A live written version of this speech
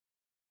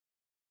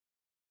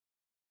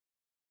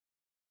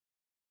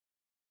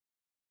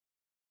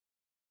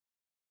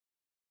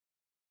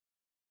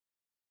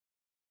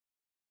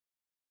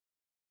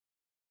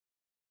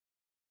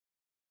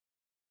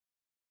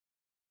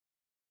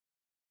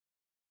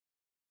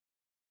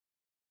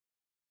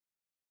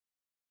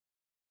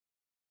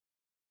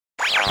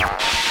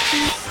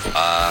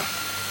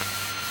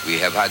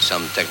have had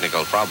some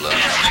technical problems.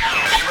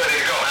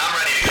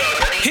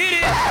 Hit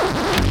it!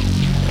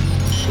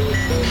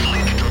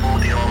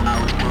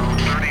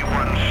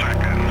 31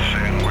 seconds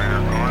and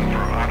we're going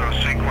for auto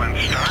sequence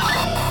start.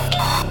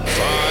 5,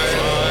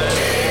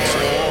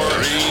 4,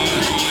 3,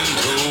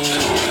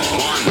 2,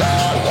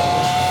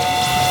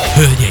 1.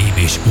 Hölgyeim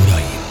és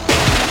uraim!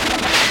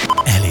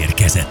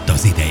 Elérkezett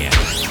az ideje,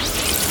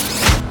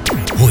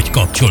 hogy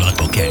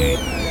kapcsolatba kerülj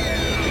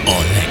a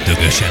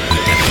legdögösebb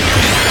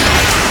ütemekkel.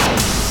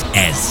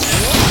 Ez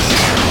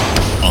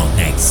a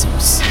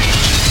Nexus.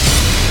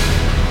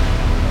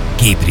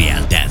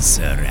 Gabriel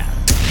Dancerrel.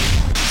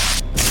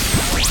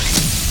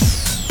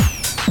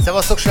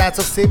 Szevasztok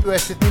srácok, szép jó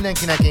estét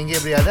mindenkinek, én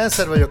Gabriel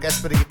Dancer vagyok,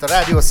 ez pedig itt a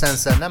Radio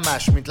Sense, nem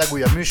más, mint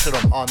legújabb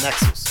műsorom, a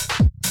Nexus.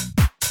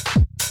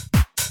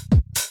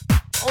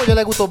 Ahogy a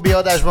legutóbbi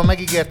adásban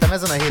megígértem,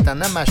 ezen a héten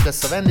nem más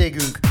lesz a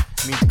vendégünk,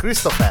 mint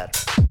Christopher.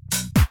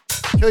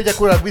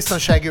 Hölgyek, urak,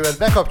 biztonságjövet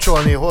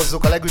bekapcsolni,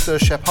 hozzuk a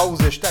legütősebb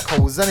house és tech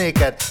house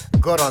zenéket,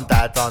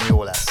 garantáltan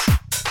jó lesz.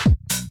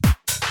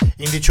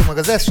 Indítsuk meg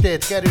az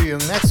estét,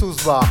 kerüljünk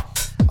Nexusba.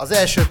 Az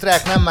első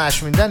track nem más,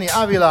 mint Danny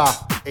Avila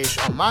és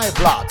a My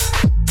Blood.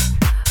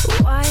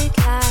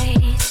 White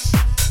lights,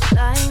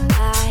 blind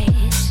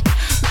eyes,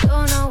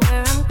 don't know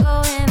where I'm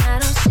going, I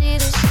don't see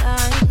the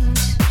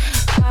signs.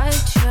 I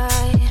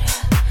tried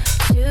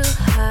to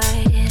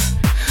hide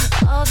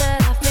all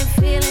that I've been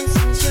feeling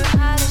since you're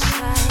out of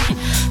sight,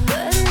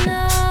 but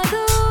now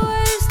the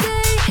words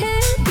they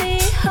hit me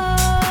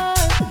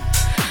hard,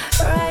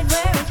 right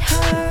where it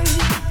hurts.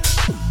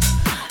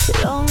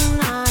 Long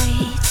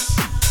nights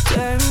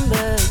turn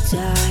birds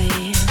eye.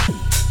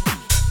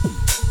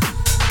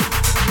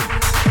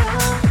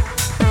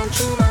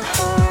 Into my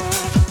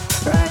heart,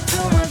 right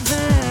through my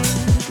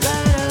veins,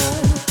 light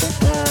up the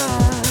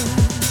dark.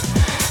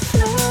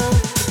 Flow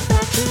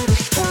back to the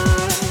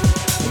start,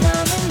 and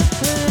I'm in the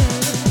pain.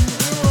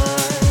 You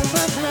are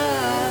my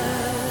blood.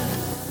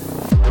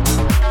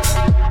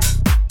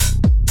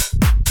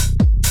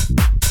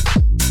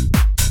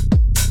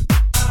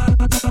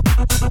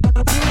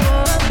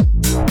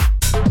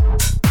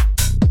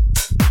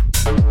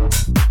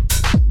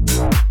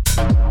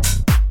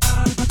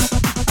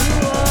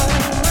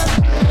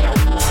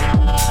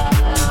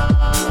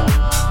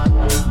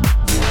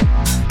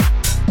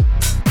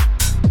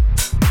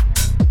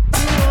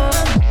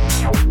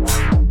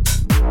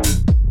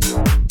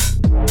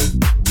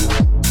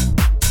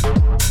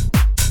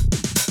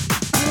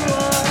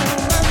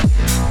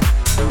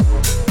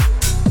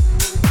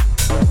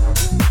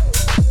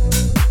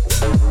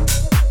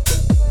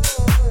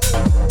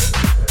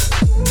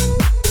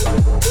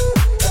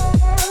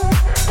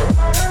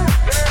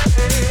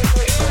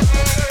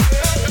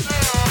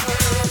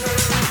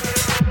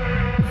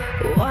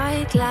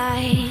 White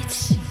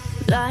lights,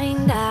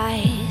 blind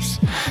eyes,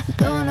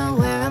 don't know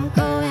where I'm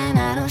going,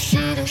 I don't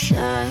see the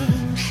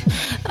signs.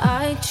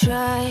 I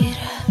tried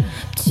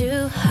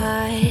to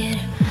hide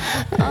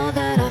all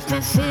that I've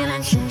been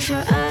feeling since you're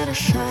out of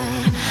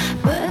sight,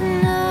 but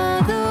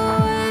now the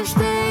words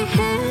they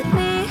hit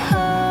me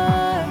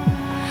hard,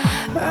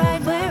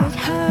 right where it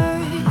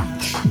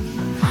hurts.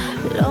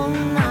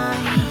 Long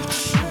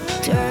nights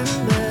turn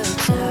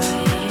birds eye.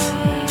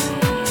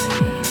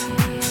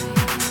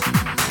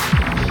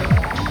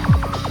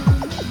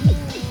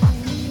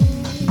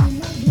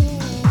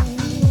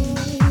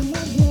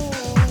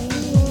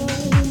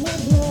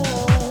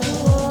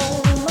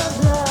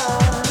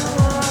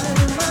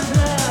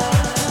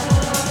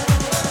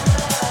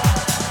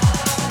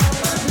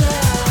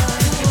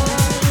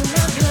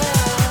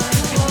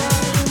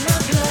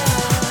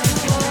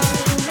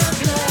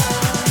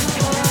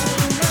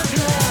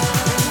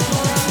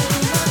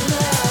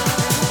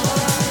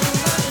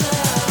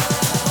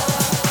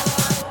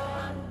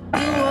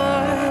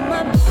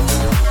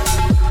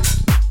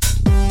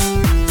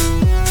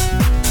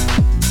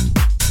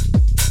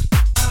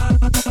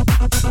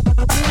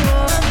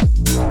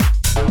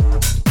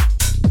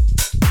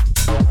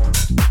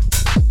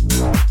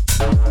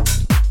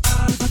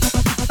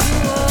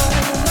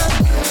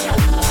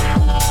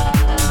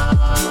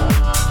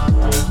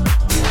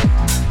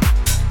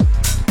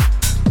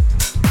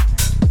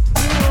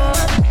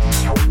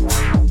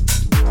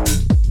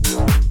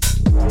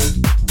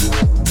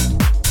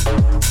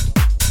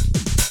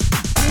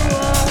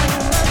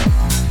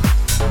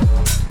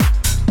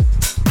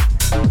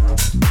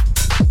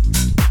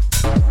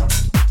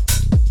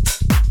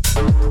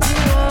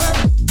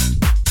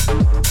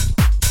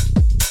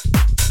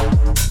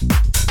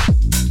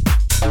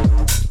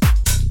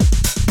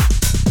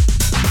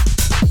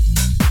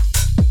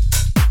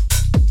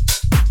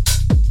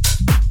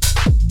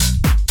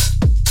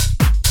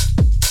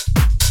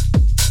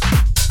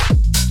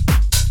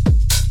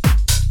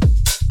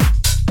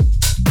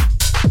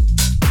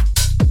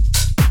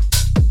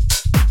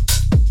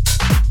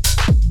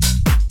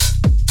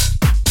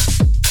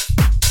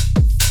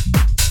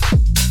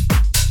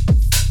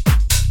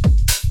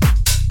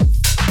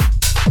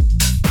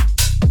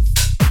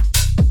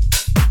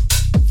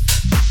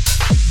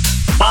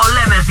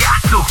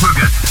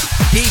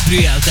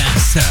 Real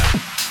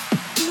Dancer.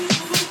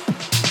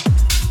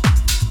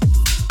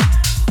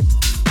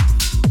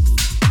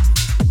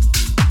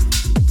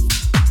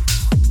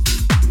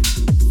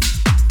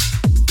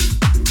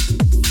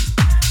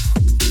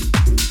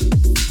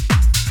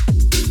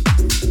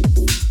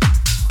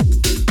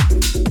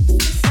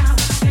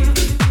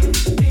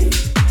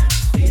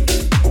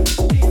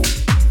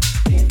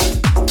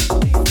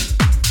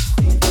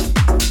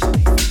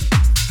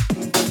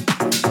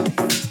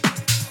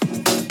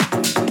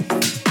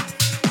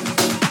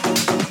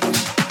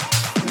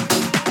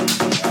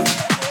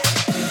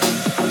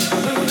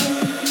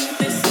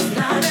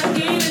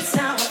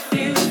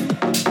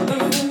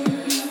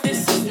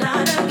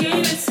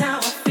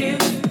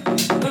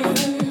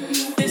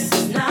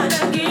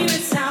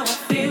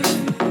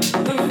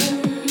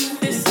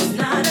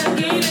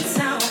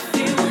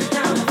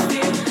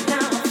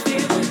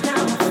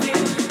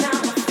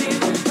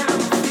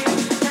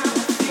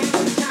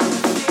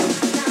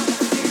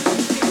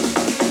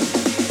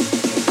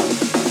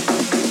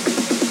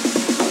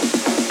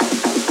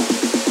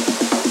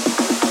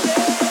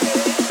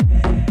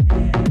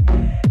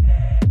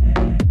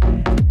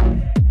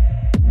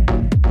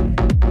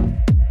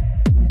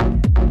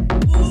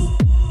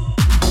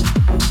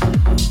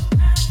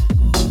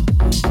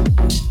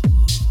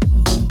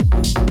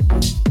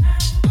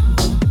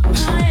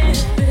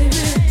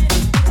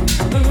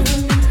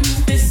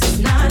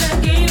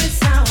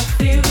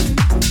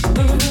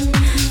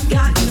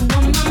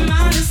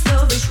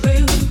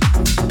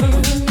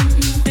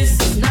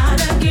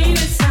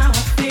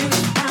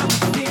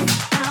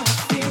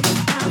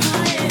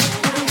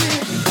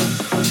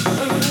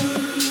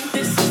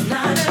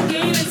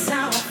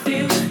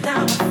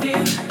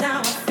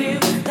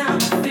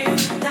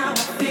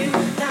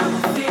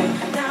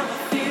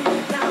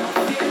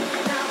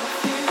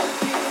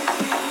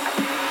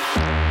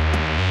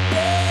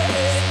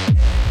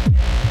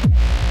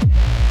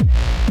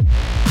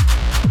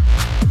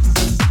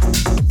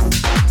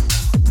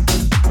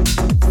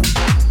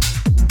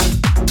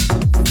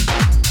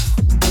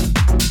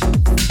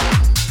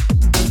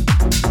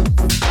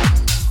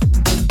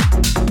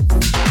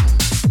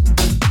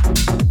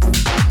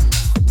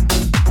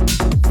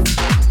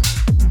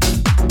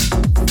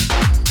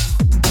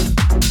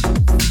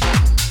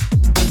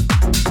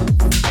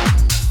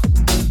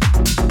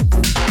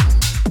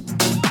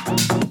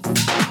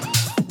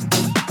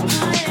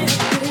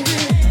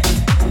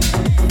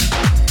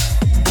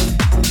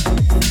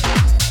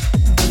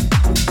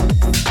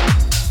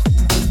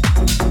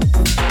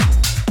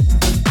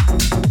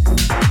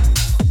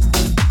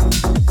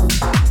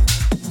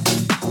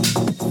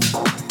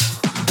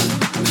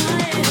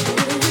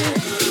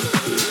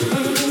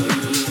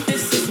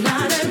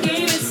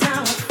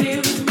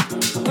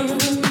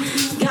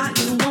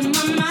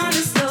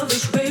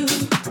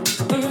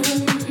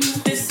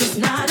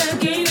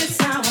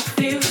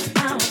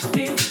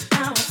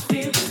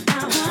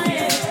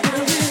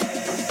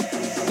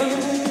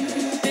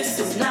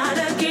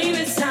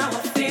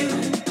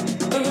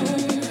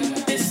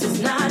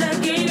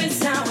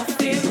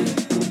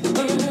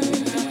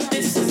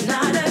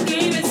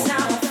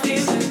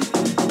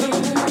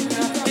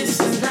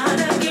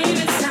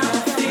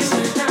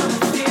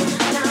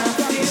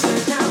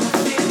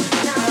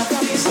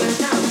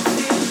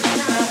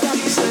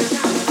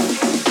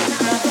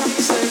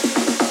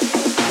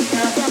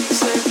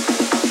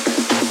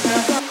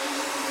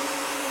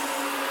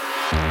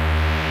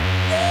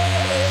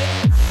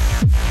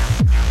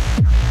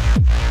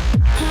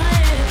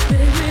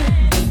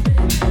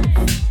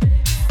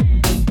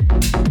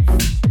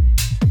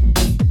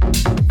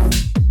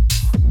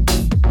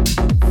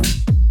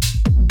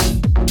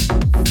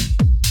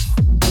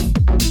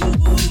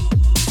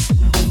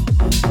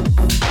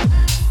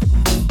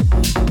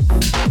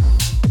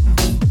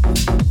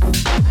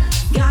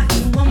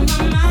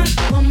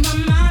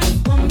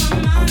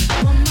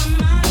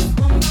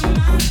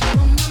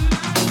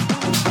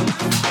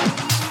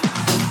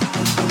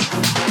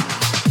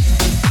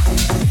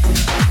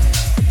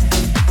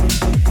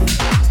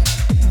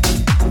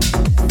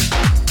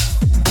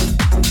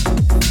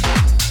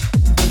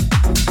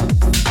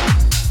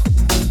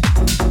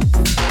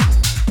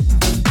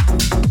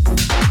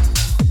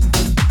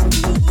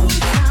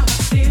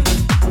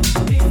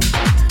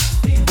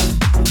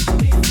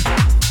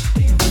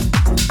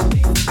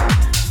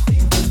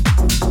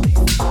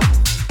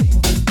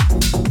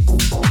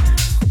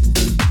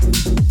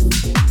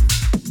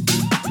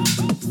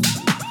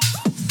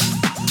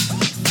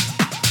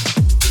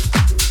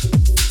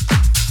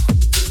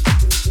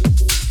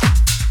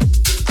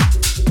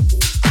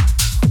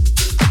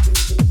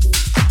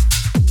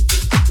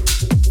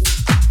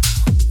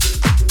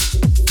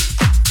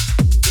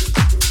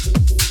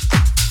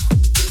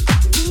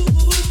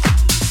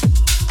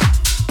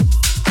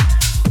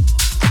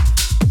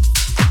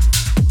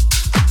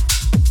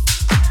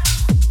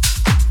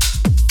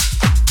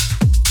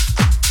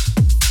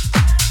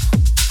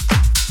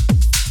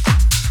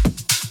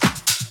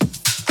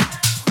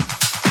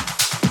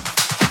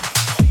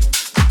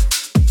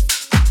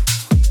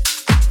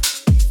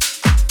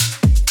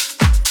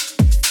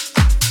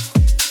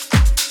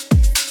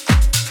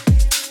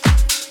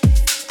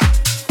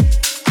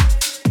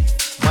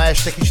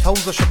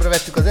 húzosabbra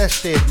vettük az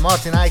estét,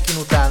 Martin Aikin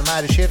után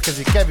már is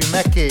érkezik Kevin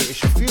McKay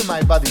és a Feel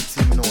My Body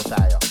című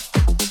nótája.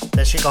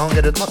 Tessék a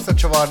hangerőt maxra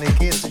csavarni,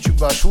 készítsük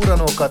be a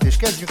súranókat és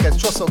kezdjük ezt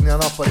csoszogni a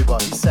nappaliba,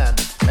 hiszen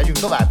megyünk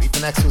tovább itt a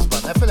Nexusban.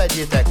 Ne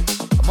felejtjétek,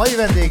 a mai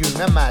vendégünk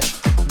nem más,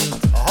 mint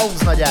a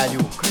house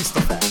nagyágyú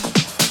Christopher.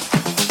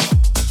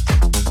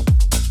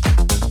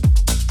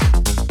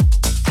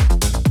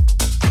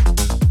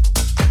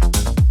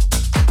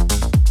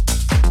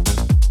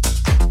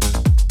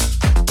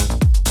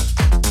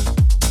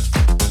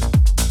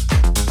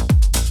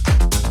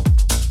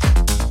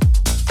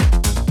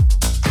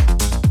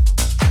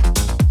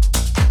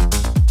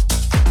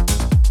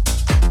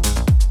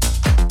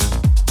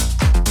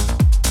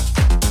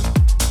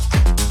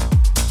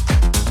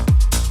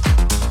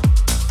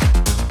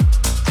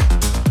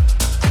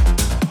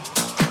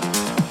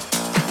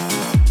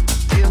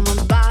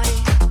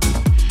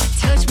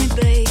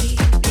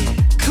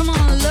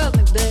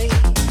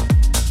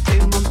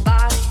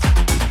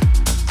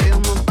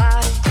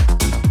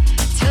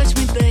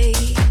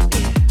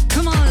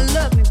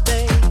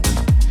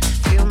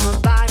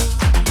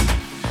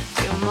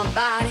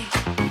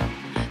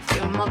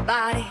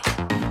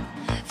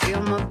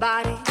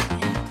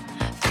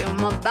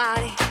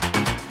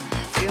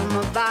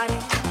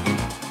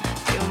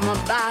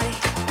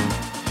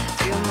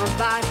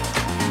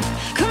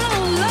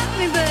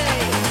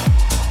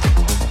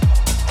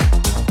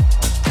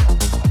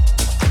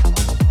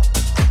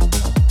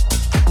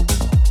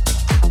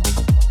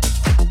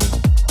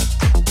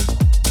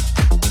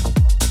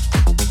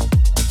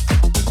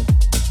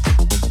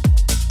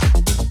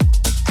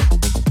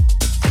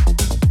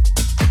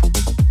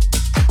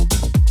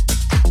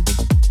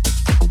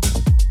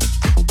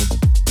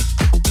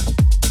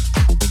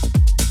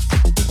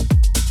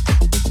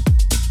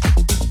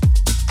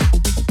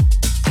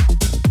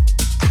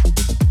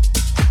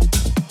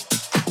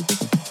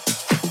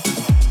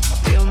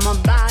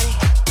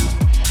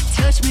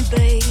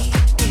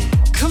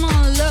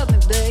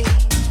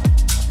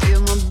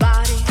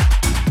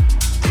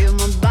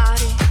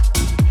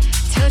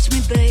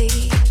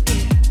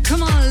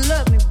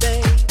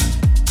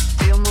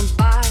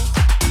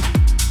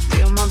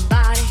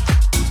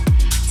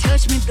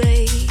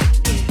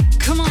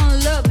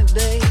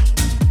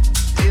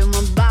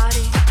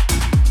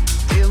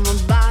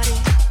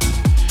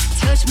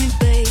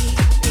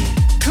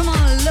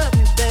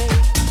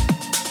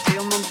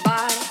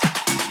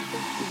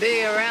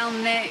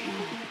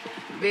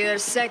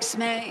 Sex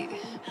me,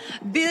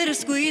 be there to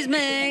squeeze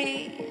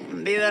me,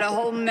 be there to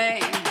hold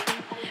me,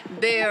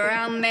 be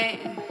around me,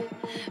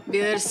 be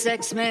there to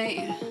sex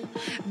me,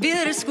 be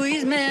there to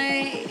squeeze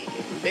me,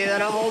 be there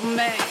to hold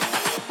me,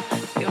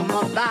 feel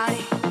my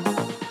body,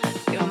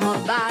 feel my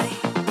body,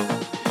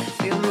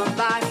 feel my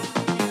body,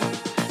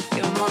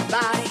 feel my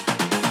body,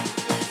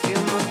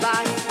 feel my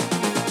body,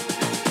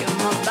 feel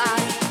my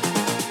body,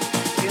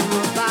 feel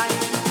my body,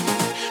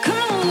 come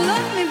on,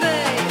 love me,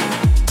 babe.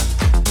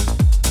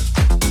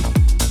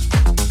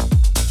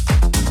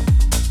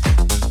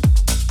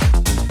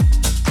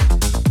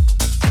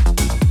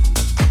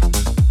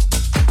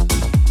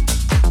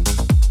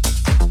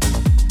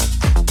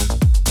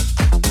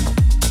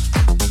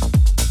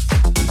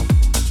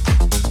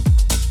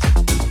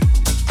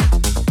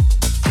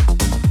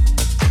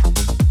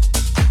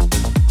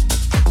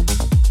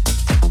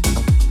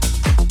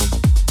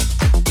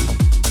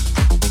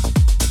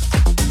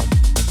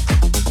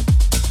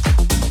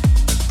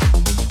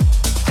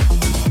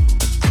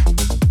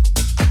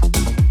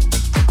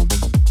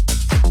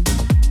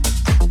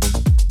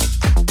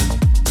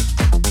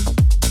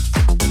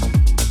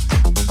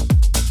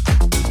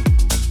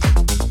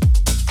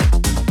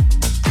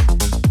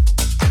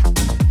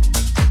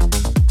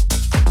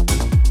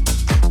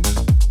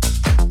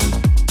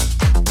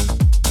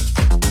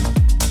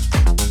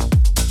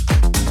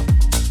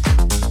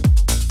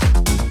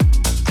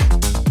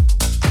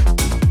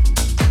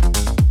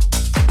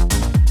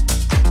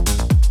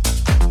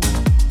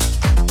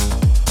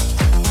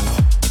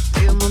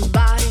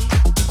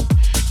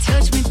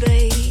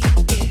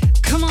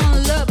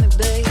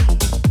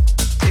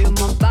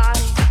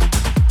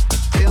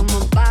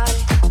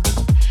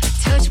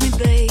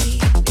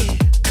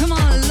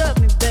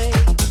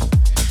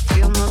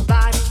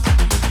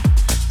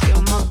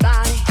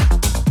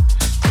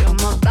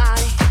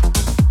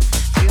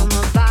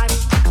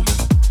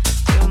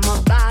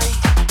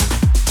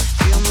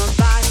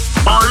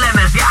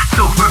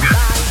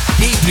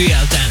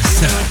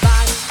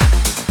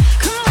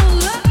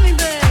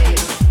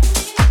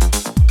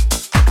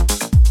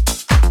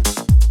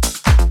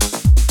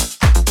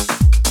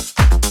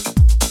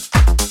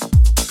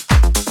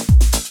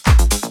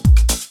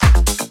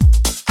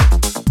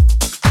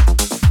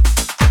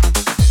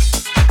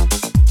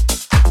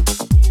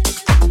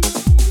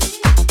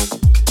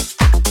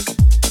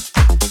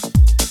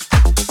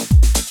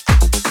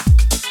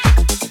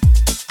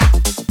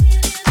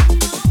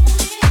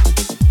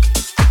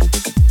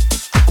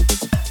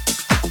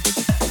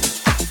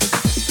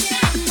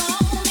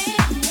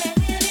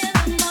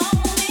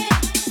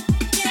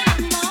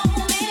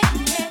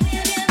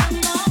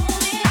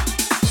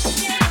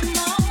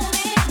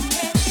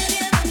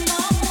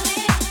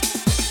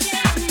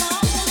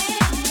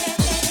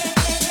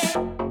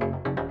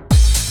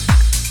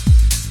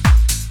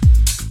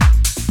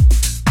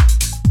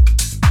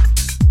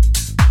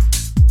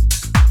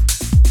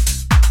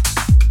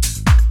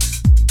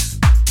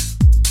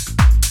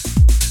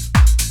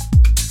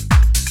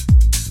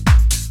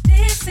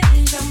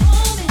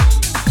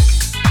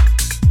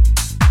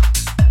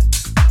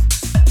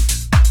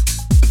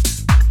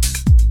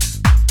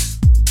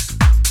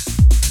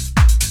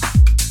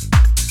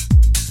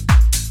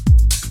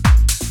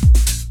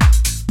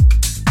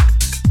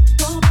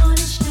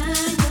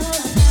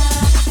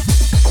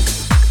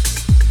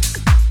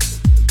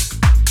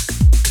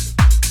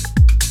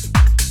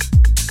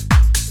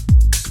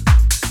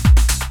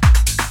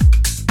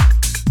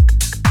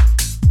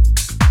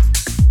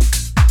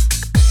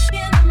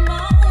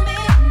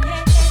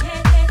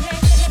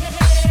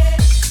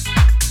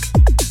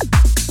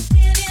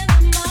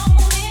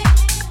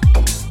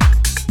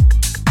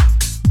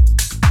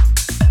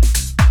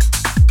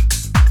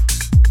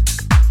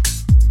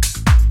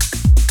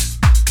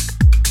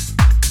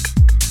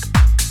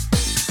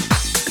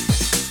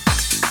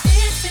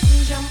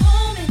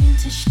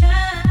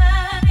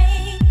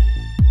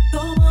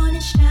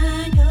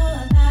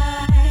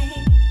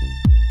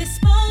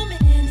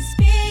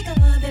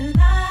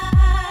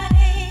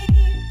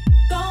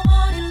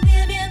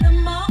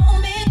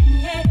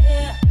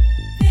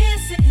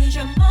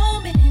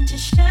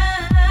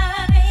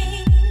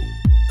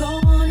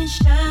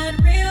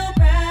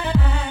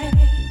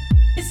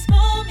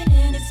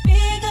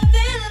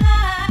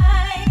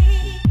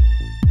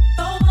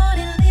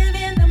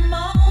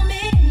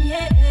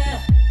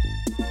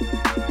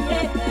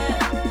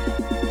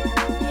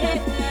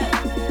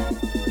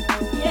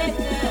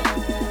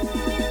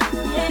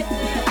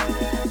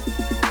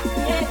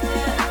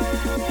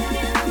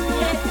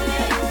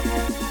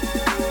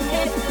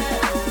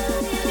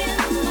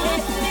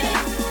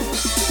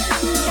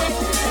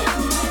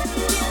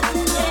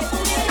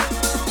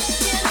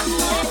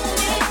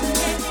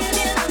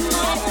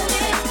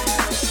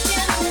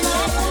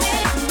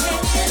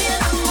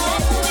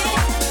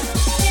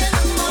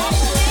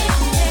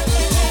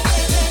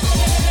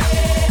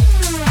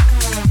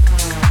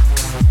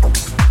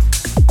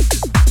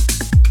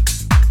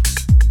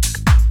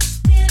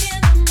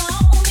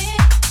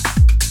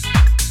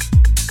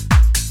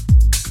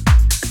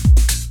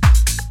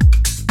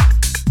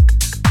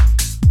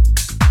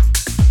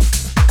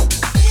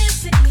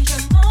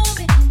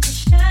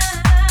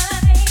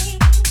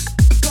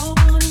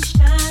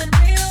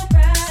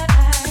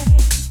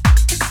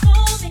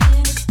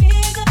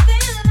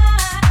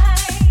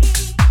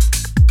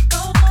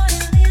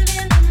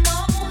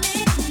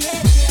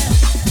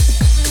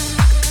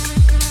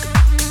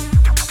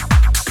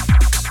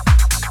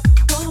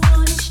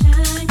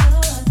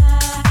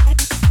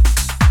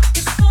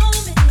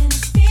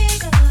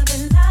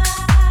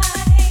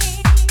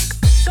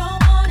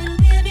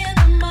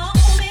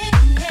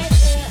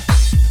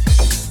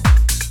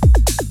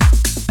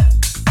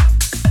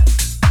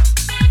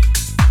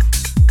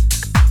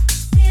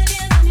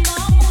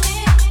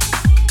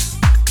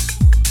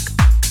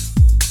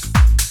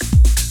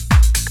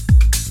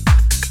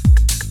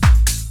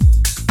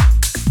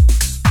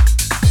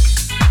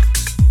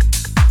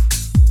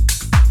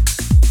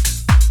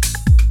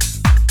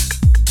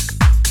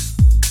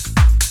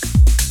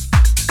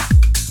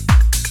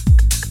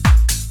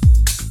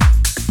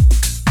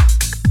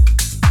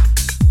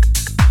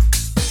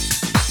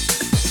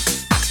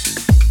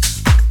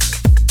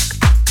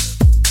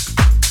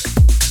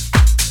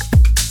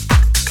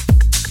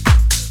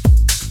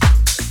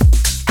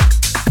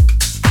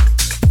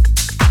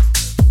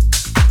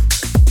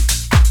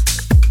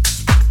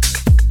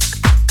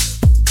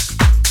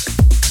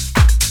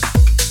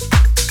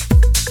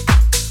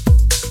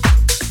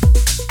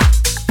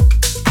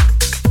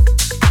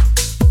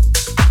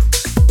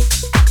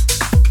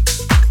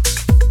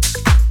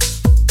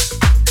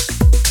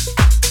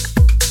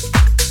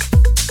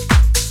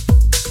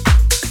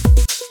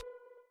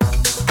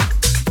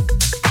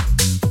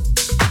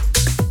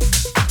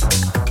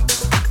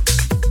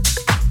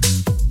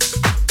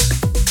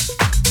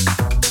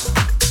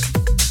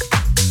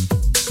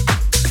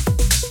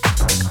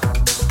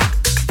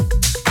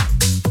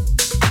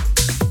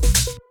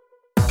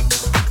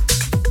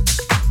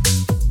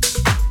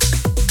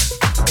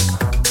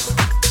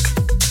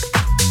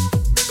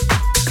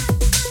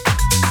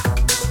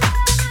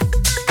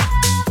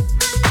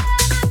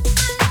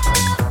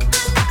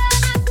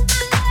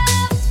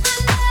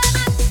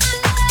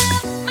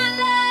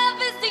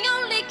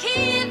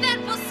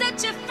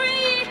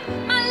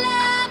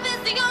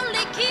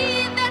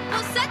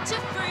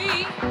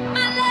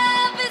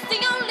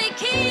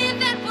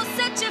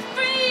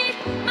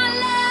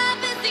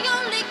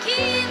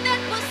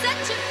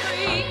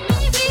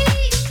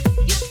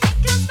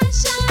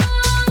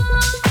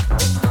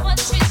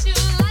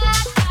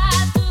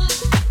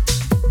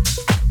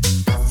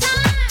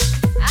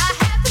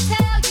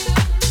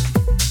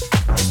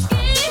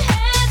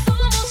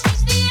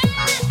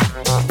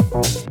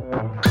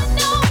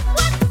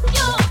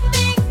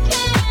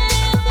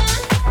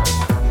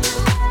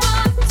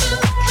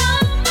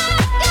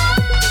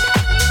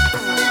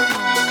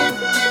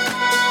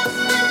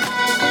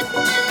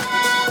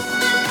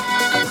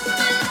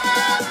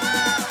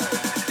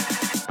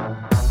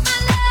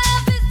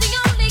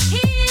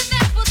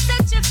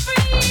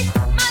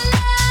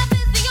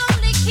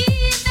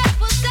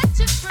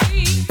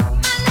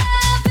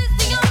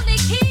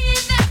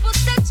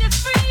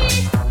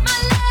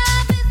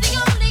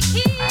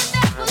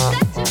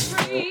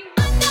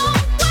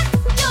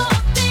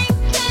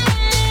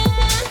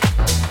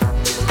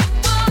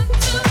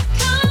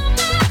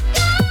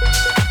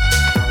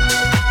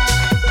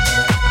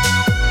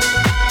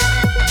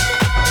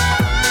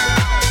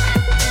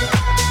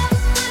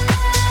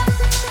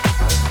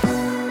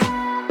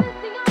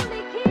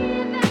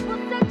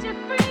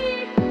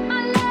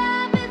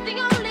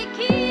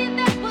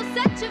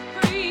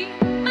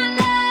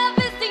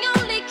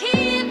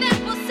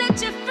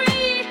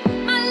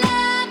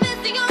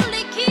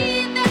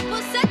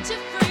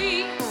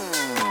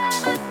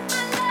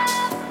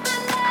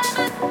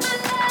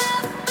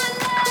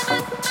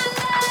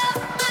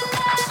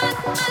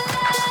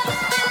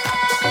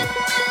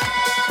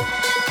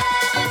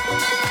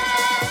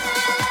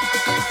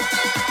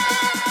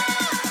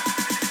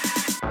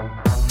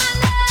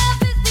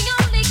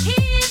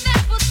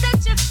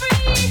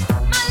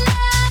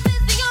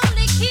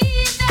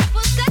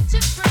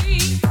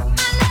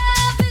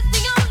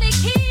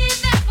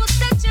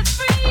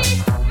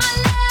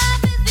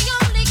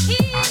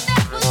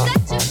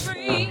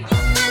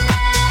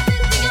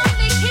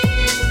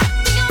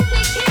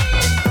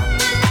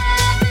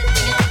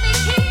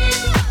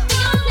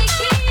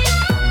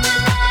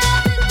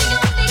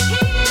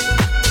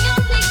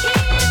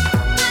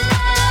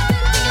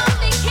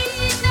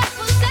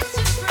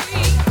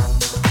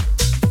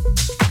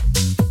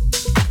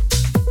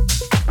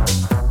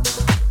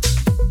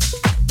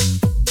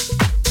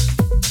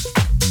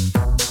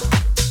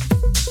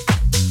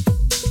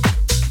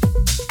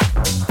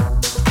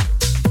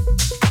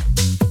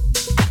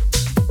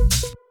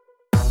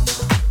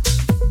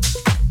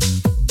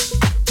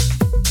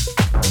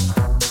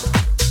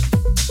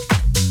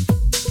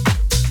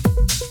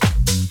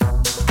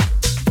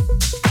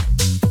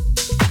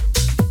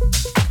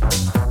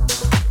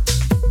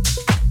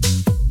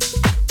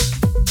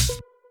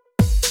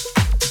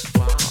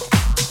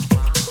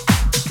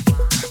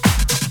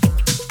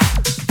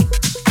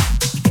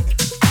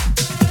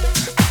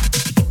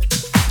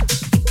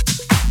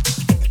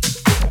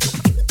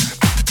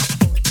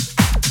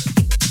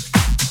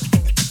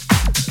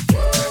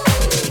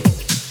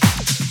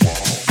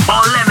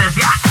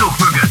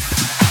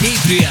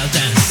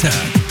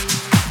 Dancer.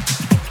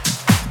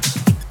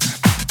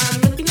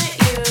 I'm looking at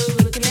you,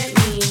 looking at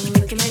me,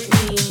 looking at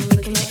me,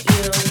 looking at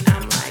you, and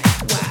I'm like,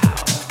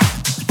 wow.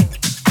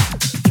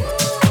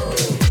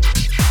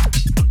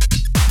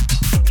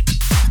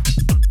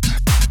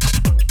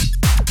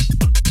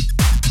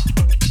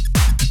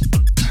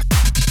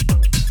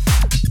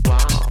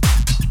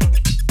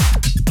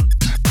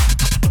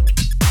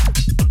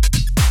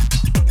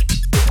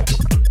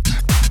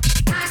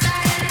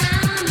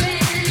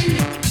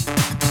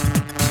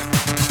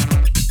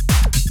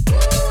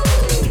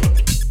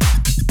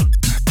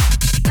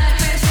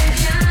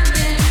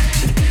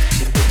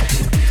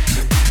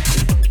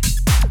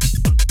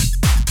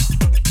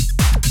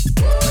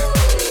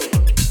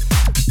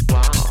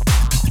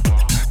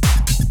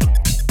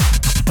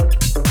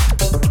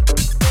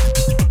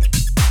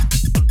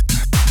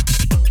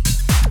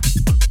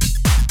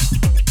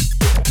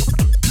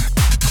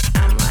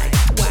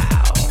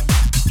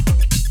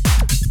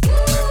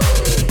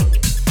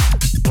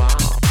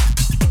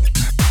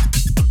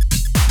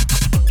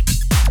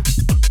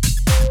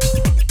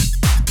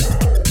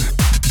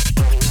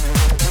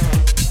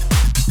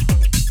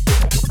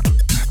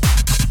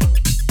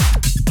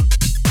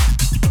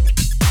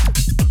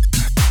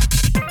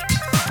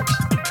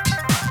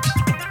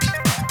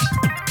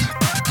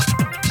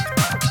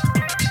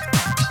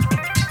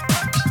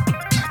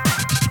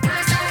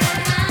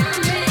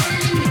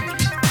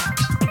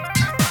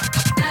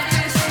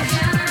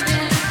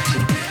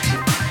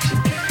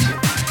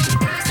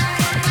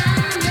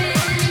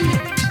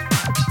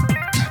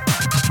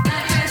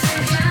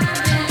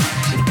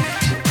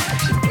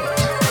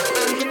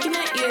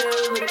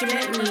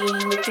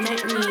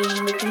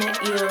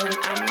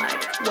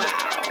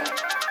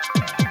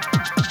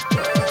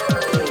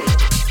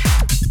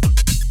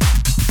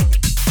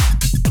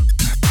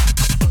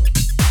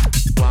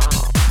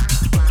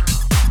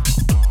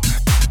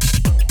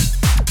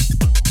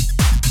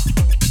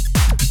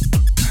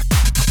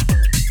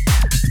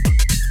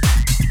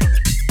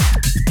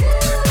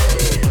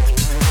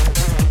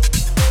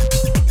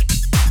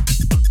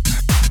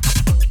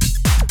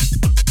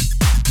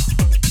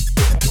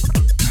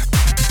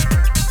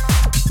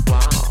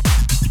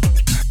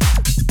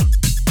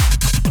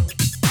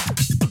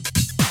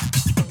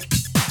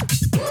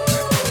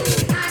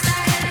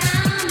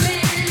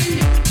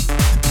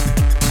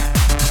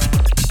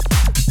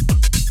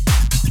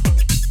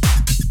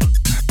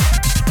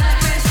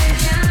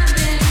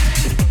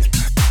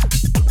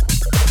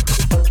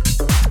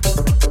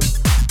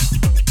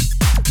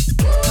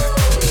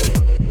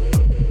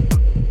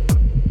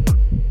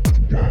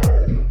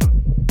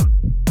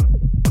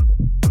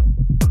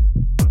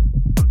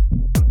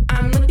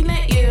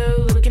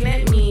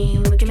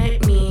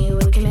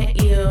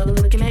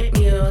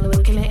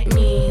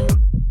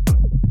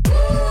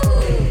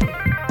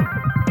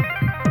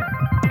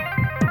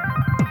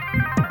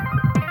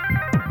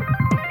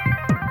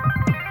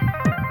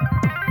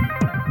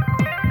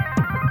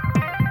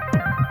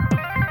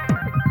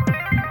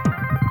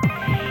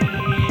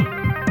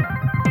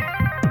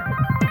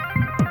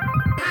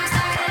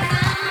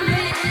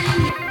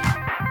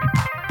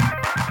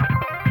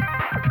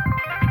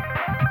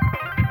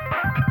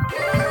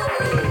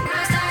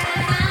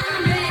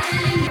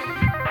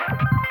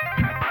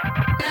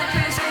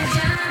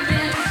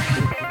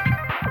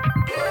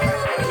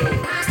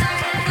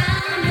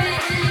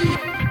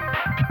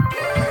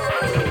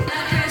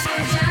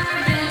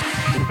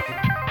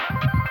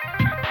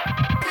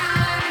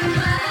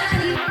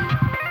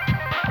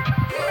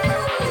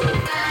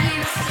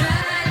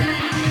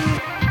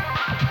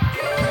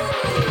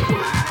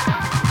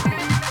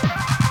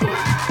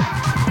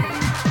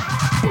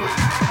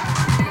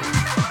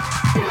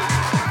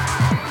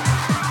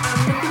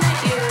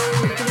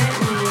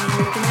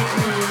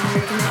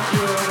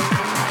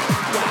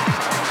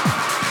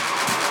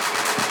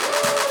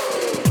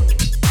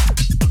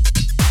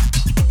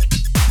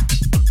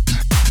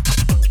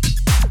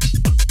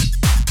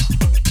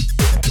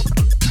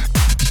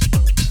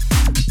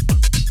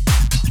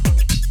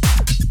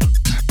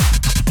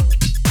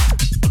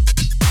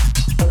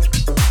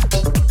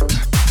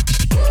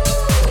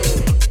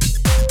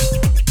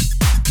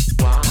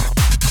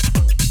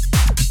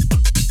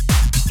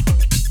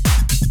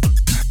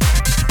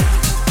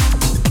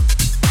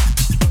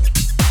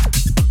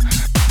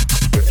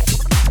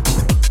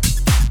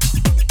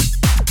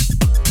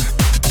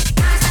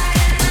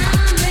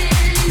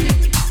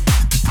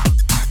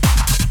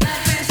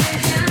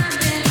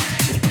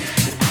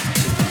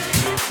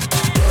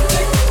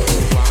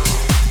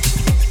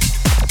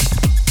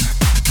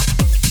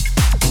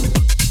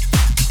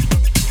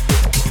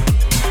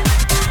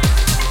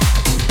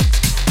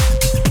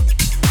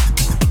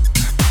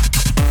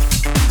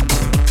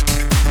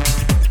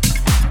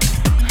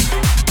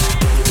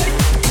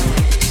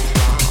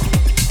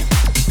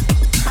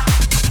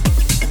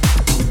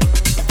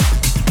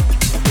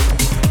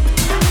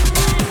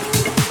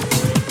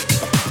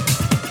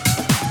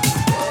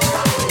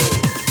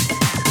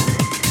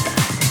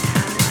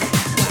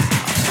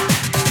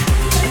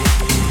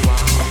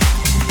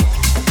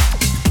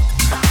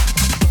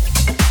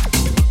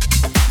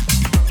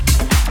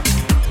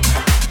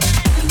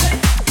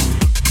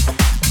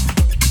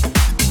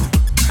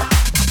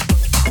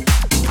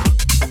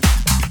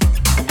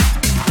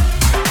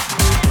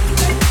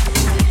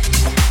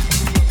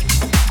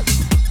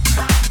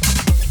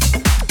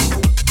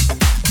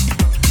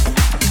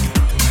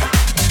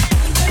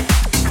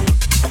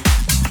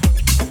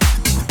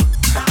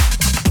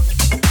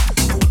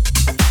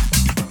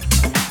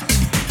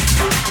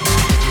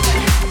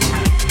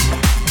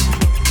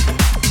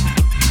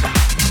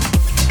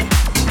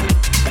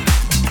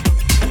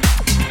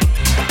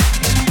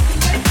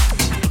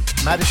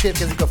 is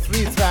érkezik a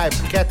Free Tribe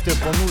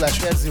 2.0-ás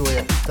verziója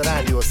itt a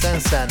Rádió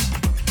Sensen.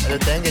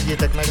 Előtte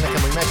engedjétek meg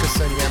nekem, hogy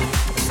megköszönjem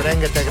ezt a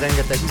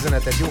rengeteg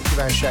üzenetet, jó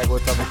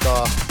kívánságot, amit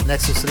a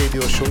Nexus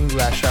Radio Show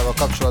indulásával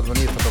kapcsolatban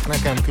írtatok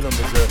nekem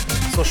különböző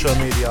social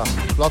media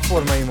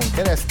platformaimon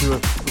keresztül,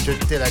 úgyhogy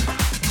tényleg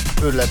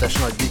őrületes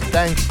nagy big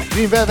thank.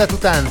 Green Velvet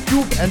után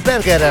Cube and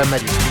Bergerrel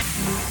megyünk.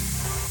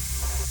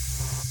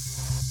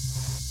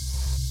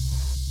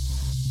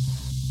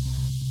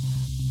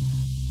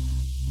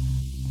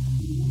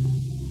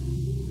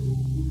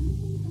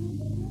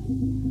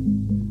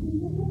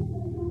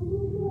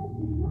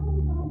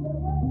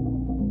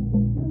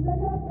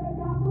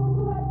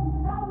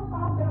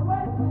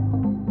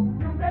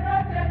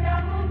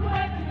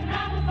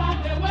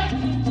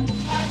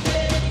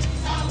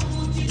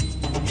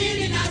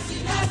 Ele nasce,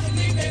 nasce,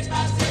 ninguém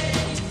fazer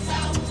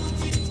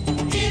saúde.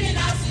 Ele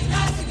nasce,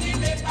 nasce, ninguém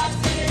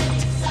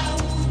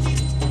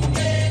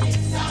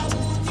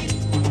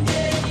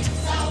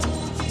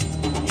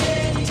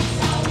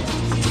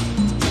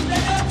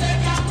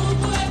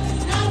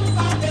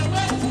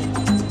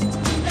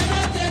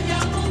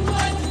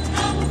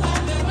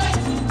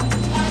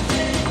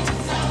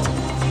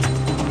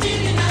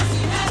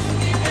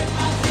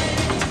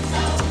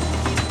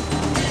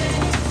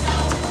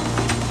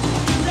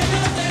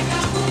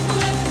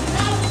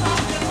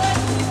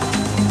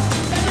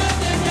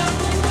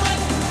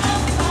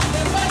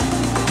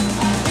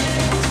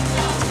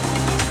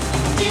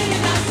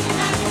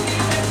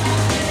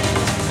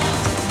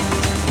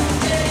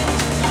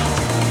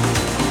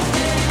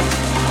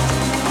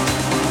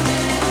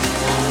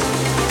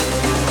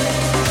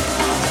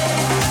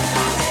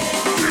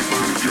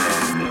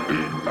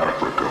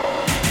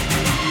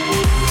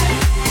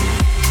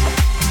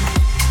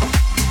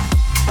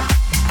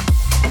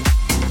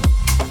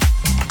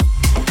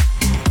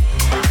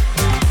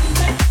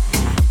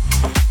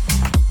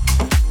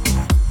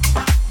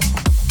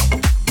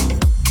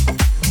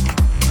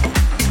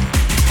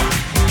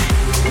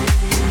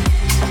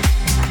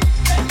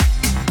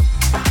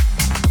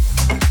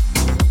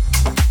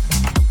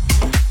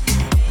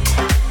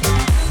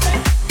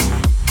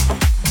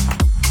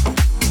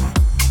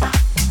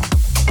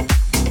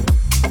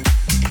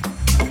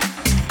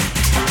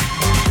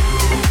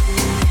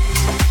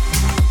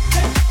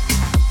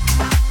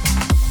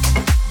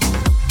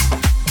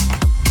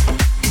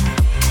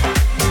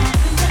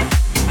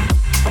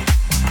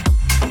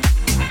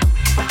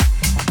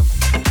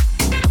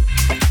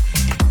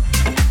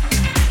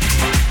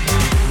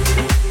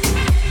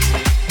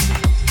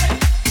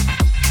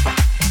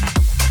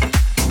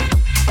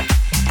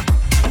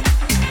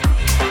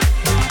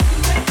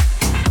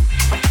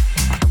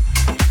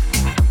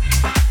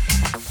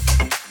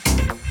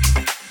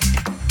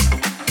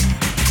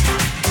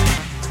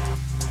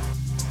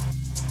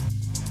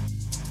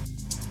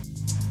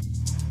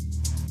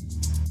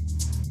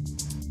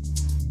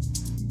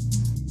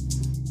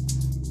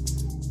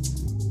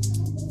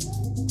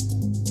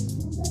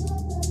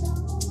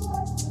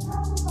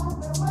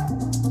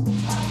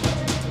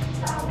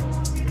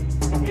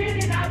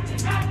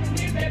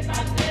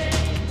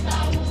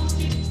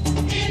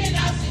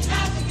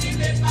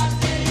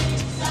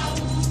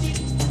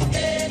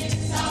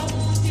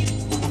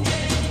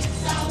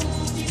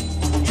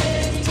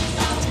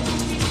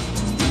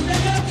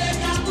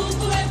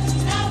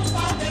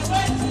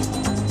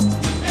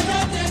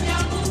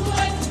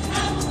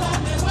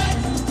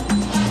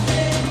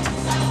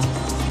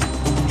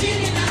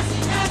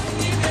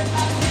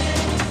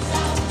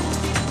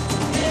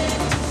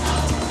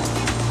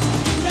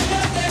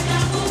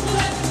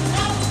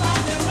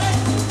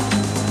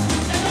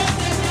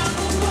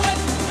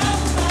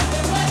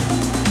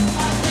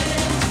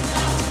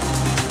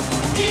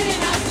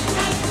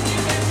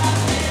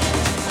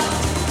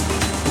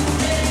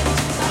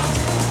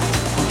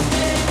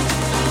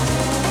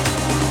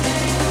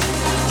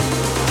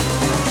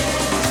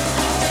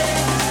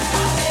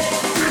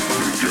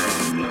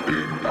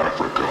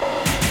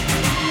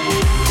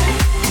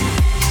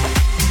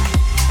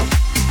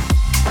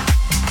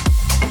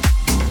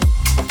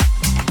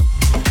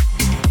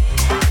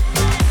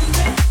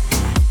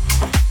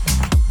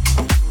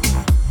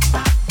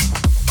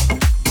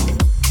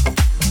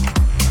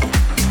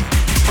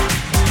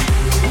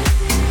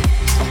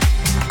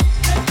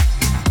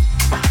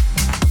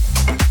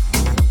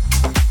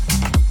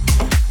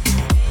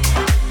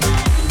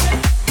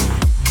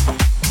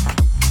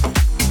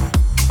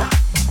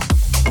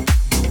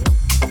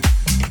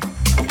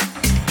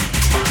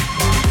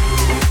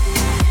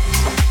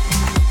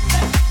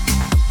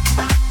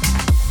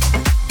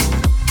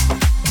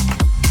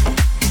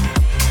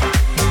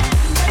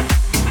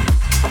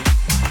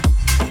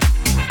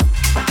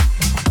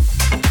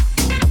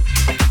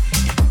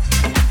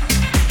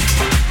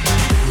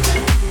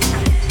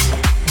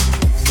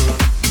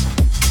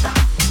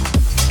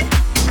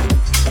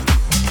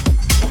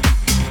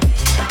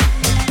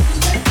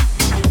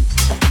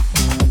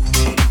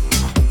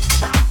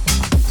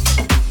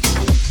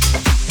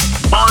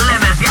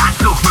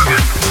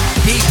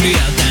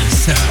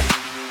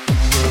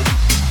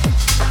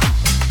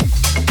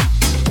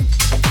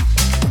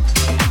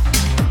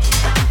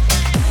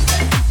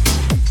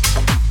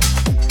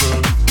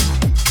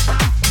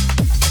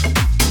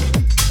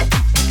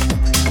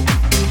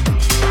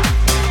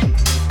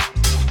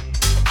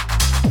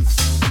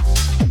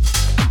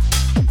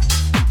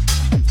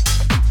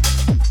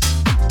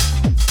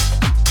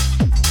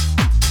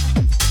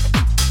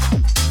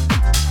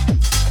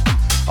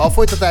A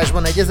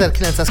folytatásban egy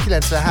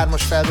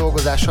 1993-as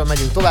feldolgozással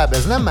megyünk tovább,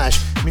 ez nem más,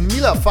 mint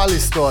Mila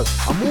Fallis-tól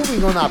a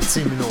Moving On Up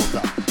című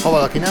nóta. Ha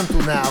valaki nem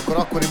tudná, akkor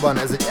akkoriban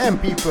ez egy M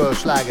People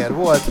sláger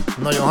volt,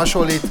 nagyon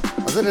hasonlít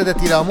az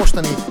eredetire a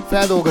mostani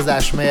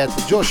feldolgozás, melyet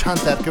Josh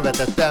Hunter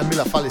követett el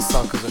Mila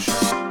Fallis-szal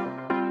közösen.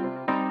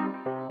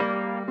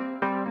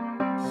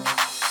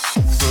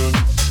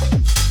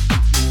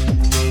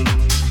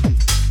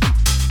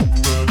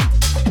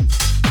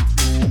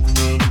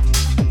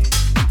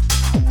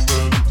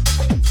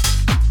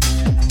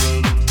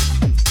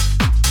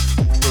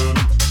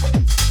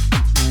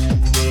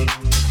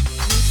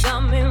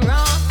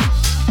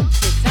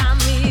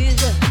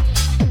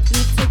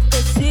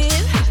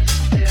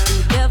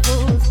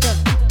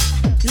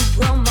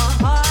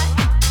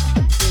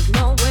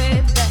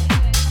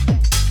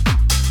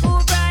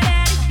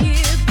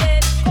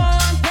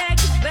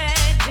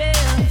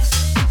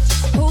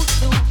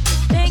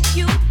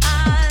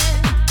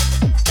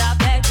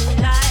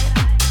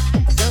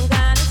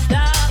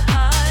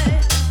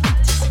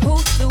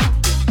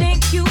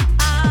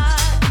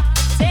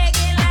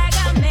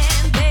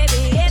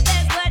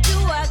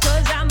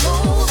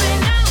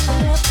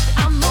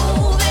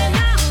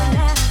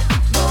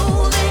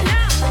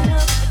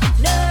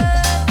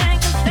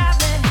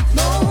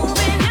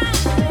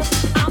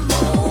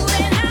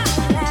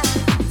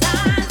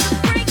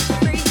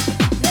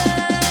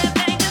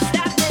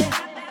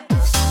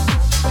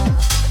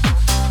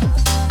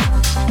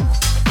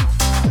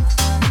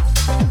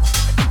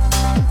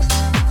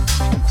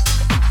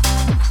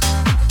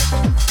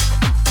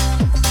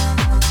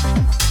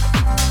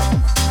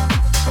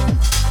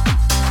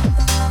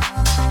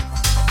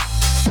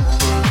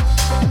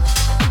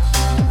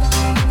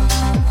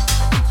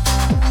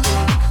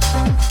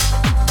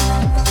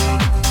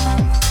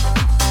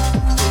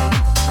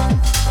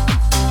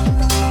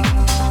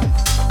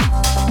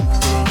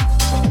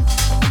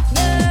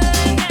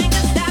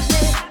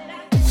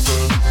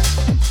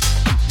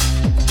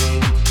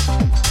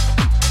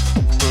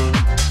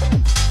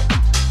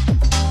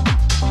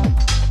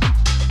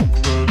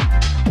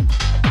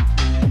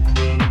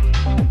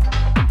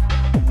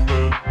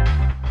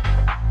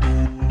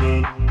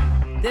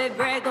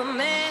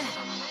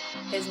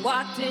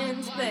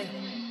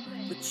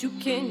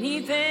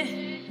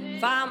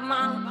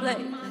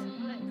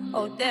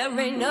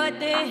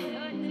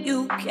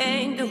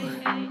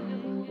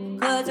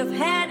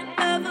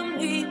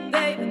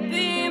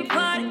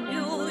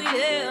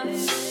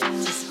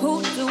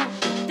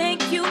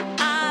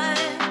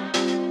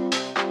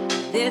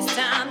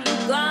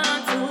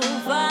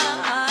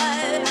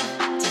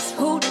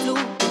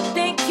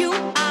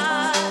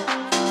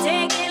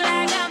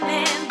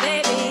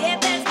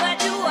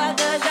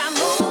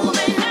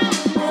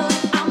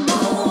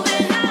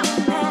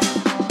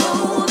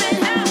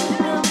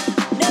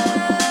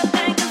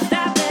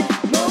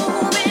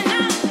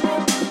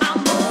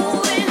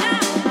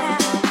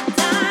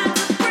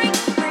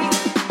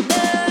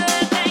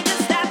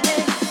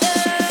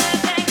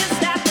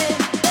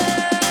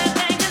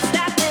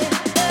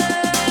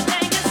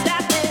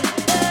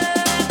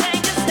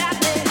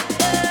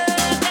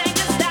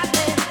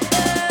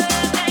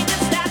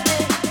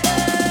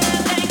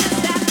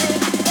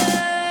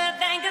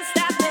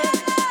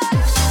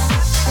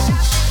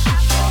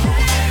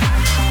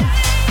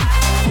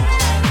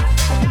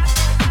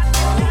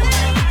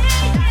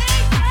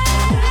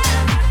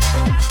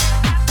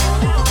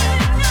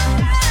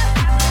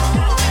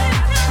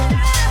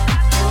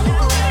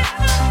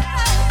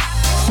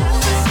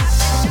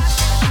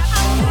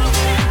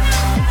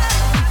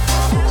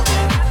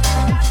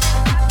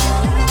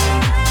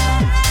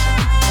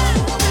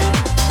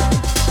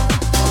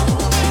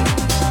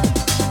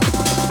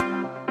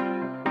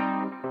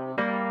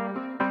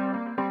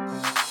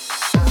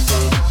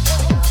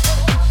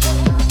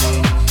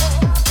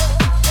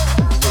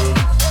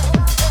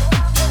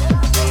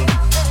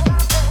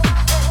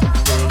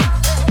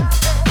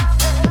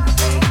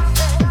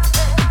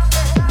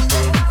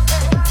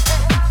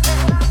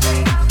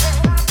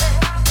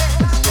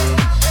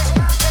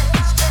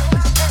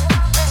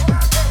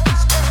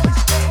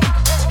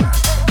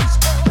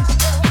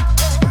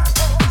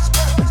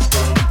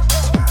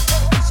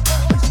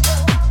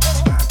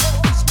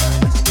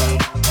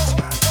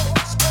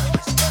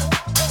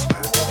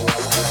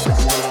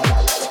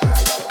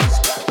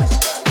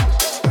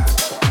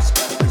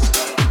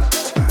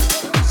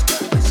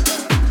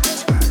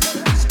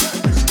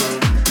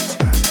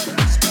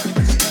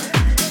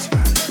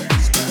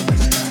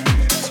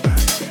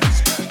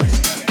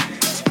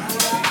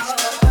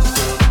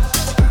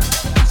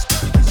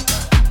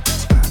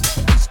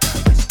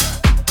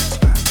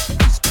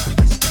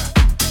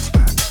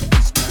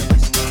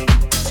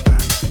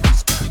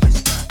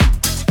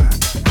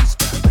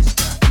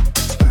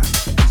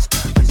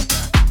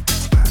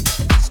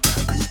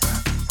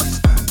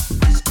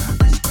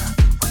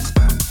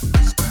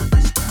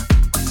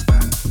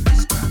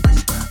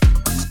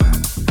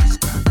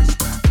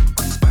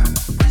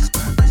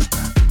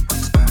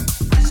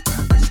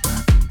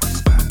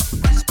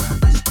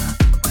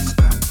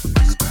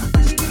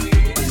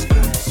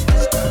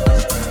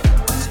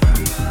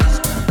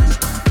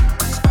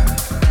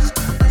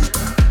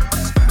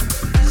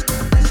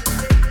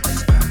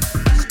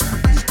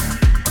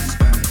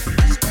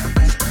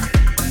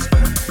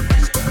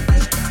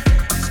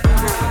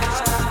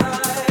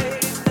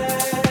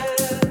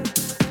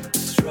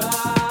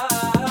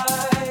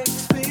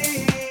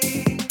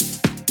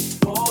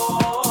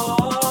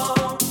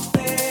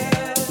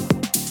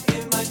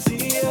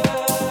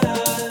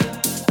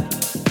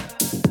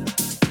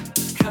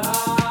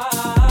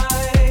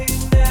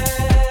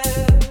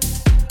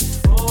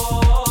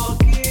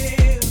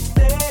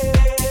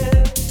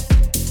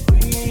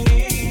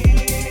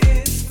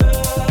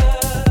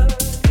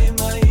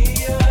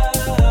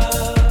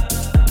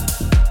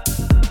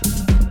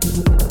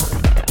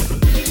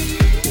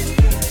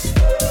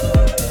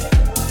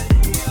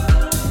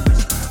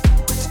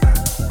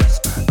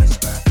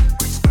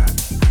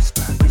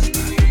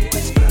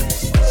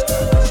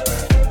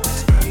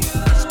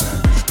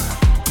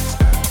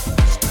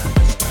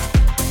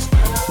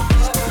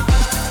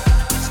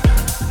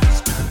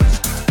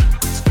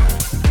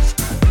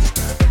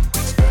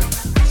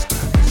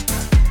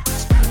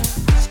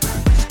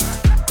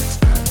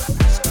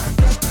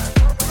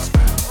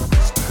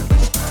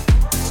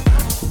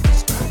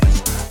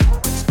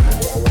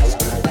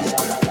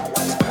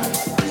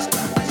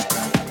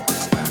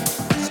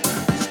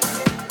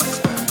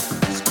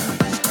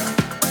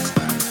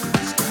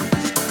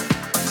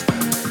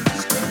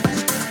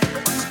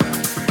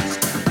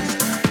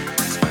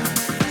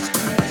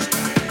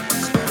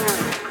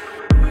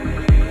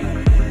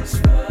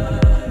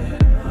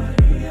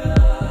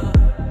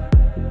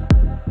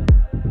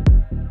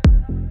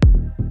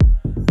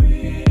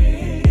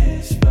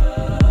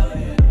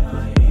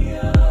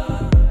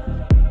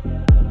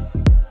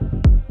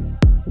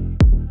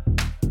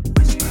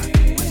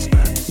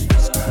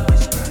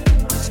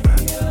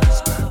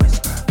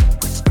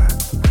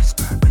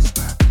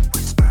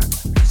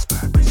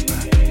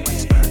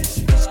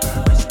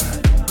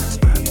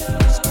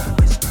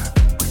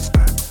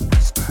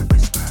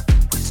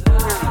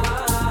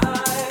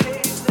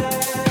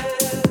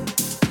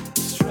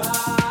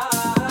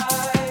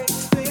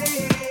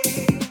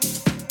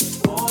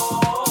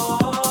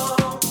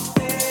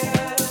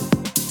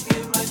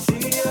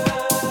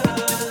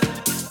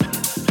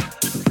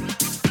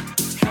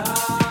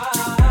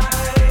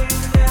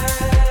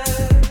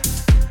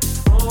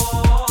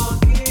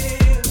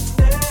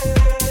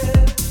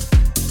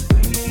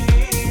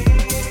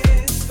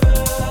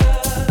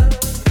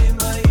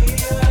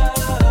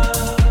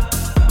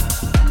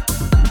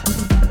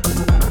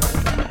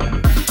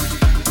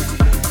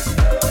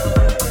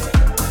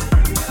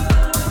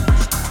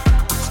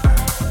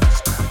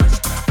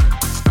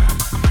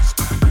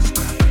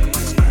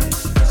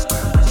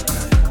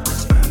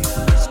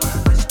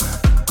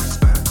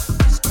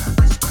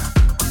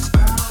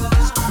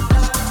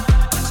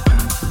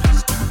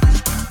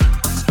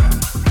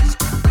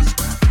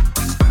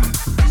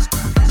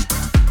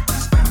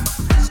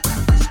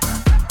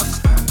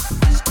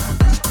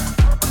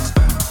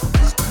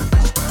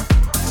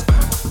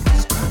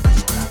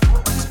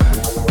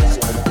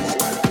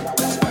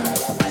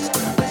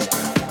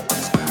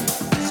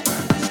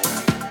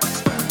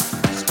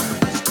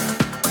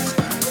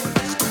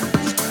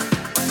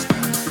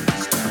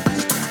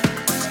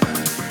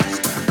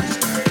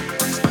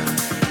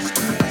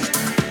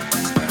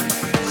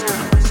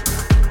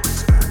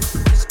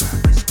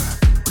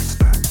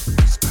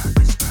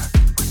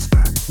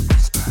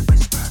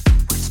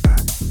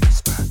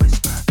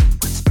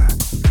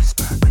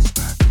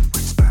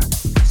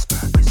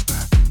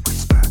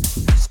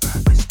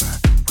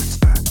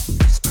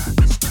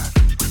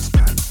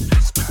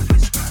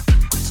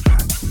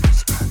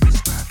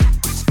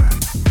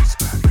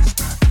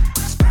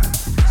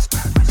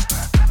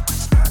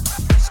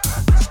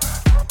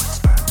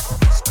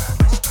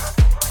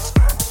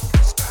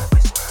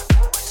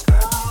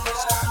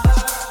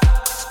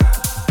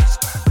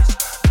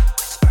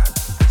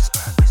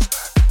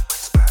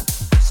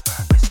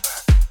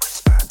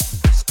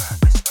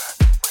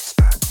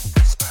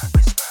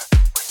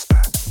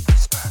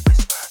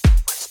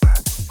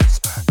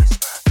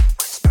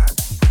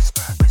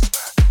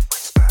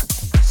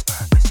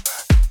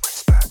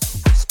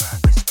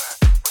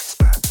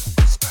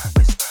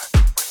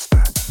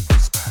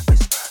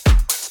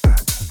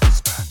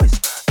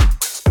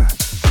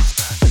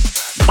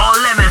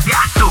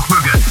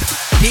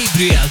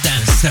 Real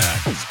Dancer.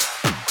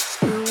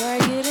 Who are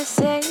you to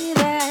say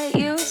that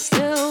you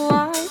still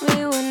want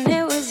me when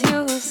it was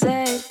you who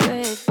said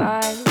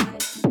goodbye?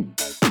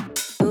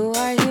 Who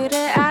are you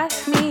to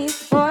ask me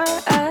for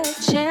a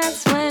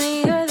chance when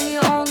you're the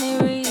only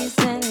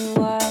reason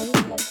why?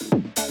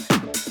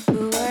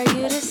 Who are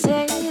you to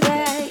say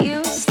that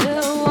you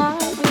still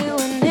want me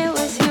when it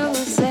was you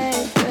who said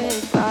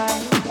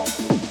goodbye?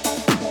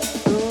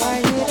 Who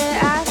are you to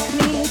ask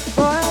me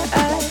for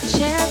a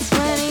chance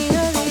when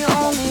you're the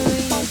only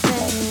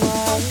reason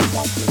why?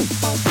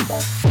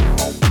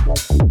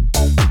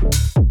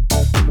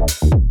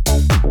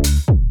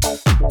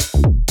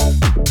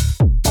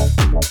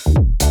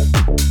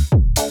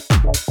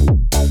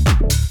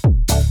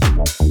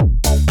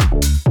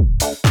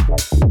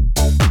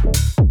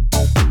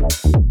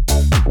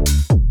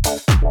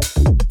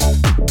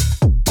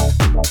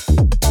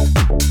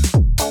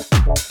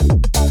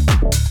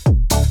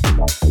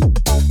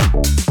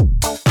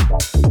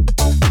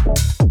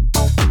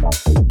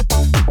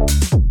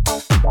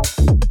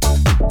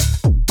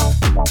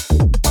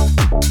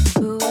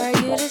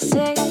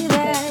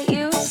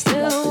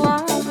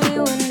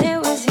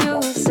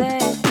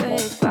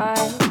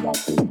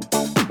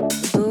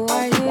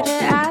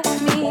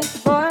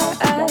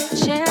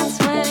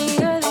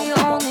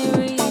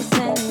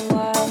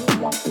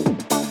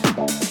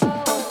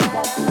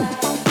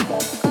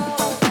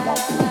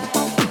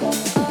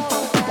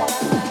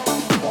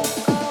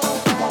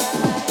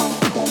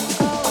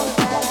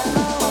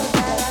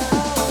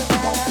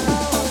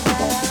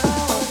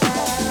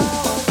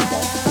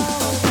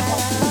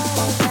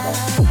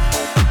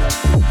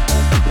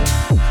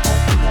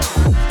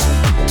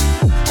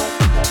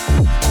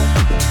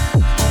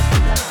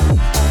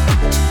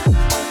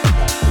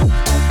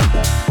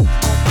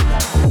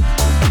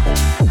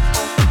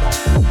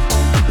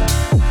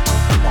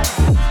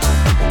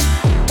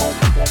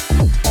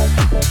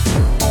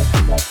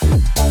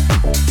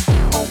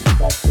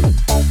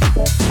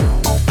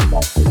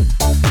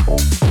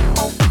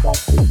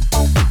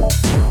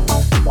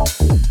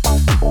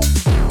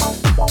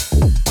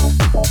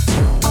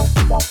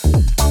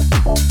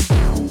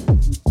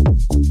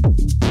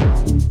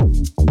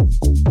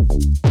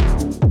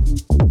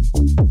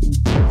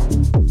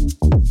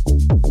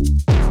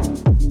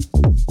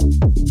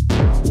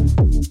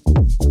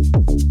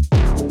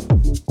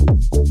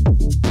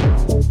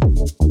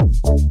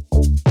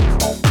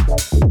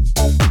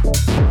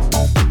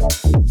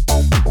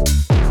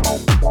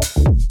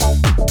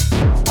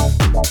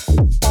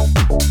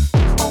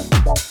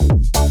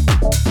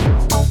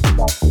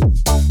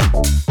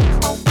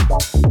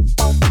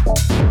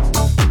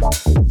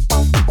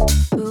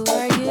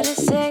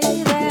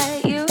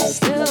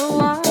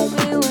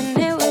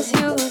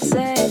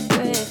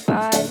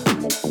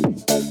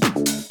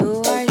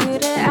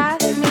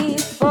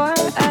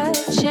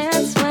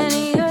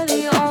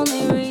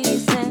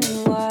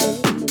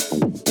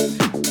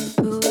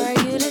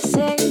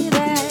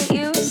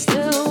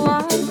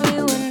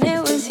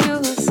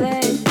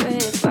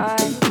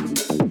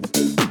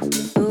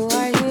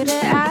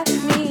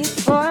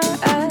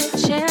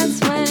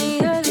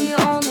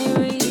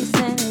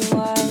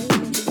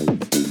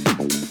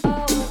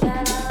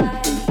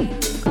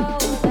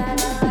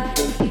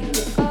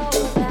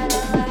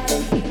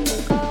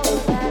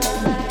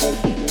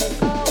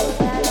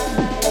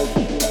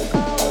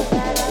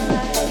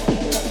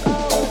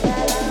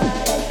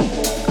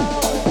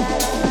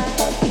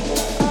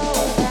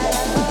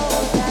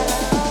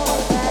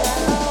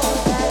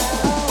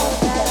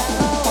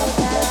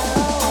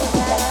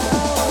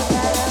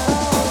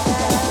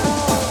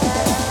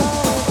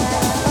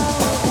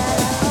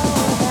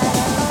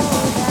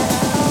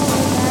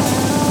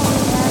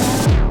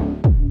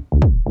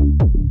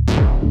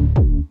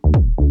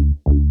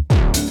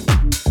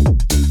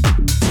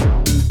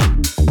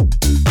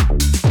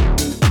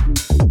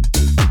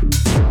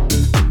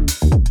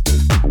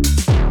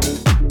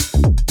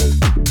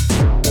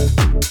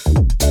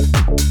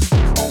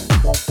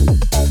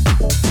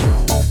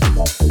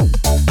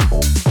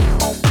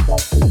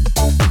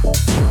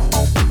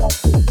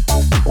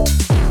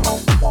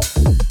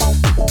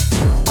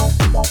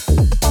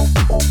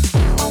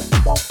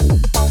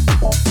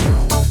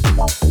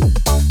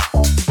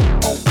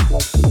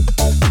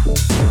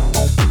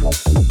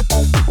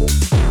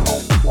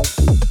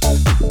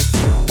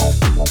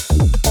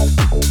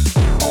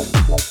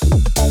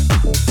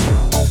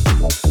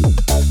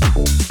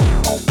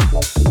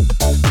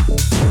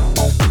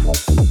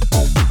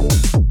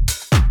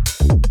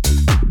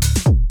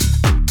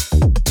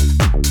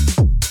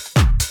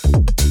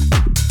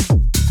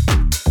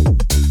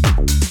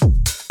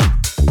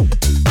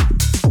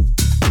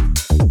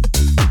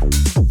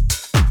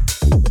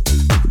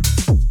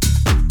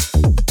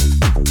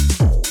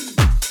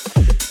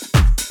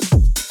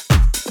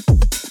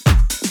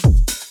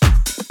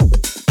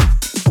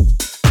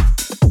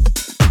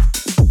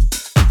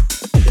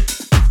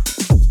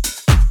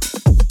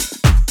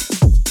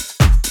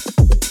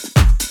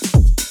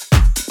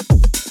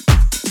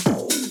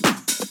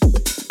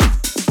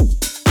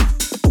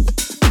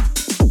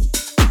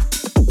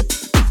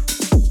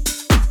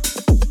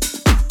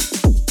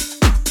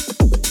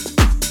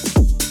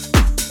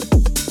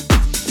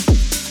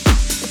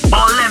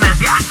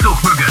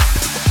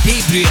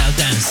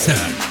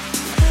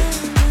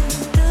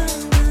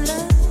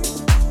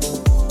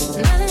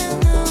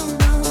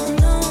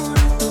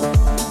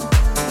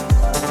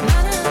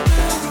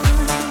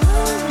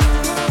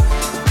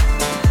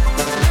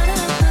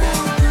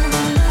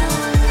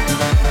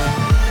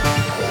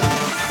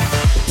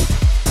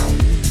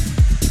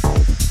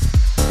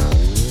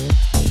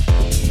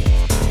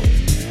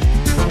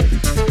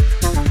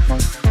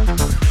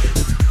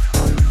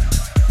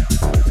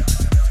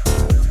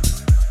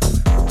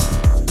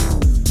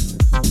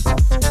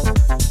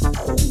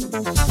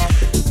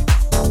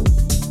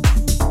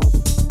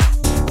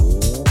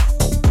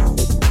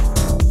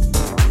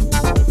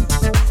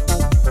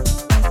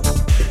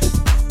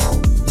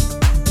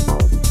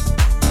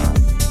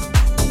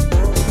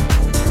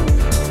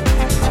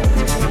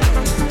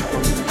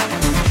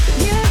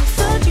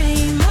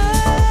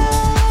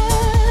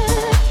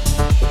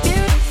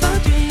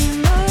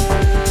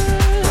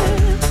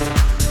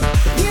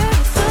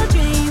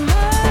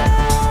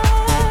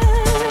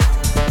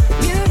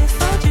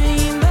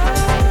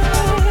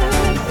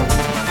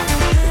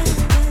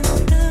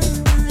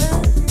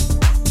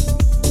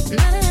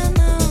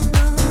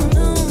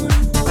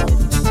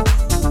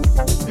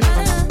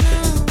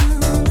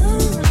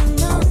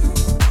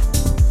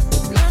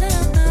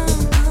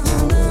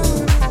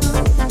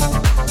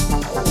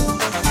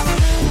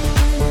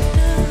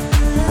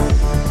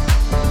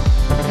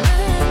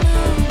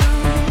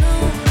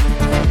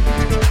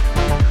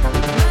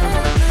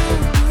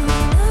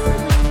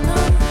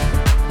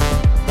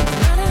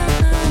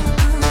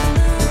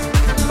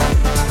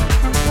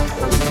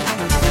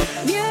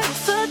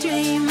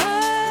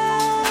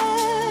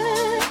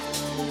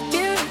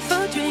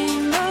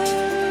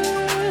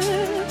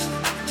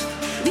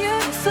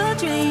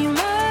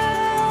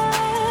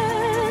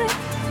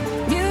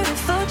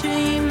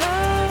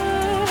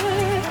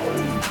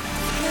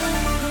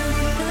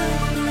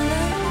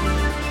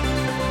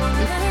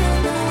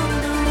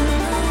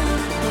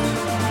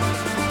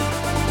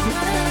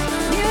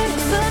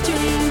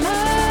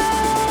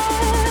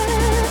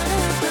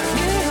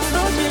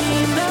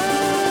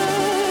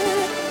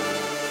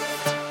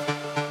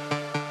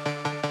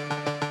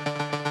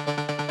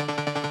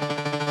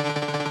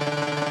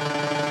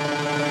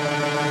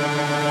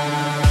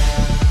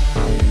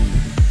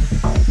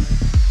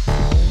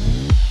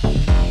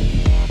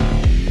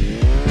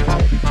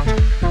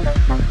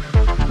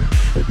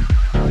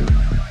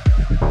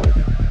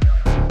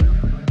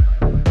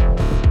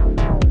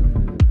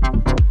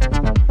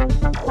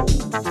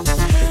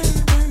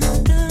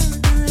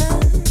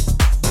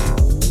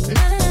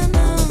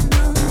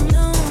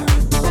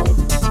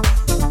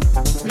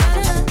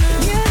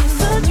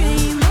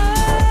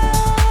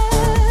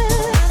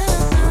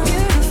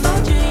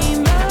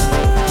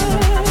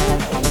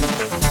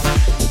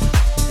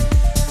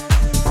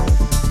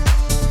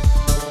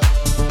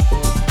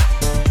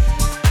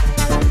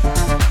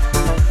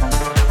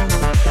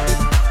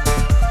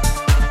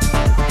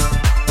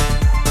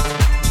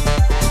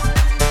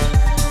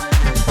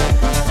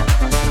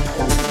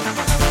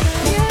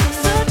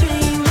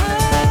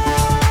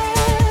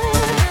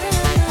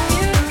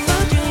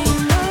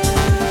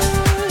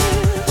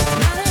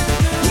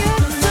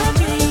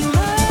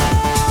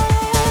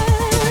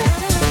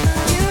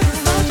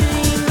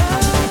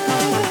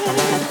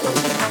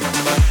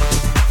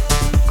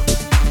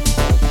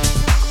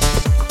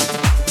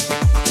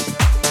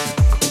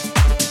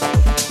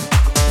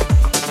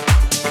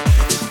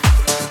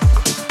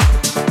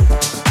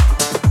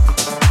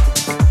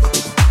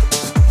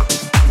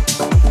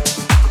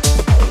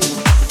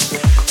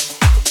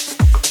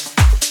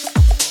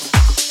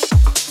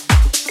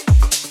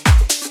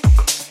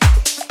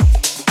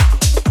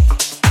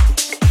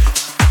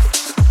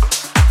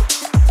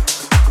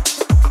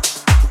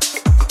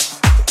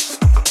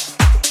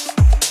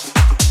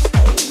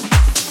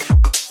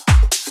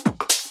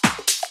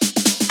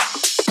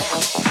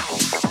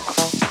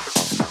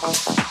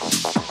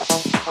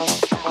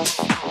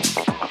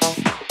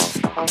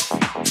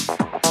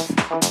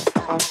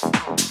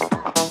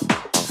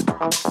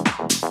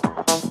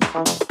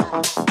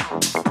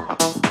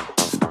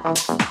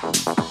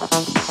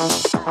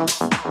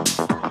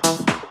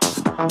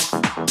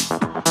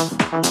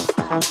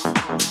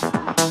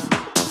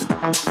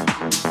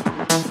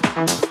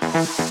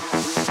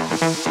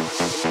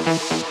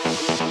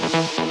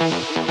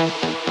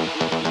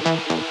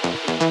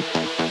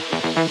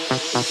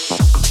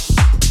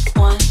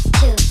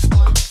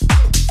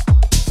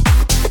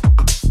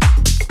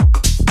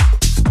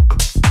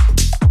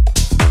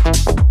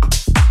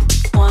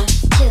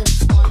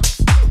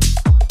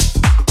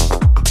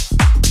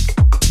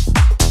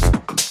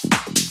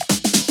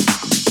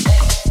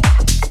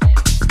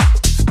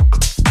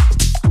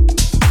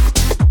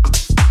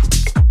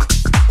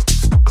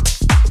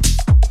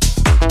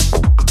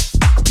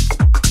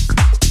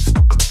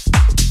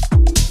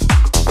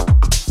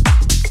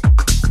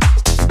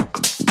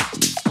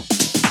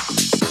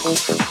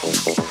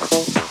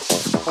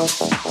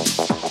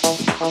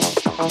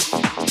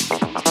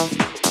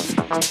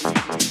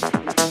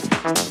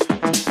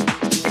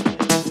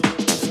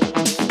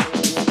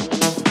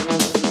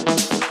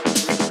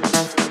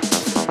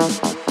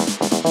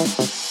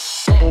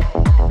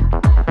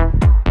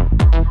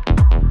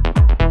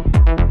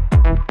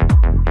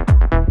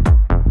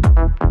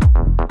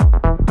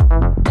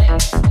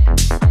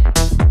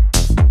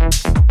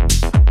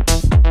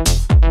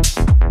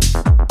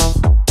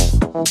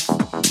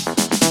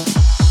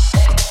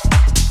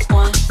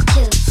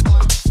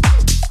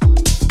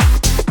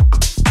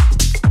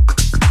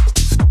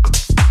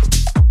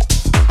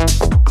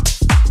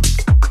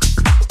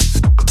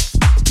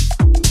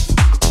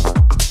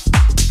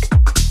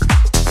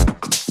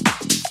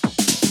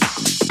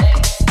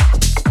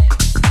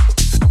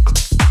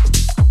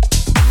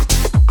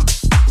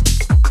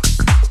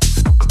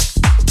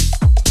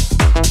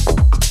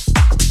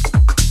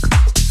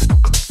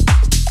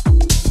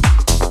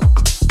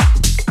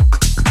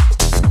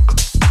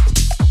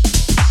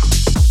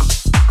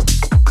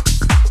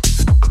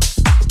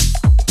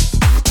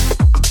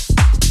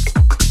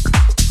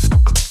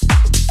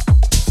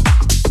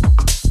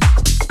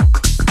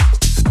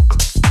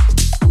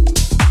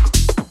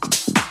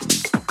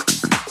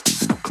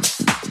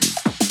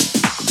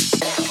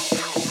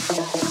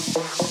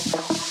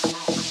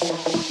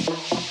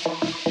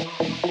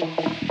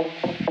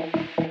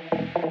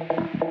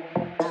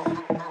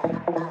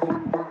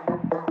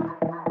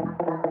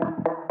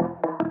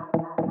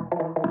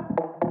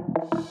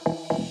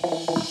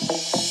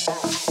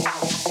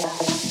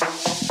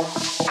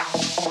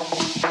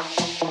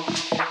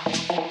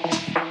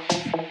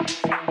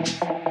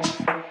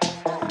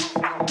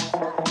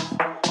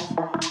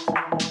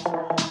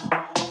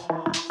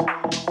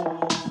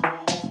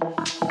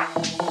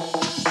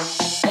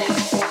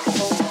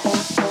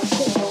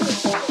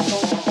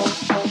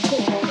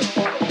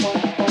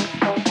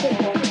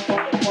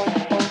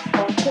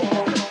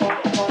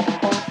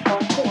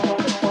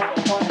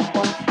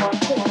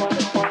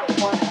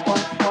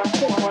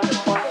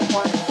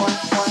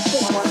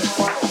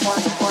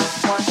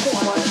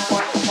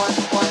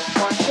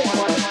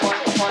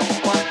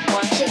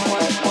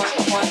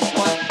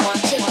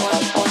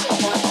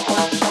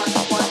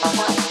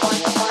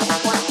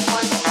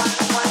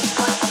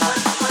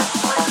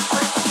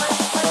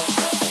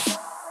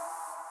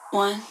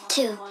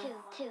 two.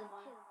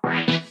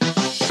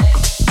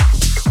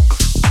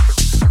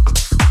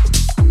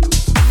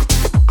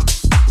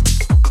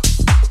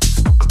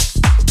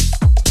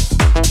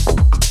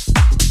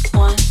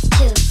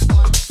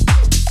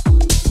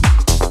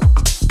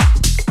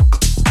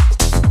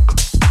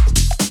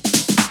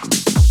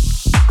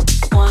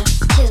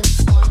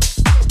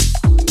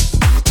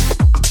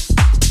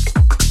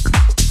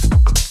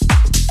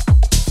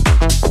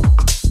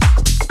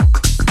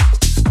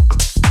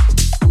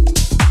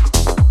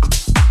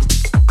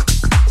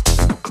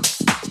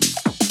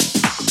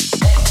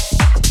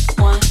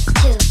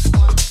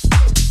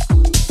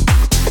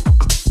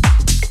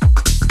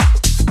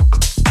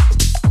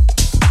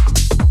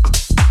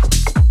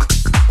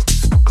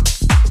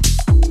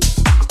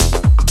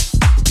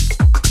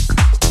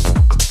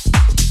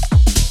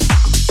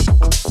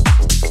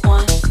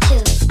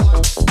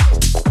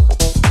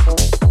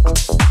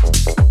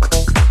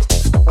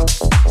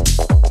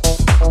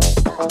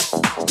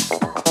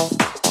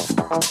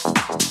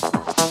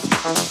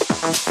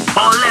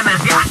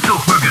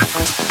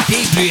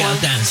 Real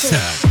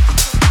Dancer.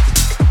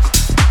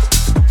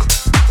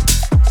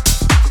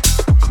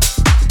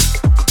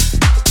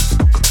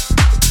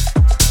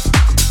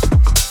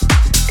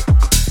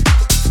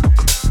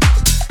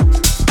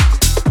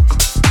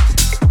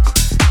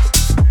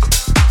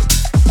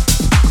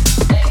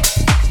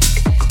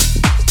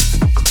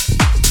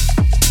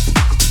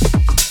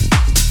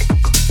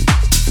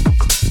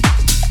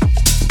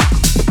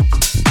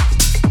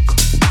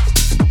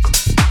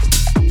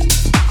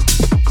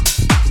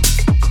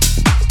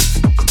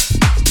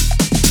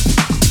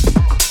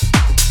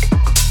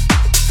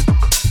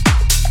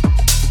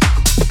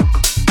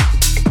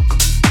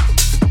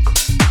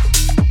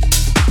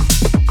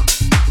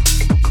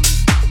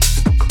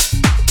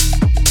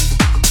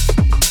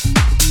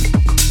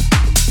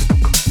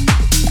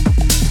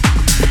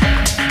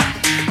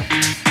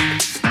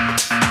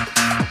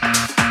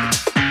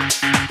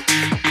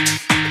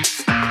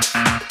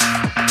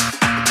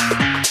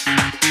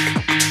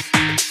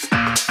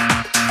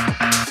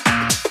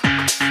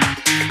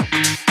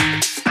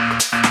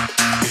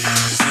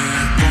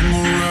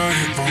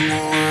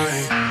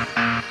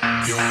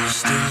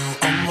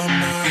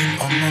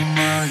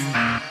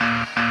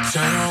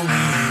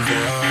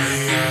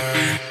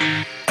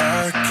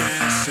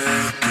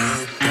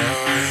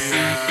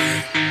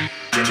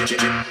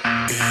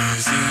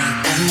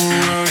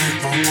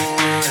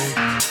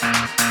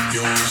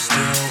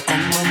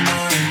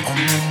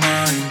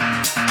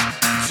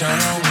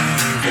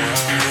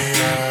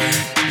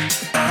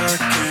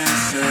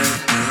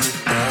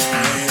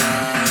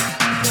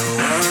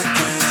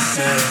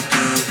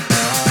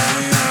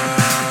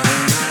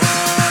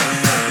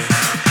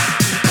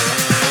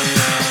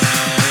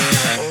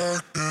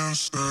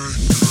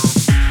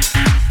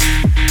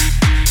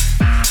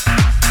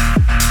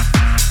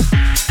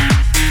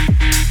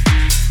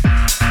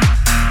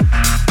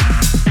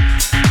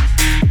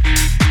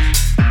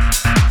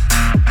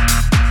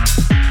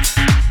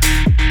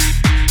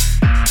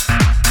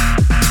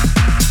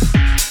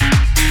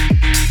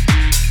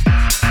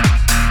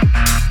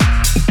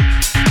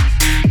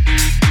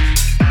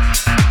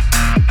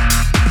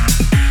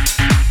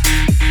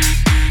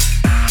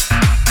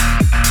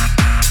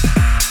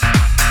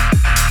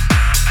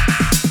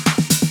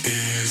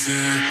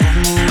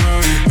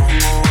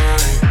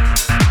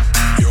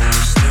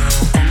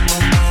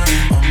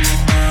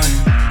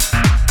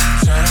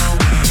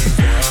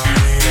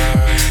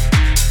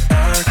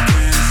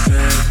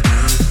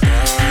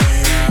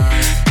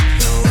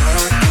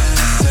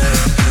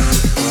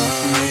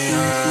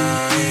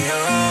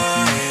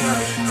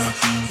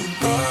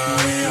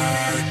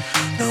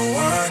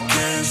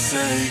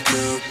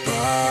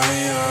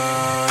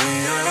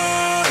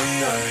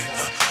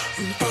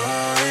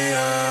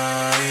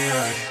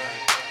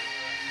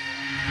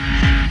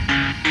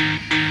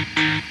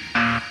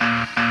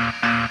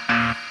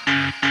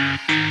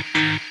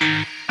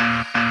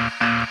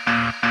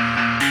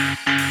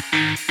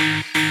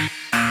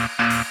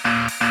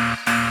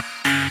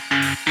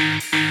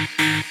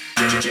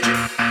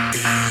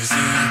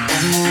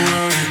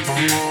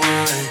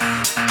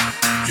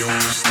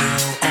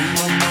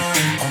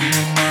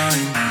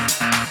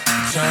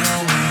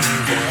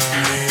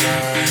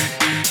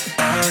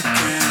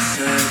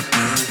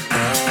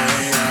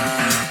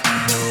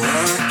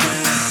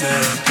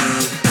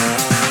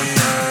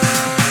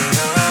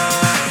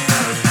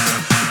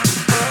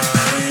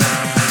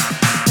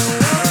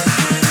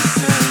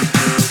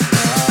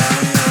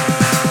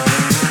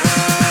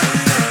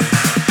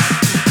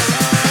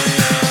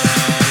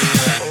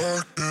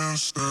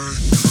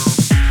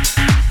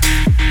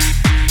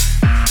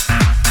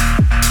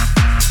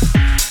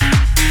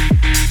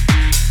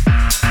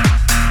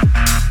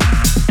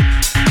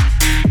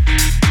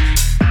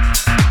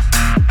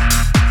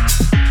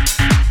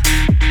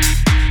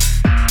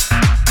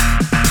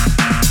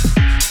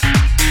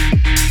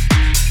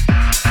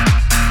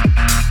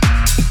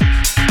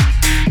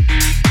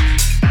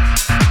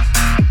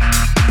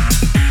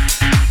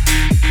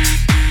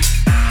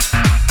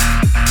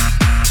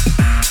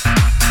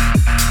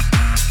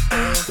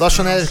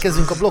 Lassan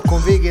elérkezünk a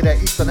blokkon végére,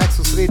 itt a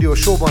Nexus Radio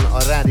Show-ban,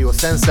 a Radio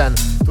Sense-en.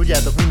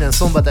 Tudjátok, minden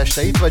szombat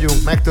este itt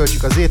vagyunk,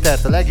 megtöltjük az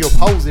étert a legjobb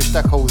house és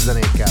tech house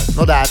zenékkel.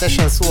 No de hát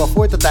essen szó a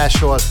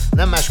folytatásról,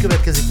 nem más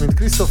következik, mint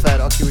Christopher,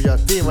 aki ugye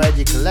a téma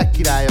egyik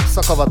legkirályabb,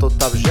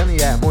 szakavatottabb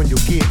zsenie,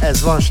 mondjuk ki,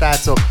 ez van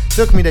srácok.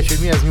 Tök mindegy, hogy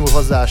mihez nyúl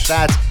hozzá a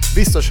srác,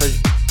 biztos, hogy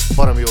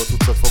baromi jó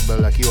tucat fog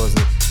belőle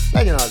kihozni.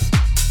 Legyen az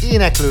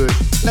éneklős,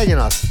 legyen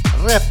az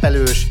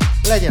rappelős,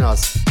 legyen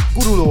az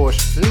gurulós,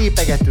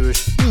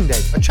 lépegetős,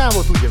 mindegy, a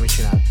csávó tudja, mit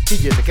csinál.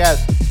 Higgyétek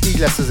el, így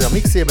lesz ez a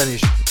mixében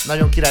is,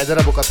 nagyon király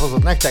darabokat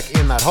hozott nektek,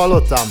 én már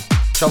hallottam,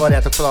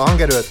 csavarjátok fel a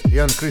hangerőt,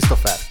 jön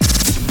Christopher.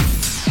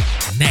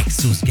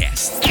 Nexus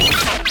Guest,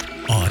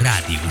 a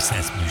Radio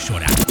Sense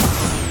műsorán.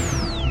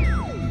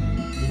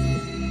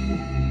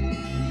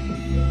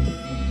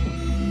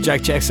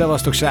 Check,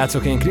 szevasztok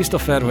srácok, én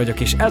Christopher vagyok,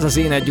 és ez az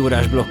én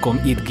egyórás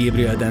blokkom itt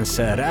Gabriel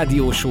Dance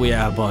rádió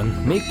show-jában,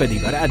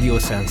 mégpedig a Radio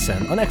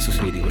Sense-en, a Nexus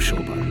Radio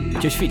Show-ban.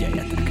 Úgyhogy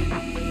figyeljetek!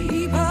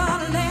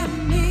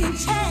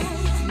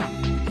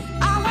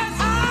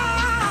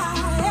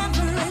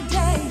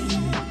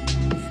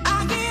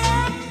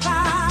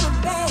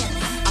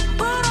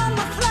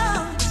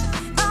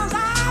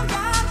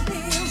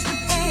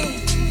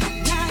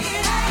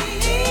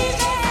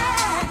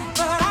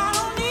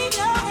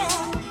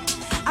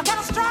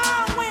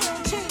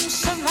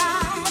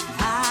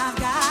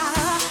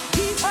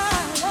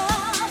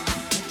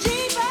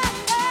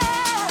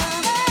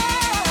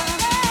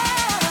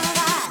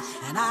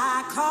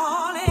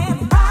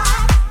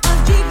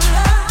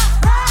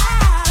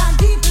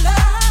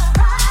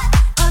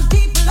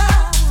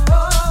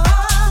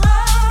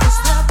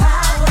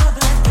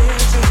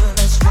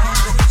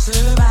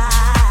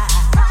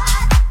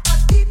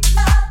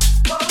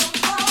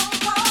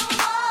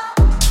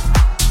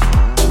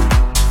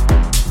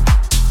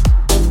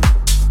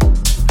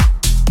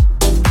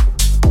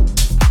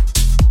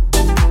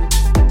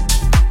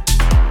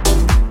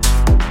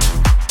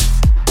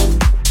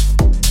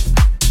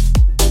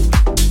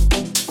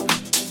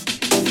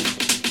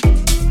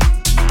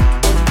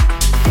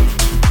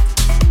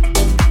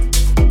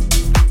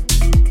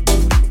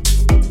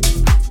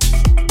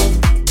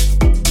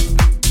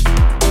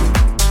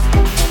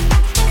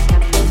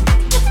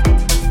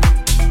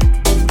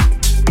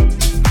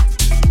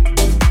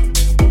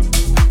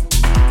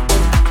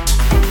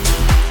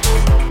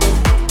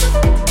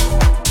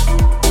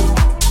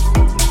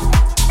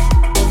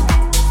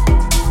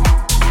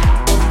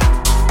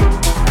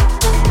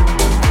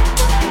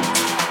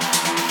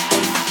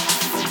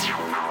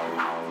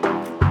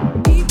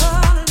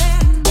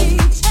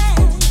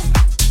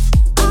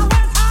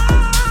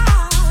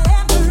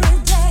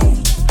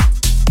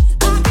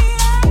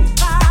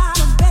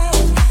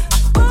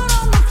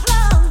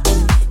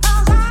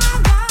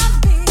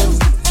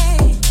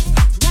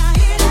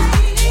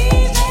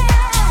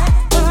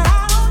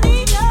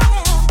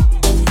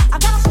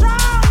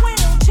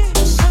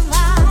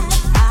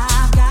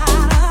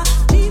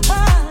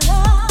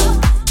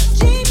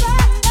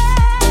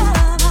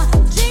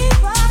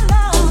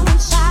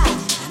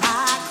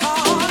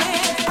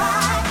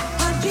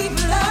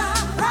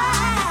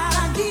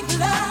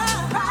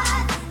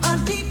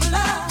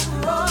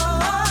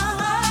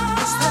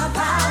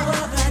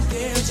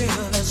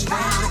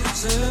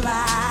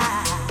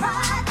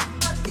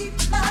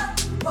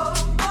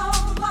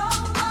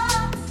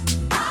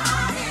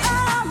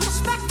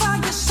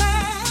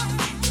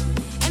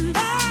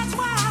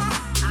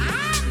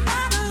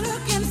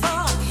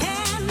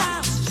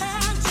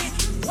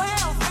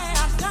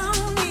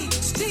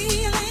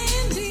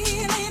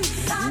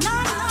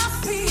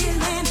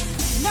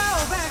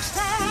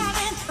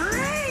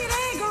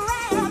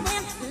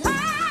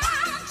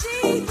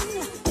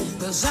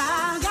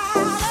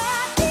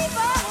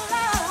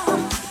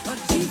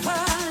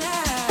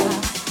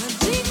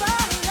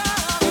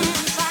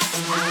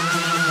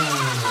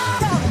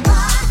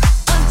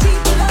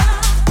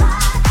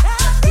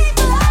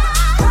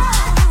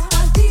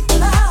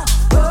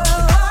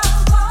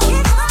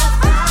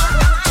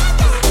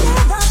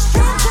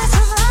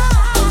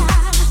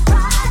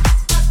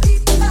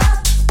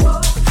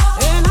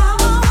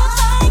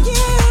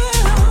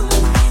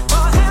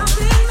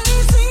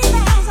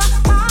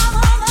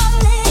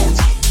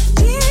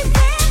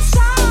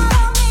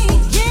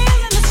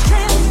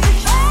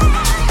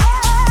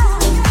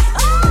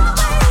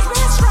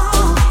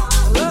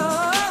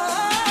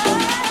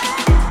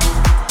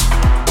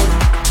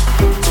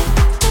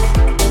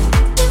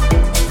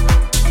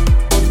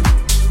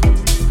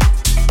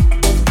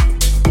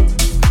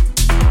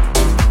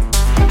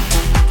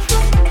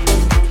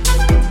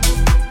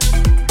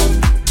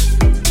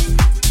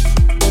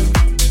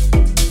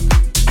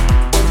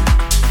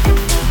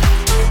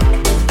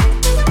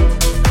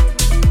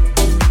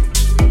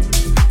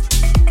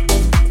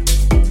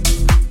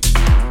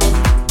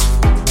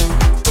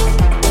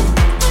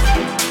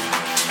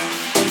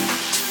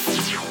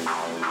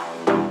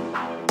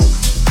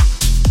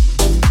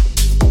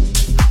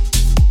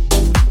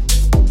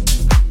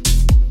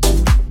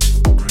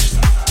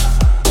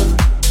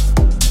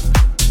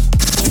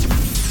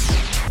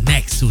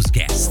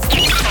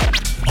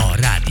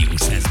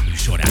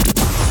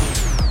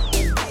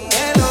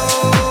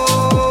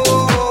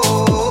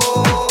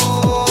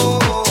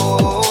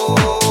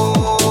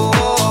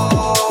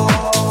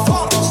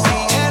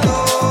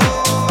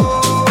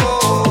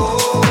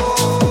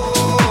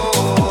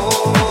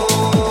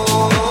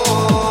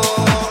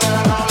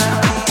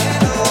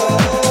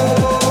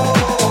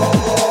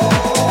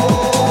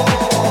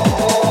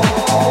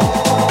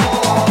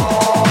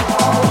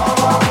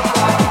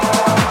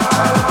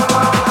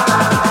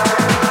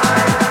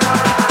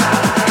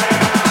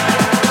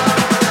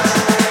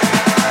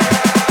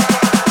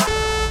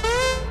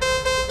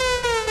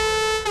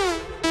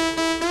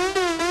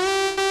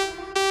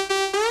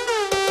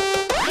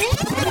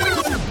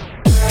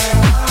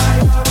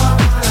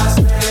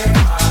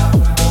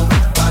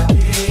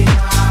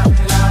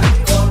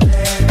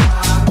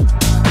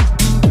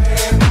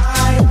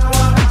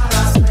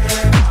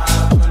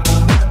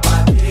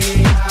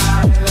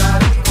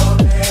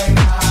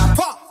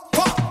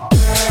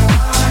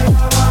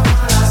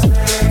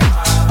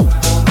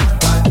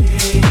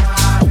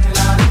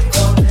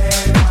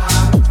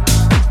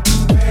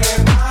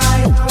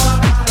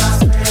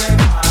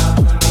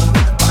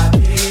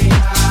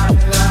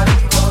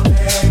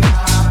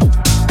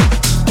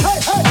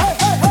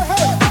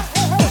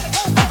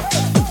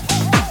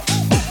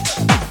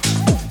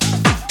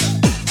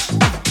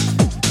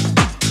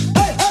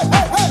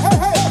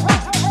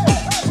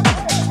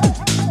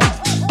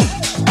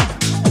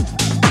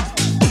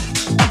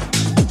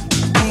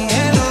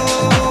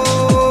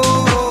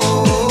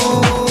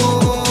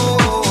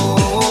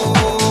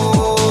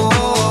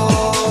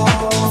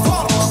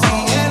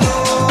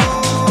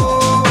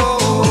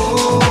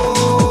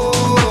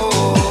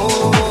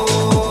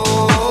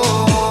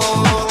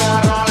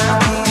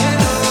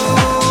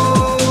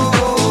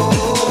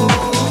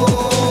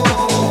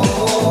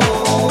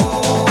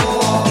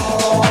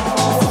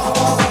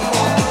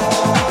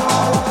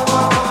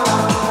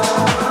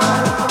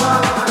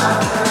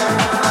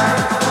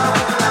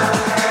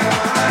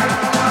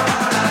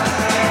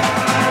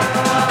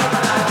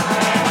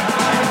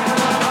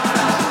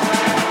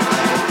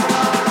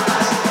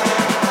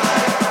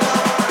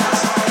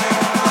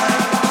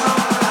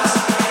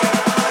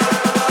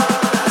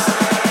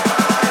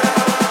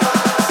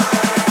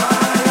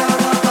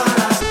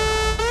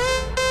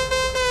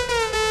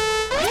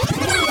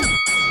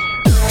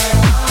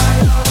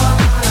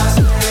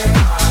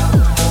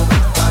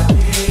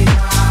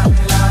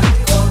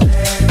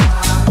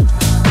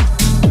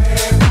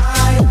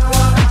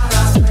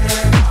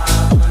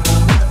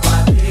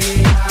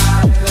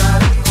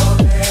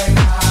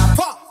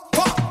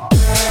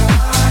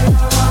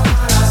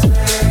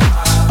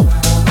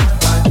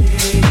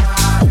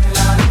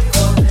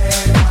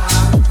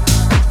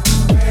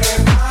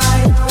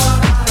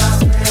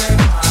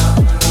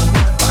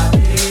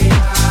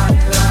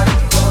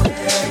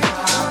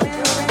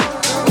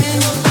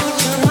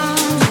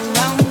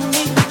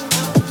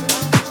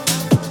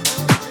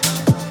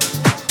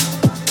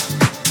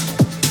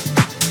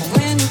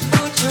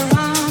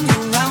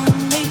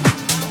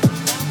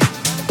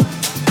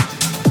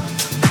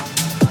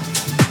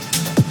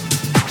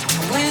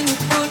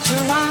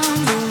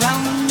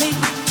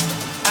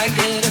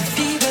 get a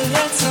fever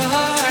that's so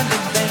hard to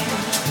bear.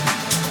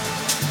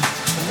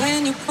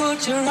 When you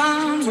put your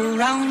arms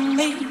around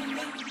me,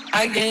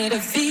 I get a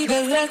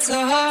fever that's so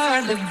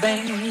hard to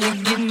bear.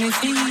 You give me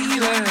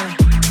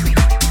fever.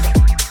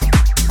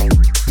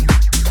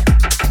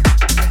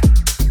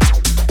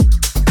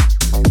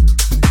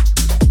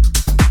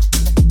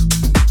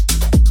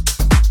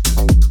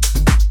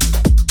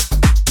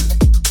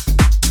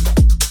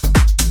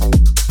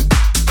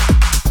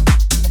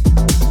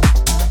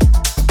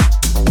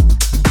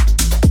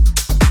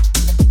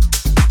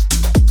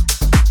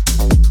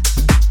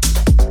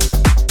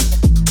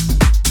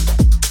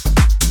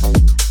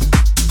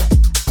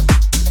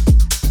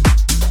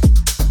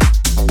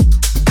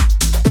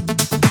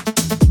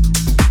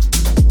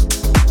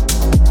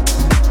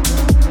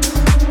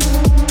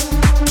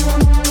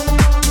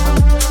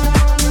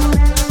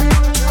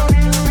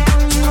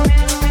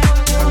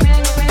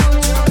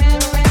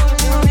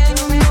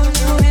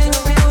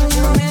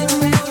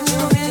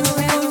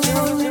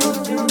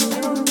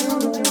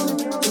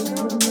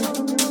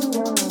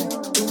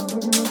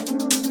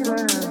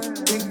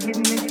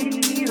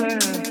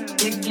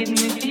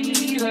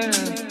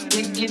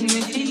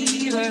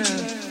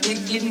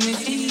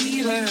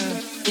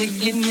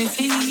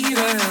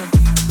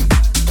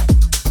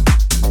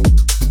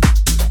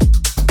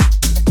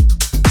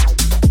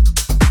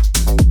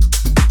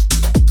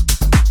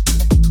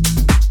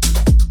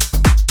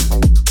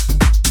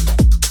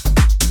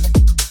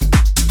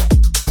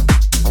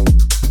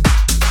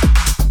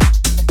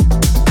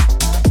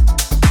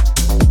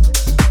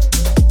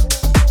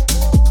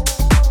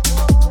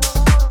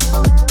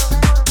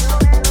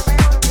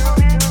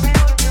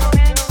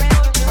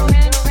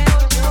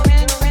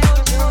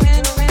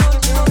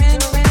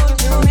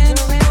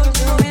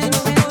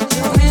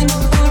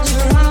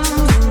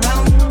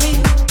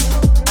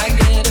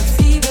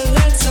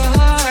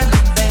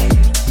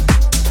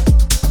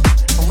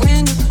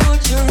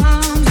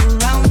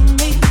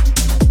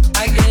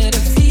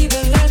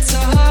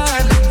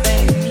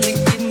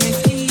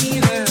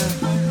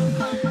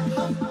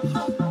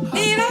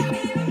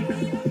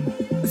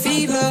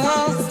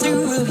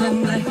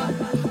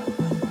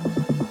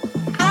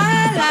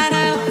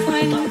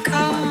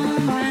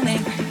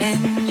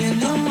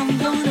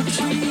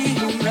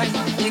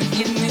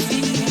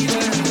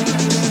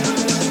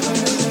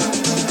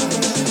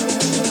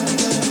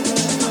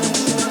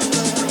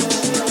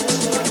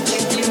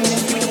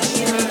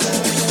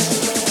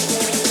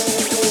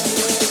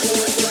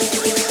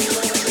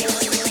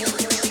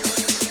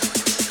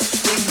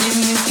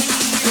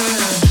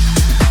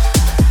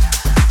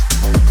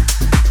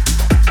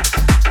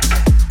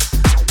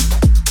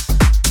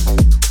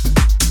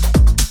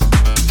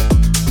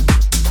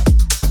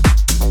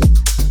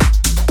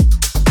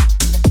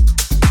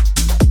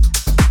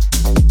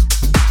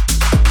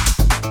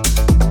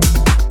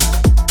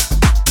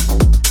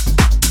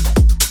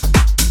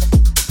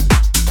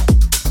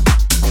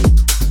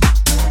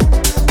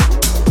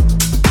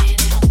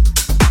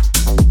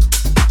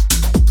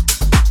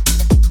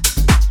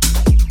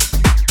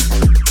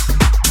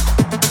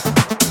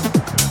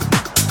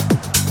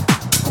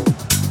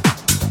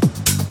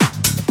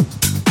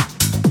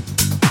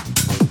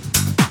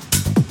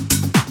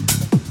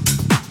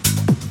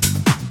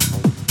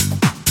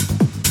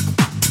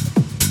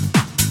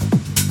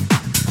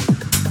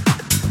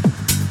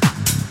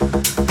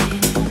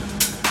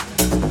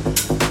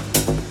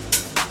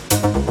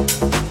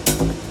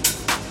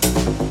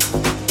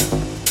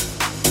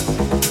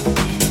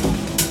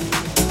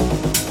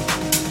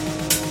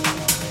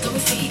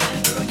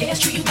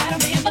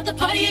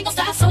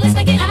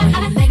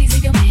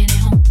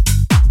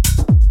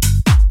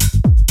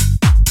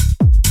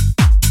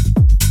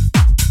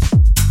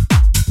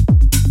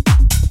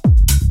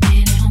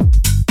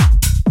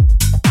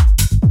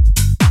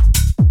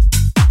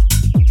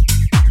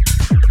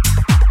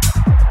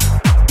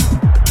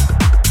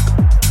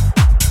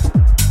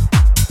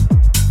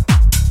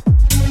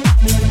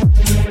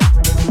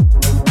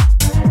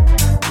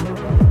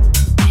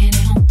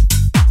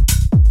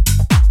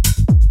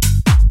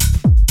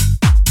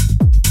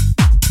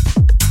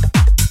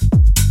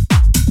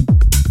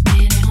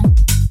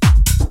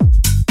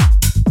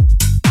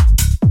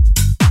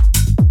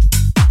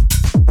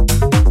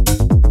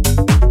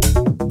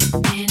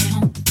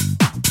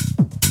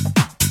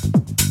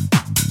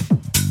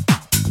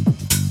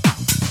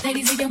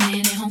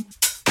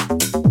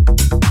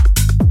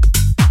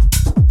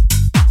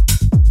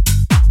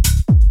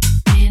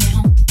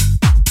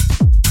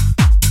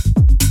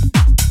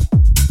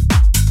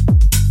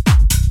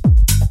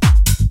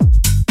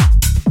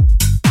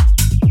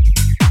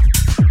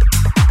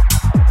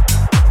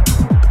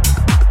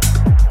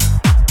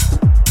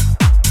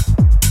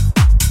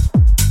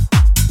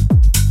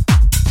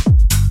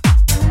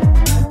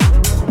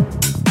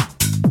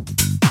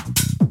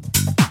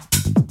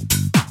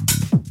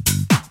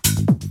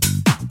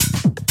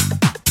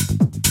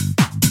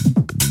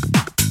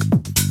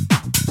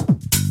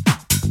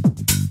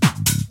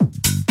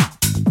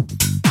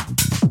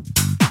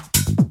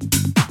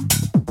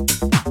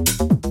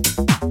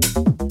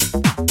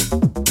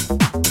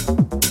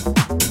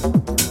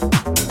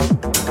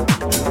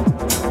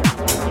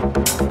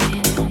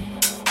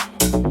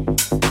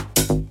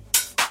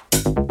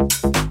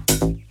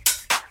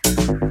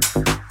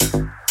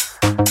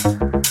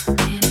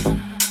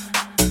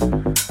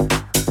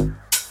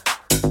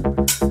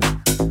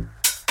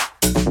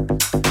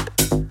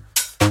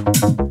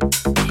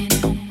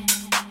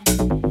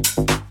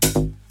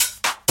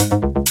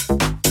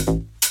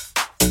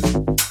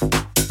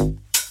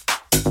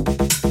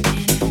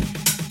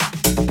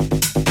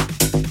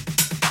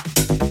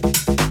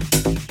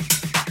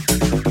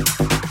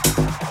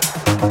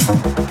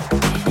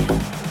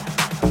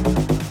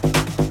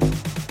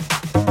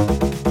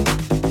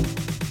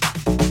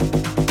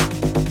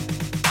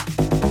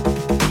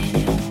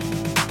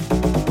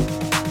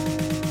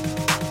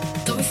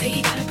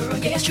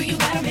 Yeah, it's true, you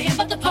got a man,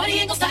 but the party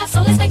ain't gon' stop,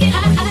 so let's make it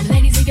hot, hot.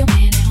 Ladies, leave your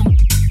man at home.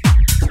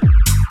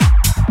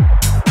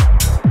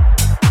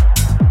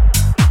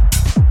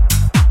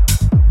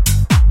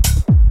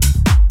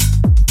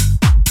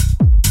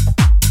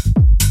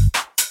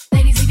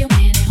 Ladies, leave your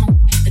man at home.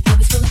 The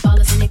club is full of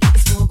ballers and they keep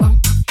it full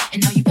grown.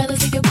 And all you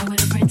fellas, leave your girl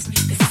with her friends.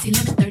 Cause it's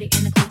 11:30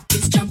 and the club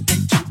is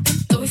jumping, jumping.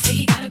 Louis say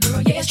he got a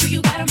girl, yeah, it's true,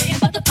 you got a man,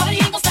 but the party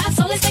ain't gon' stop,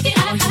 so let's make it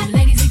hot, hot.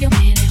 Ladies, leave your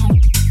man at home.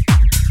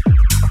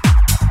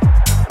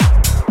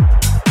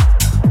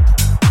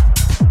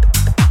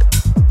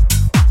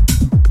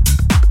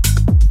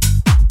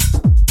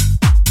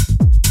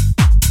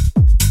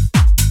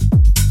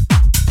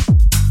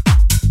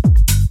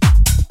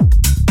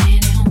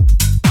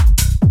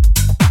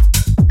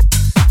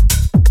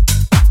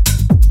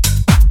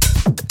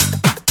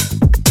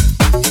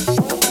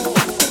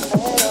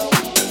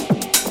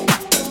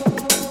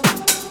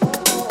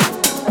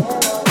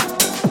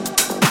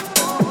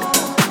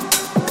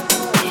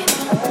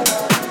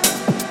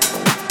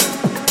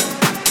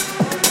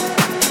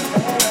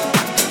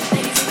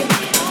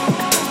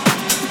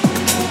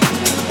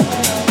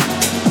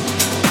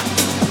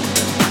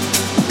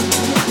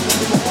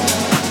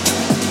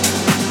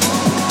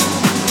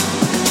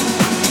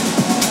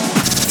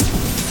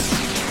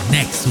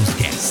 Nexus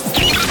Guest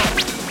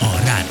a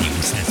Rádió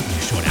Sense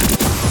műsorán.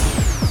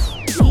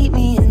 Meet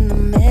me in the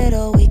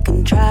middle, we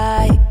can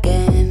try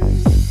again.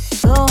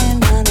 Going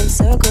round in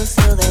circles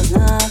till there's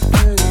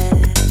nothing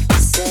left to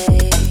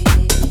say.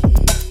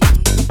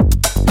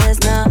 There's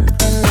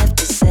nothing left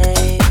to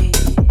say.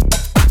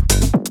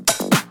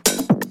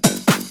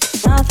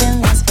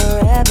 Nothing lasts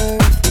forever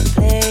if we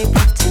play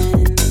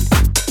pretend.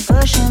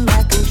 Pushing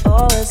back and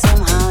forward,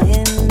 somehow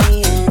in the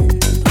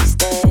end we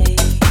stay.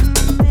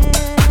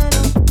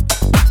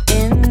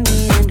 In the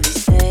end we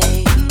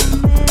stay.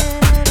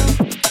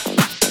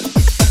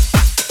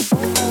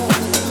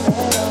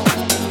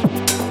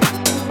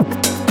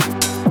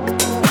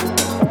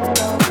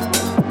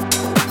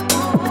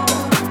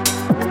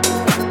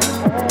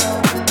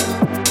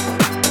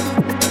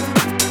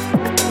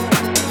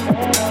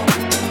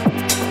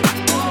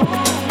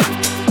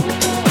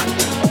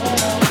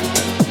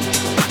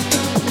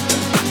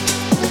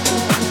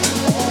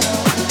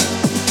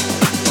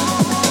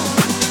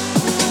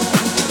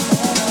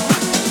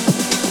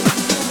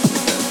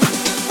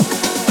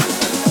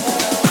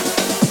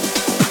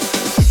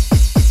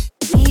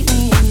 Meet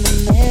me in the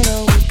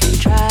middle, we can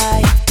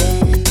try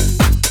again.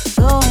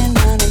 Going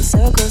round in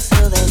circles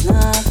till there's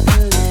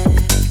nothing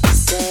left to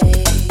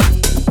say.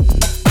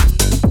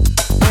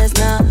 There's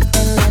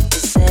nothing left to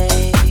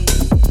say.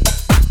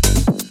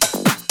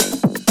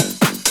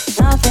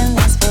 Nothing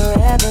lasts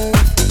forever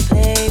if we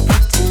play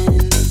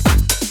pretend.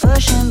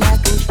 Pushing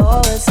back and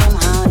forward,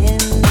 somehow in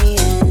the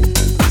end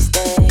we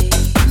stay.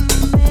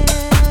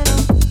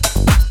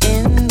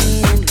 In the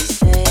end we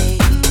stay.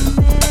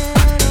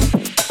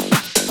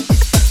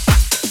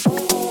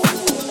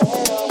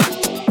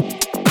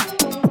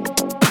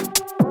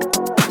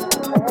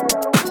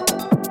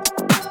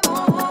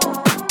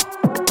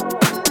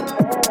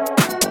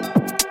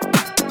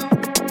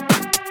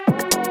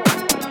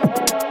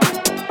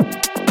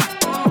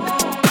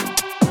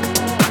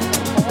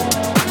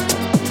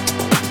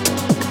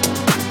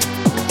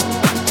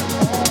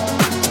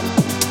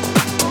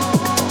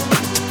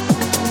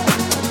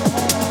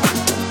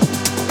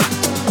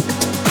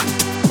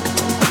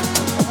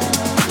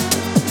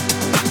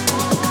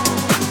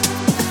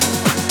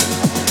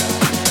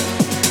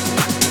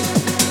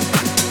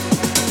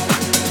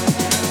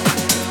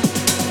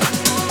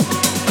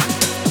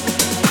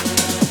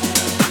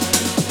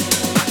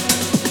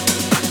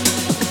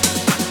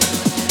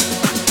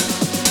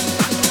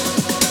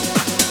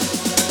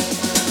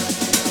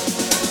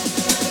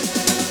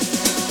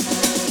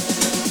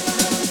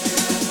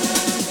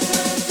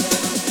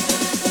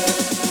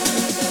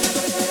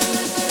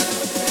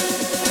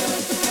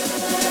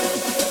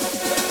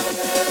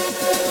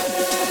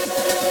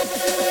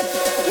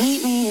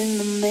 Meet me in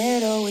the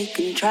middle, we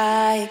can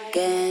try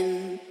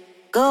again.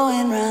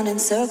 Going round in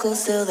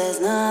circles till there's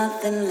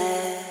nothing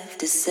left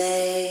to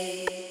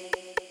say.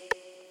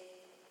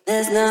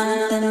 There's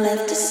nothing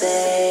left to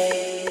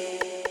say.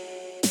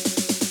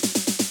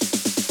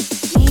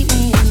 Meet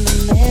me in the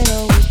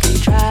middle, we can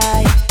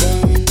try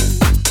again.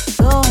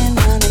 Going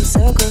round in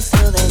circles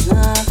till there's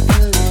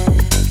nothing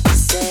left to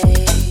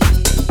say.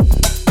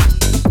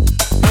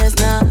 There's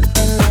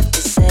nothing left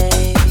to say.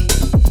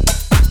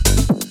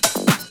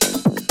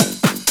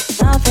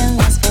 Nothing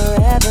lasts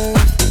forever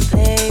if we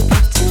play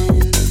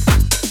pretend.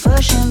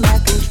 Pushing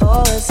back and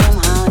forward,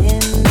 somehow in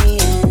the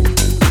end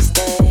we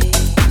stay.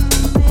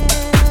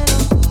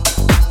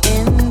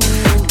 In the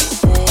end we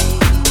stay.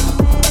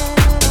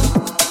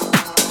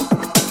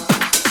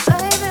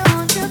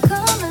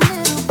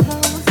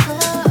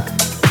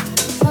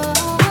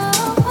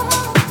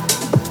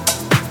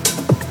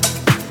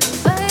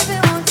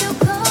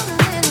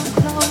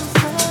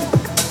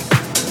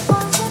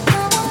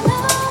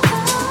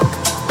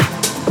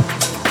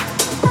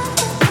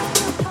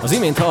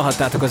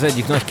 hallhattátok az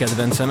egyik nagy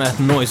kedvencemet,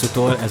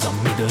 Noise-tól, ez a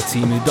Middle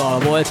című dal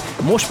volt,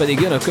 most pedig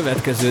jön a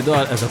következő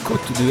dal, ez a Could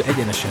To Do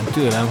egyenesen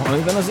tőlem,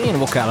 amiben az én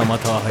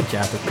vokálomat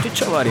hallhatjátok, úgyhogy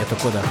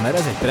csavarjatok oda, mert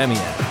ez egy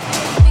premier.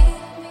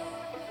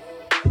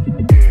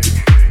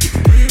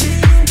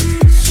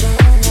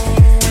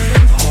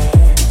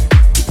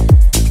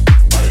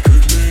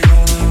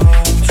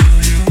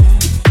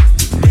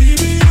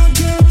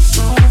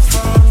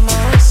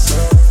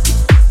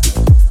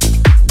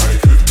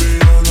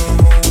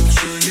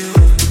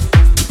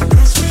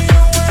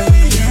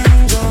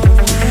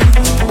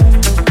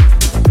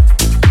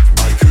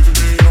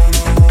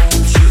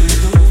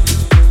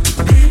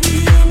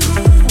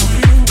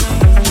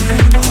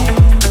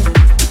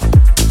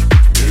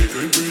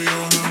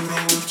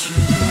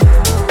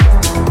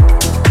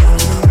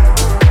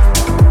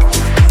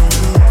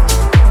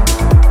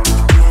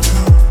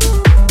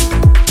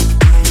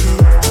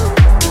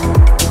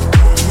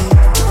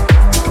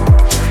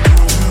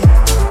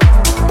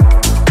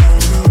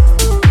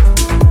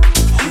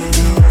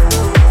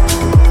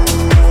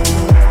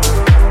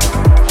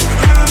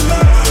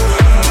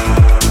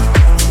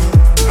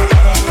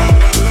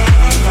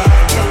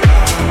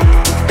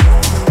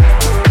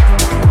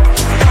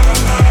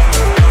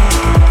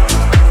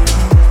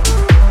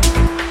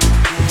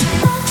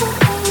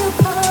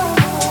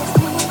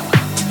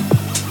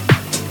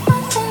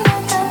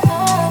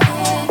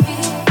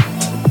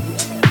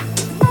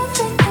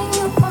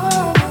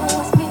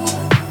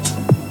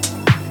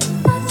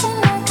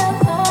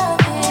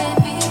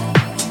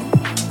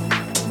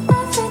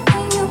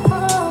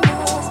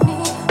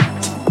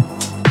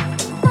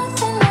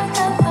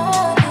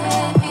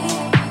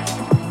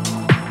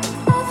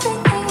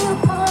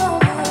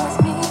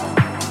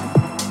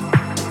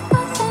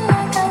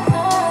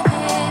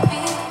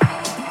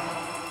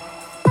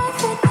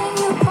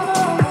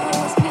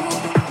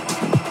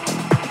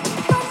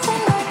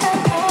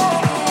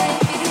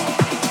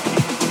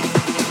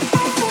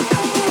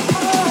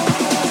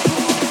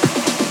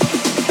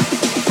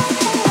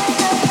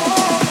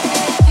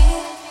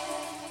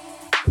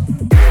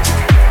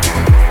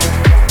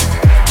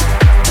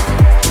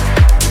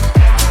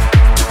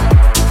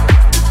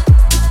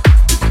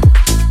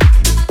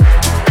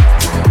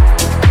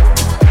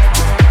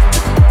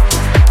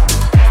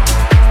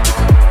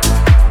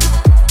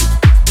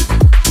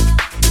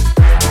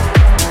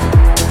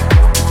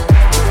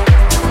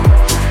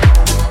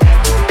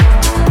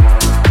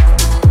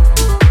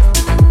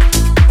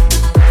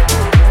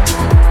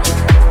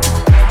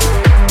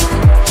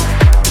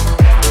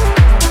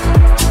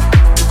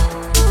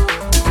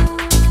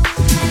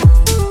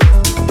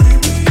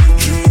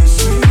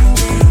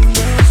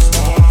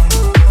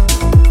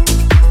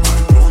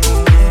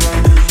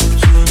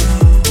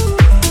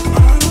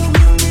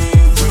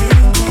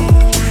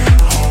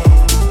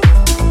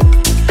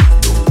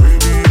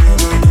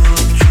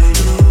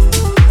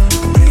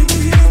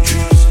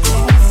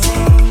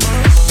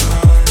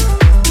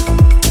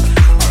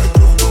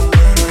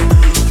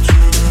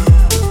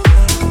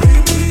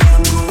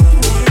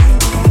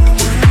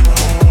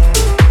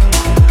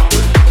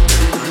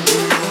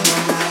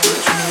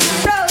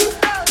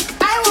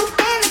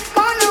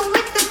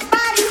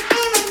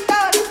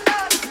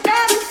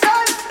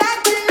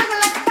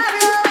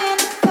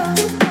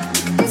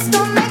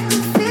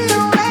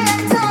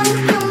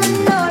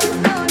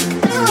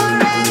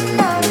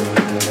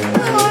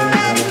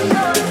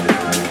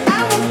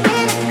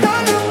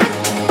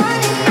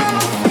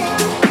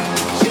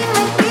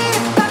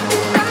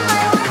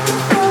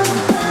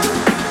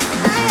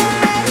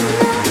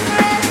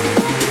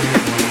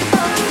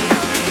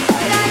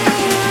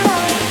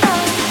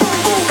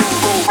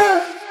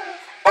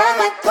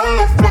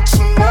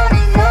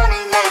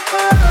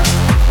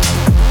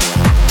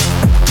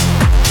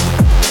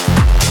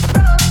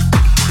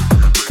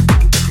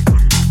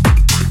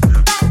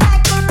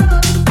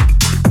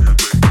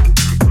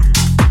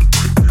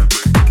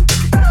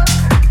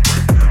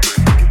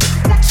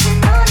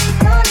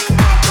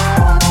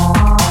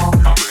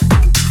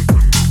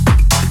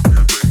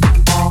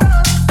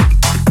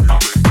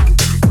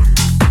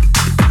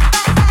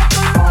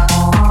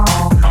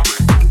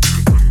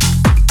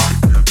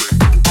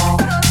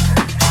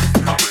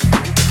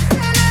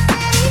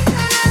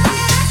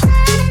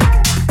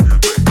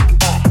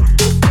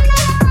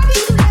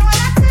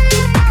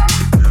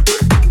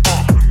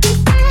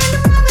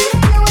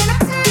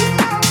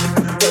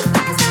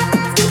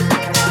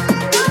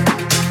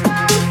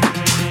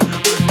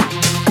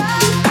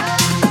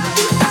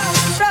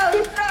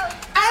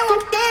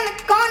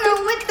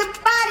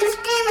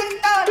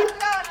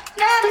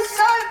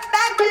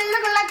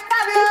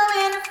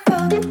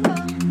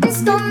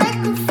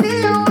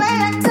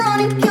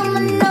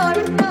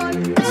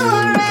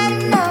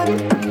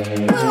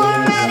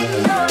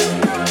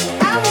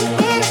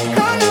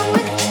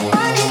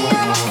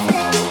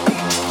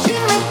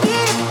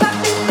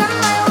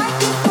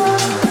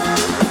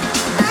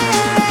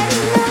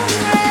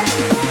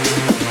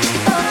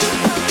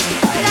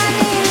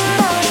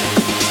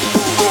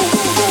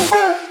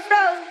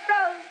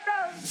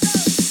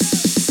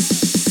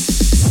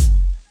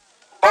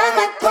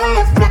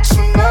 I'm a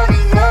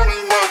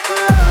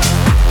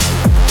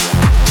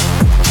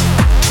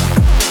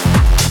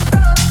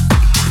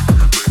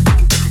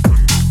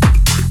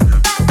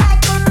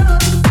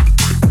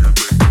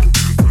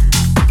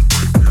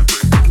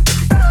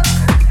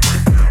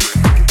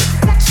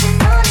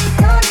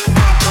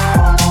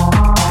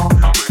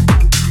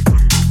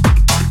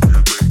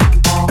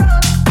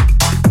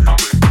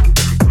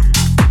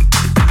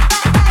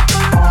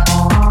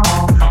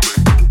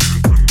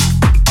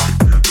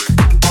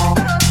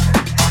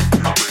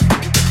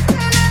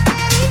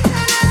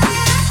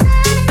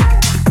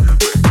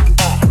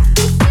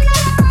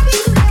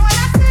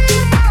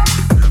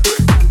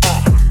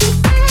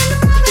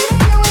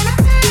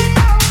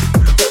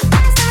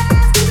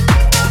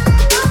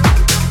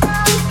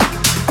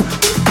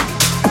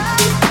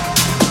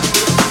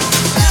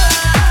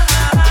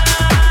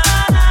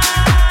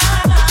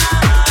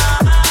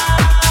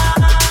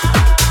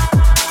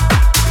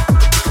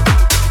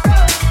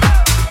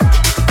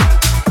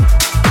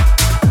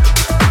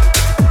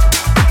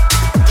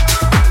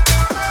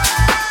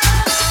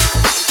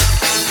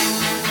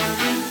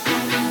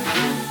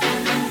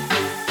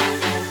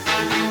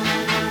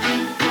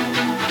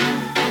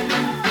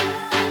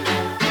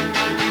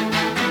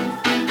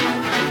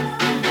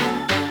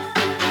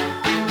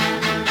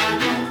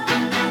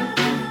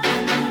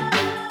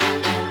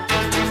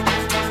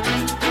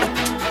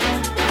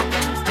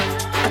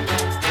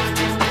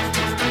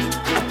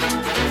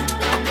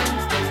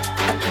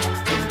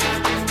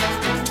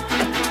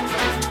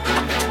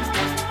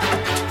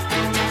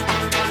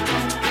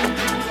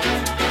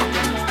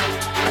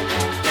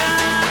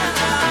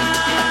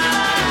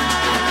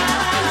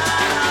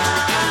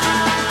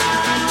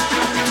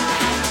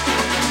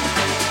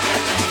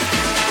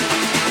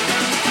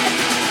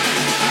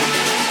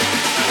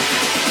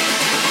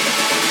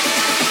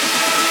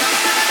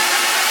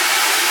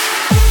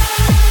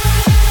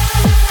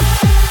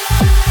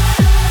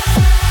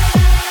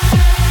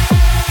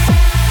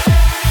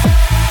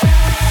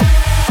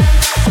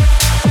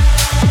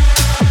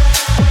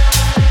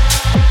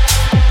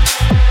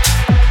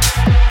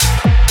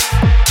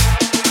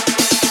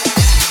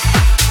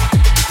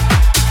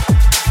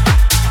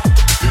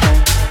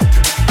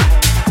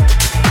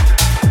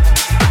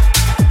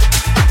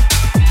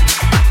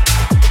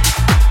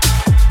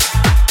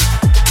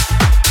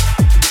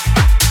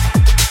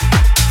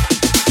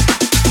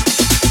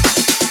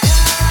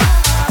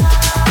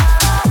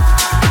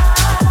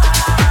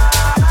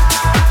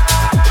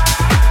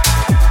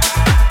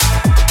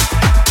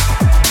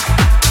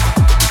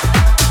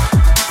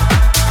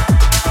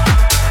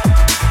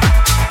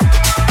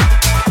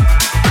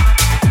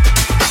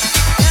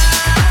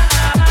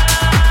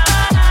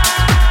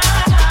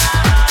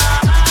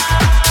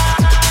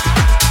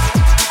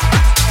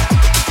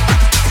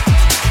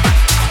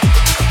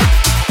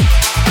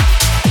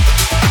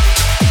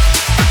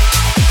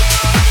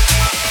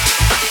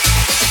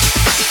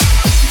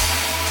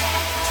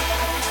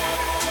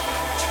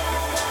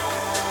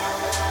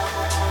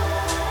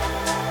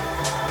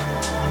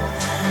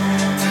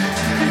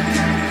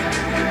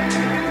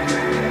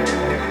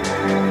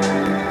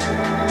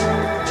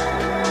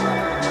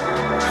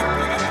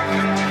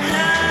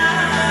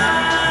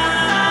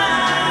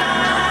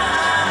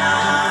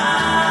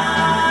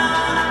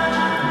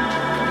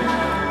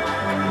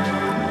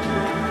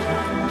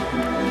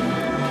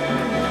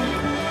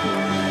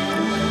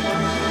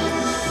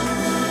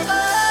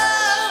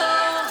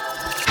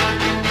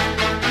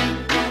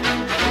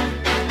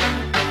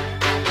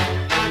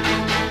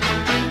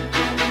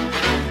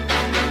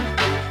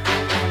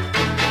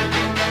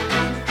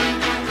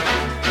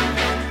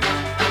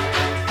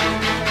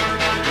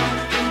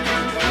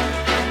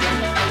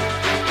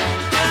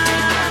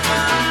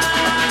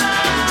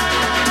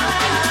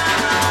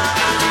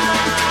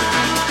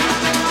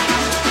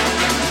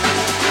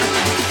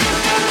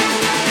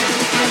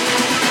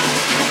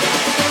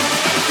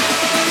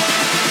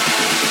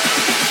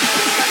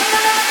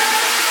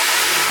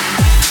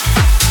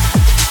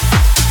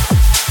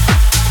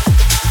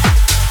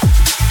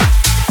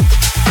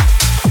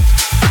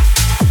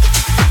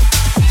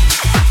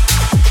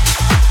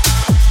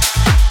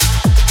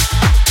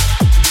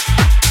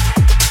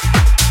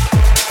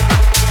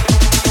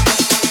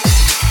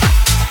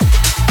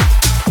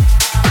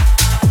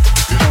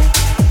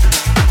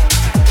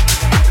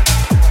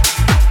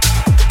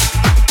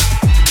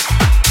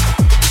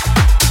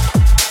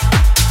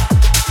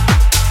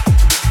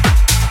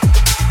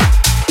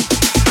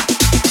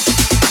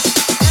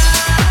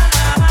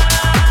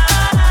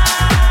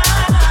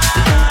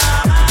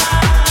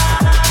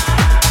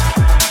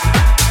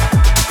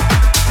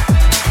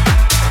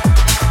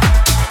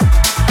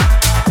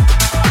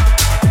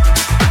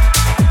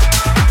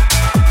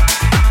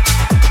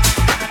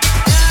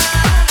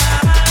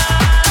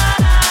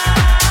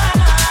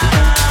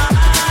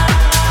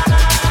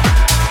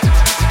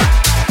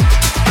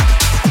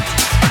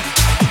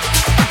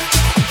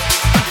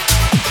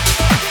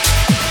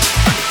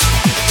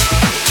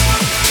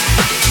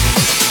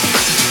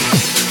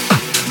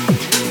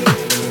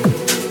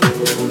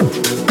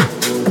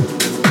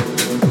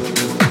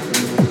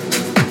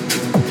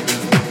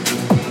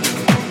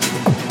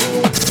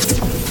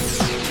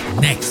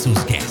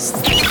Nexus Guest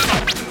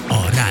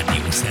a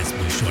Rádió Szesz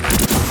műsorán.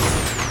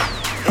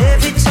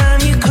 Every time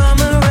you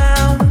come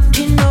around,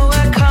 you know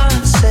I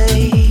can't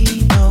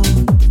say no.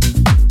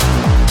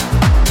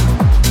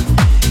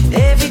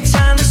 Every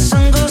time the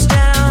sun goes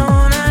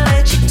down, I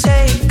let you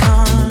take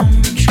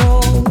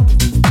control.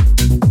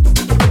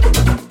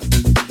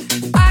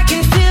 I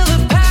can feel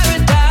the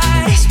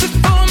paradise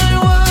before my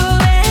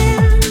world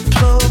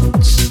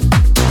implodes.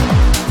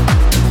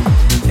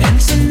 And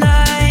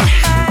tonight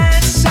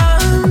had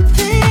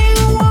something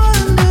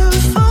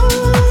wonderful.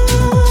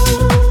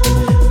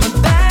 My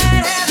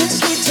bad habits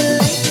lead to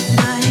late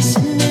nights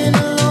sitting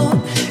alone.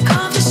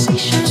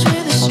 Conversations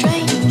with a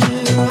stranger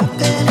I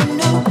barely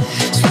know.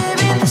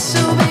 Swearing this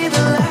will be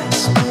the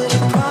last, but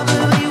it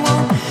probably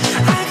won't.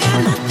 I got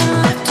nothing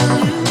left to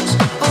lose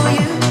or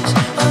use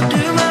or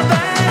do. My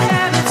bad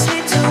habits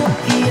lead to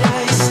white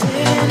eyes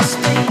staring into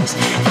space,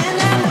 and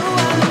I know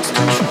I lose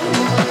control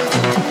of the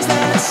things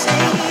that I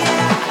say.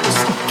 I was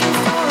looking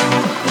for a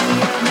way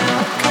out, now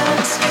I can't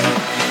escape.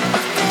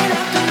 Nothing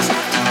happens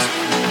after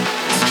two.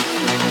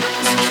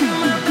 It's true.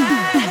 My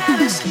bad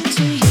habits lead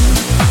to you.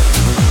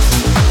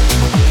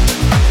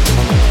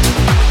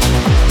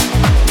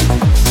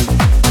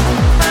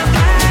 My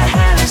bad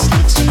habits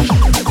lead to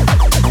you.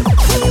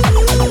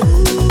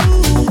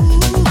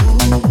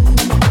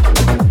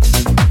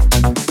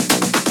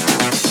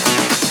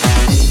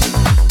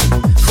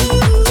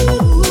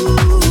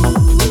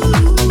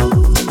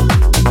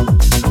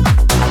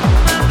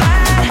 My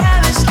bad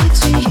habits lead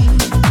to you.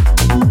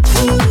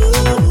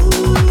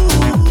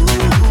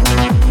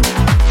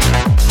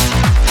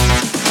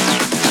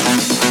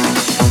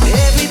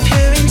 Every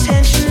pure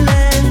intention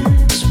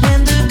ends when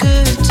the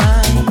good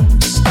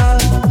times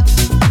start.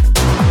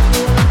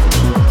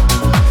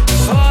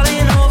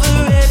 Falling over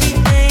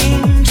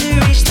everything to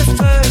reach the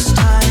first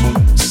time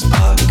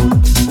spark.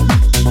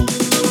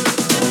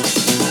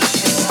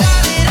 It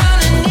started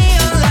under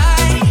neon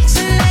lights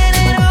and then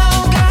it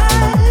all got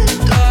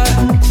dark.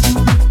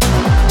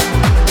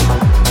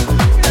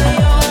 I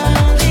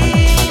only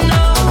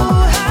know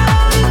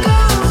how to go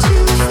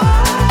too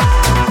far.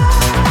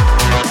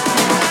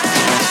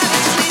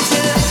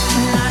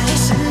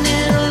 Nice and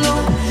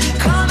alone,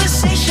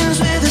 conversations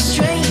with a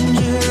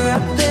stranger I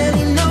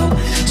barely know.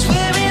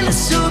 Swearing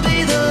this will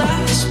be the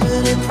last,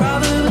 but it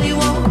probably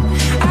won't.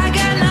 I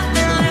got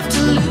nothing left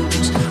to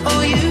lose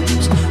or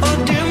use or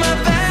do. My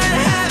bad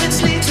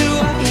habits lead to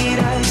white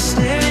eyes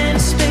staring into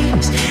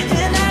space,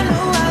 and I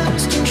know I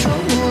lose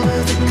control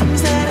of the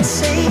things that I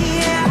say.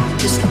 Yeah, I'm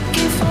just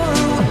looking for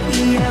a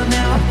way out,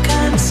 now I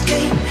can't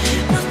escape.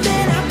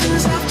 Nothing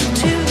happens after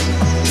two.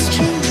 It's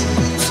true,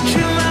 it's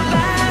true. My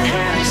bad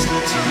habits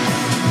lead to you.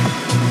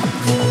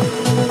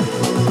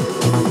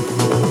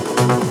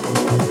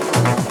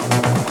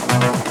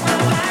 My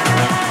bad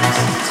habits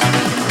lead to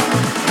you. My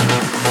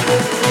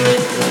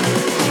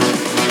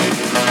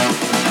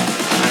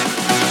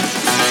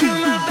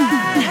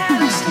bad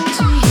habits lead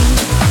to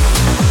you.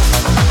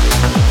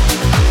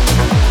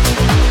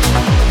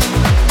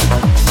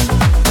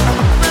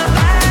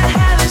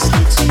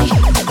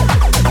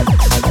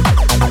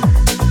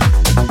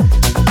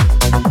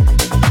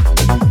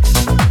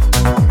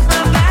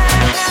 My bad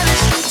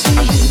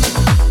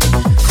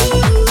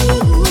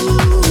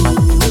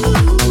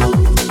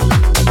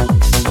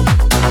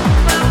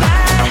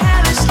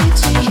habits lead to you. My bad habits lead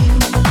to you.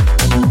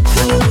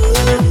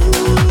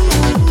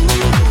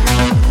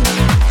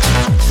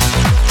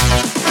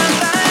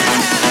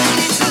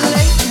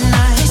 Late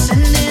nights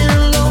sitting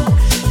alone,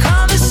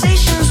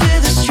 conversations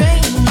with a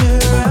stranger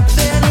I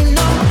barely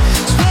know.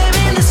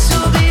 Swearing this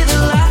will be the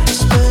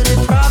last, but it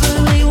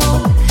probably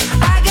won't.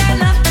 I got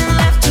nothing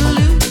left to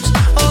lose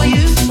or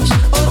use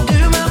or do.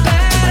 My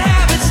bad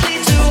habits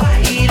lead to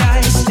white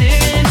eyes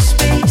staring into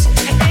space,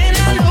 and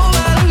I know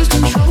I lose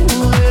control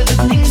of the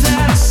things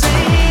that I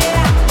say.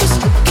 Yeah, I was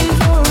looking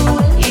for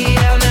a way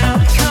out, now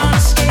I can't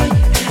escape.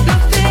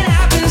 Nothing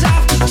happens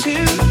after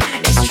two.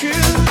 It's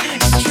true,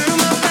 it's true.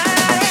 My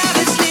bad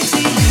habits lead to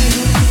you.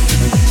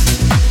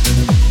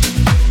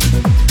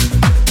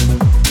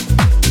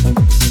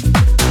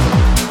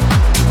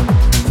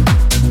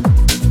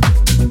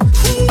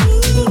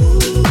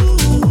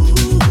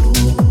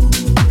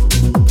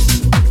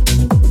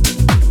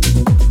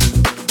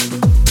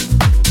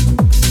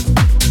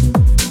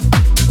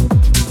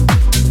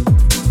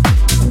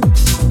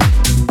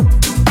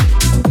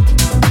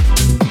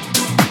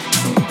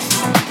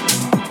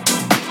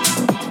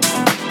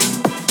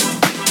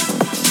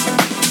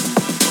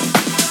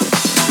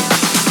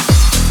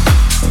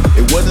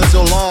 It wasn't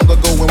so long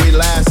ago when we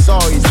last saw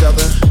each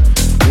other,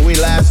 when we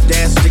last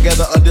danced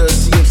together under a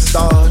sea of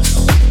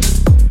stars.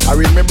 I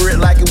remember it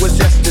like it was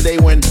yesterday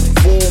when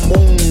full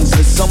moons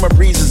and summer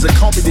breezes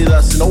accompanied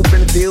us in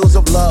open fields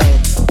of love.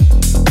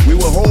 We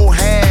would hold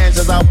hands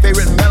as our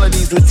favorite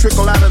melodies would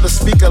trickle out of the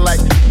speaker like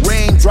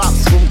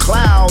raindrops from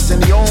clouds,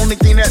 and the only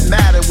thing that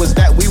mattered was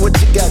that we were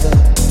together.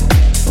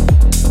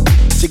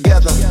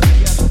 Together.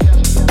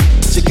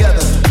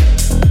 Together.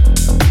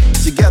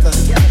 Together.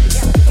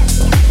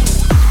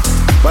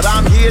 But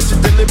I'm here here to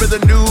deliver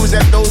the news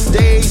that those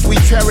days we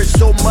cherish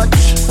so much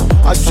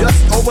are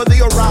just over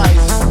the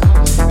horizon.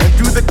 And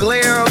through the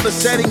glare of the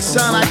setting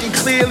sun, I can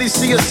clearly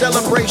see a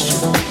celebration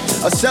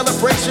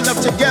of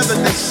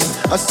togetherness,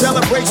 a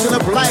celebration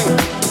of life.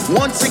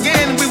 Once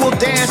again, we will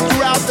dance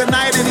throughout the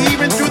night and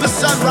even through the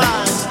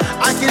sunrise.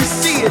 I can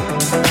see it.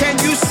 Can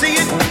you see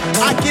it?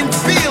 I can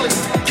feel it.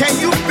 Can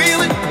you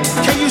feel it?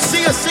 Can you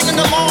see us singing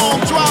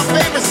along to our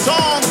favorite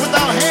songs with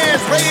our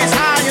hands raised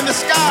high in the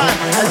sky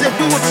as if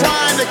we were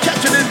trying to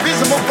catch an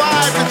invisible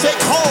vibe to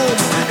take home?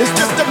 It's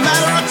just a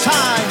matter of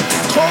time.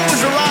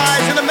 Close your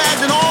eyes and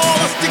imagine all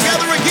us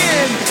together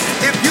again.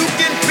 If you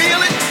can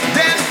feel it,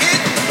 then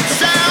it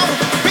shall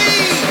be.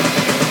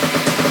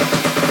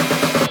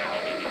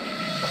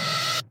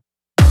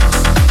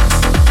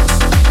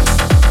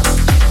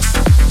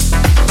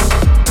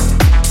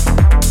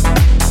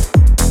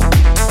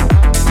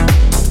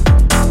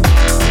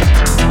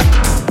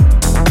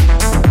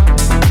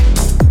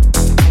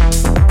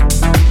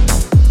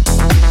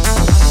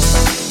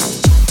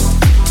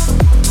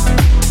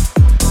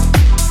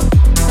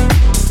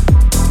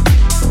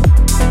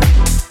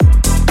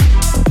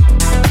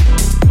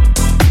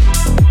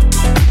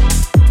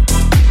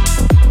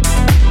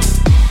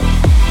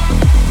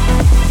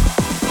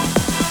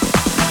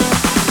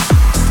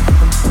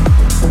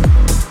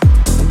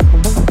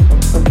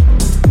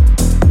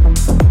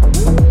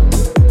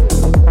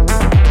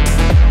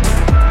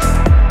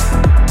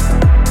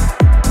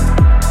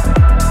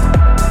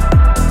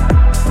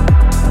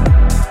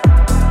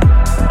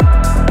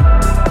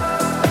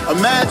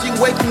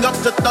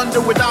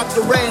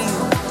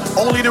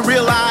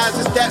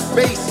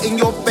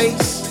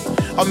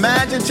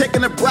 Imagine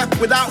taking a breath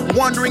without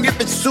wondering if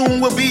it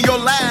soon will be your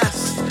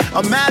last.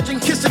 Imagine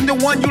kissing the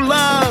one you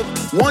love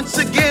once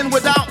again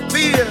without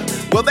fear.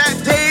 Well,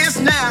 that day is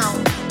now.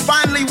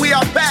 Finally, we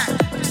are back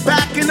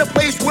in the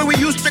place where we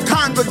used to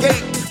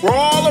congregate. Where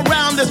all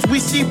around us we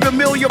see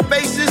familiar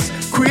faces,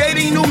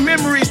 creating new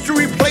memories to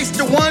replace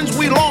the ones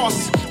we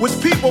lost.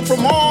 With people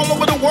from all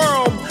over the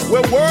world,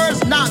 where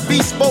words not be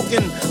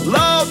spoken.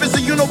 Love is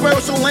a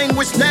universal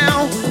language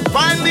now.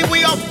 Finally,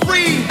 we are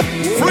free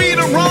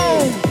to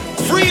roam.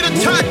 Free to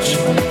touch,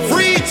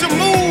 free to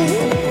move,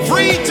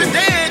 free to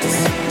dance,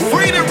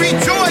 free to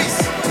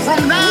rejoice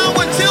from now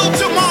until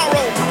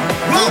tomorrow.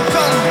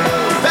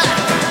 Welcome back.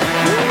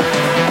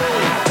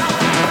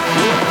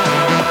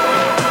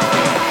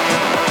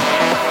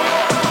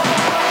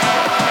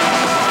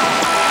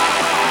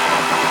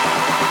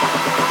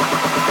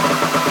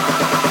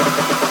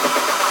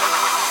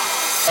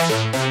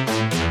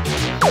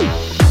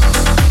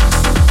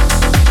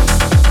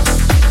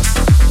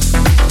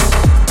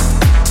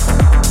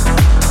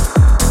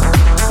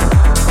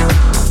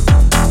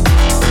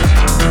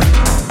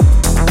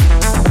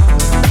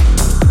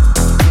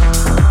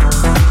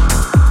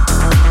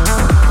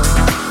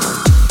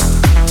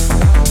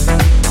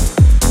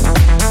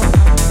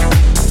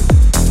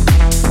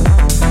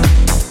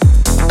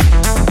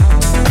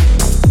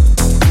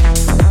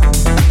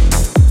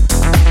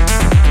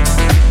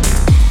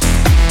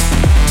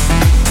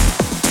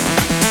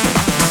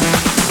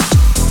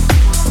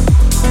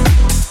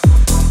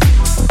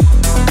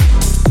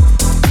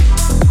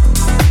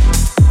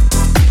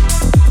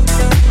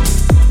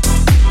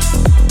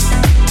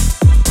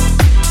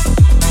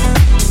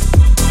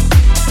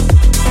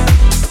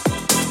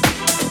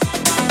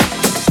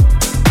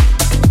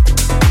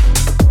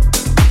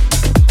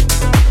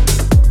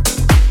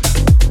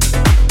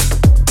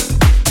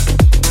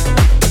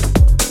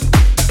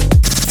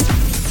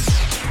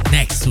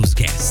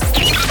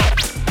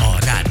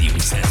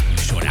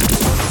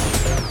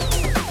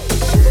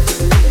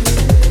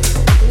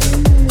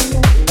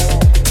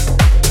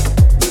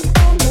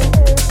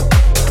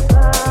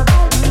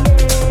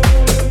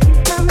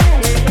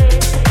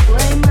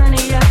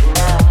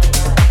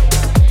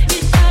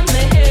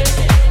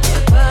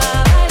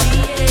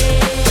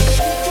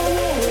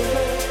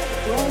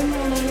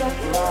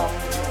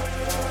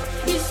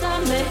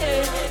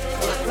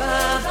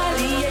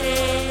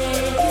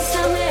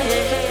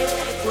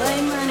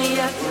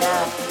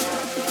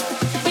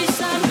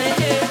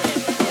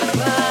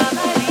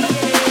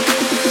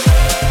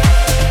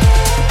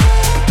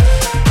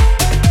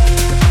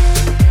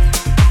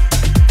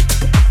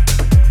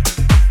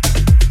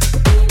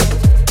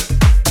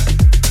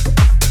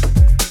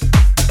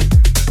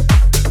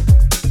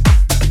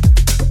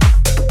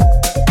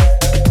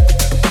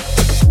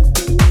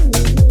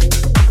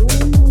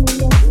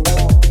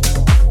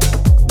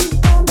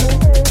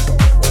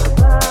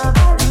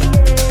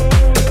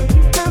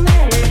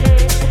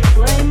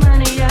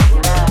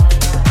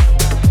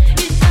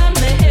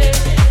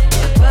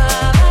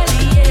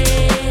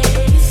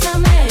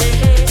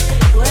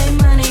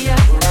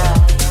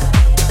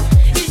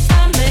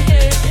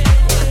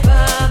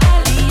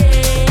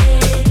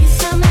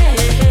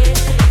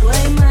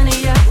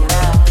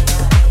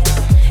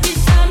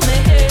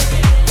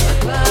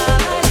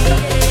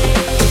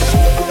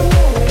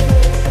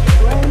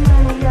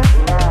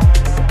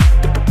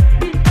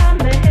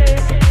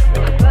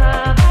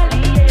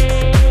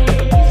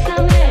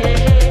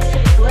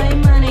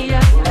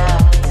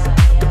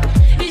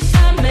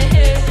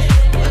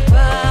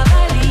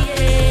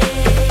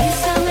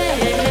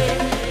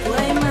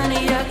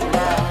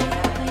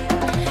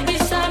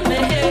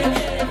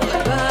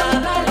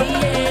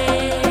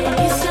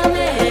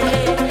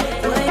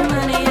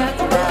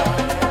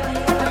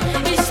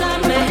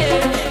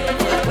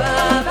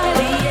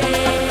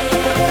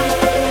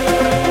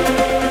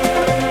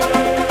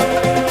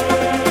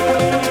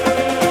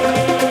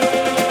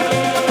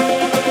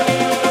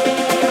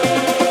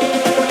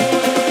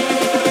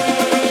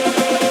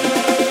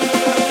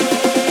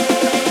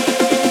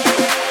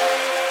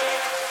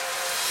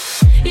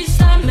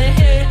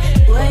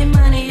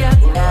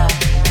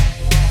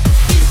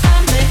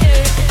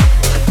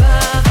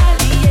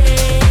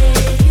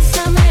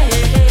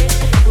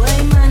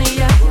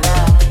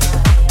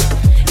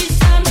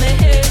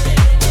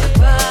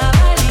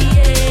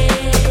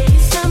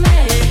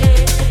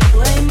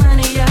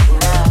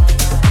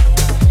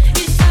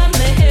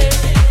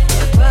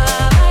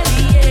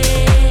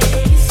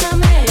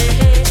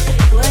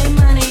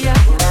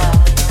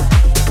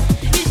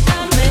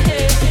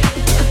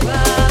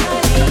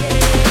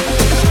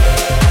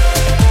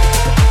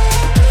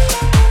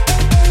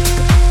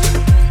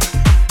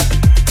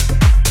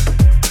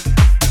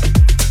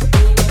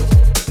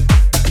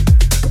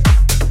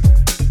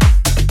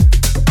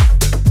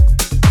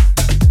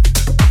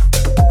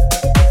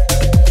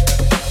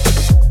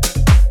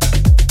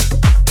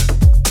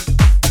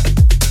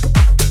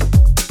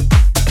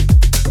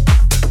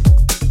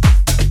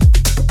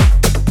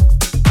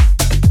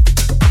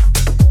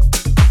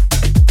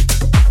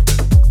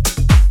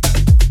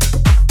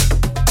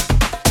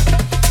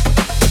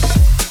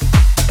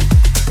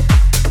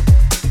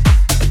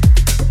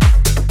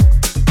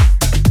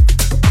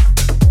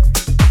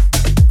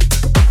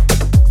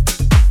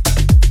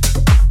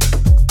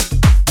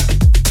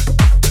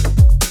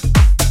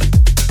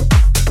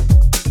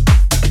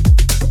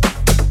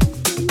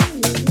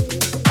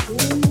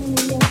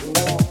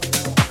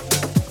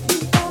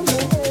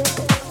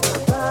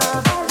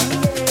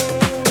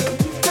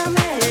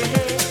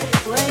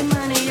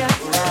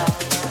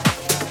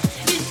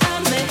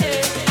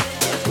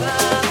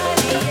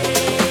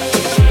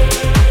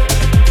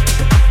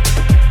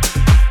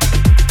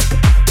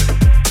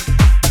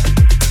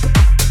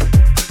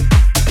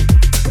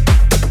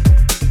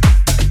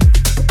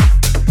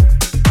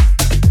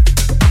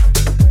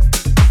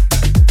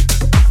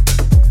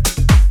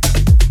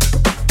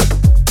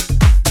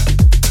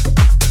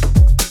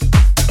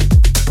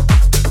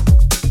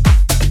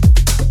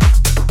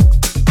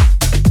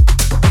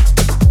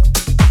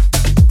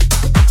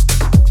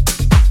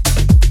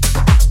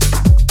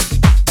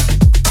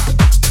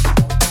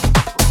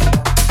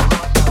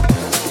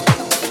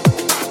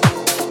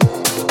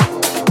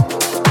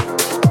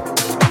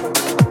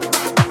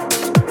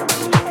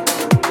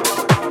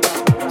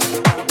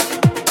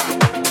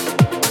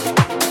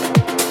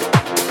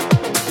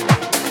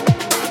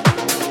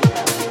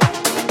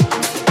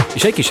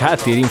 És egy kis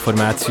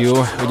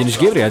háttérinformáció, ugyanis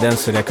Gabriel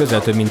Dancerrel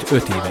közel több mint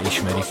 5 éve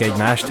ismerik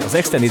egymást. Az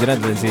Extended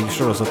rendezvény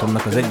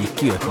sorozatomnak az egyik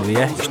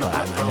kiötlője, és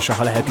találmányosa,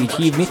 ha lehet így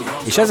hívni,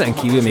 és ezen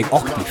kívül még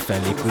aktív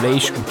fellépőle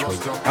is, úgyhogy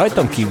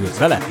rajtam kívül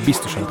vele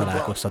biztosan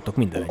találkoztatok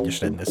minden egyes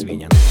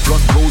rendezvényen.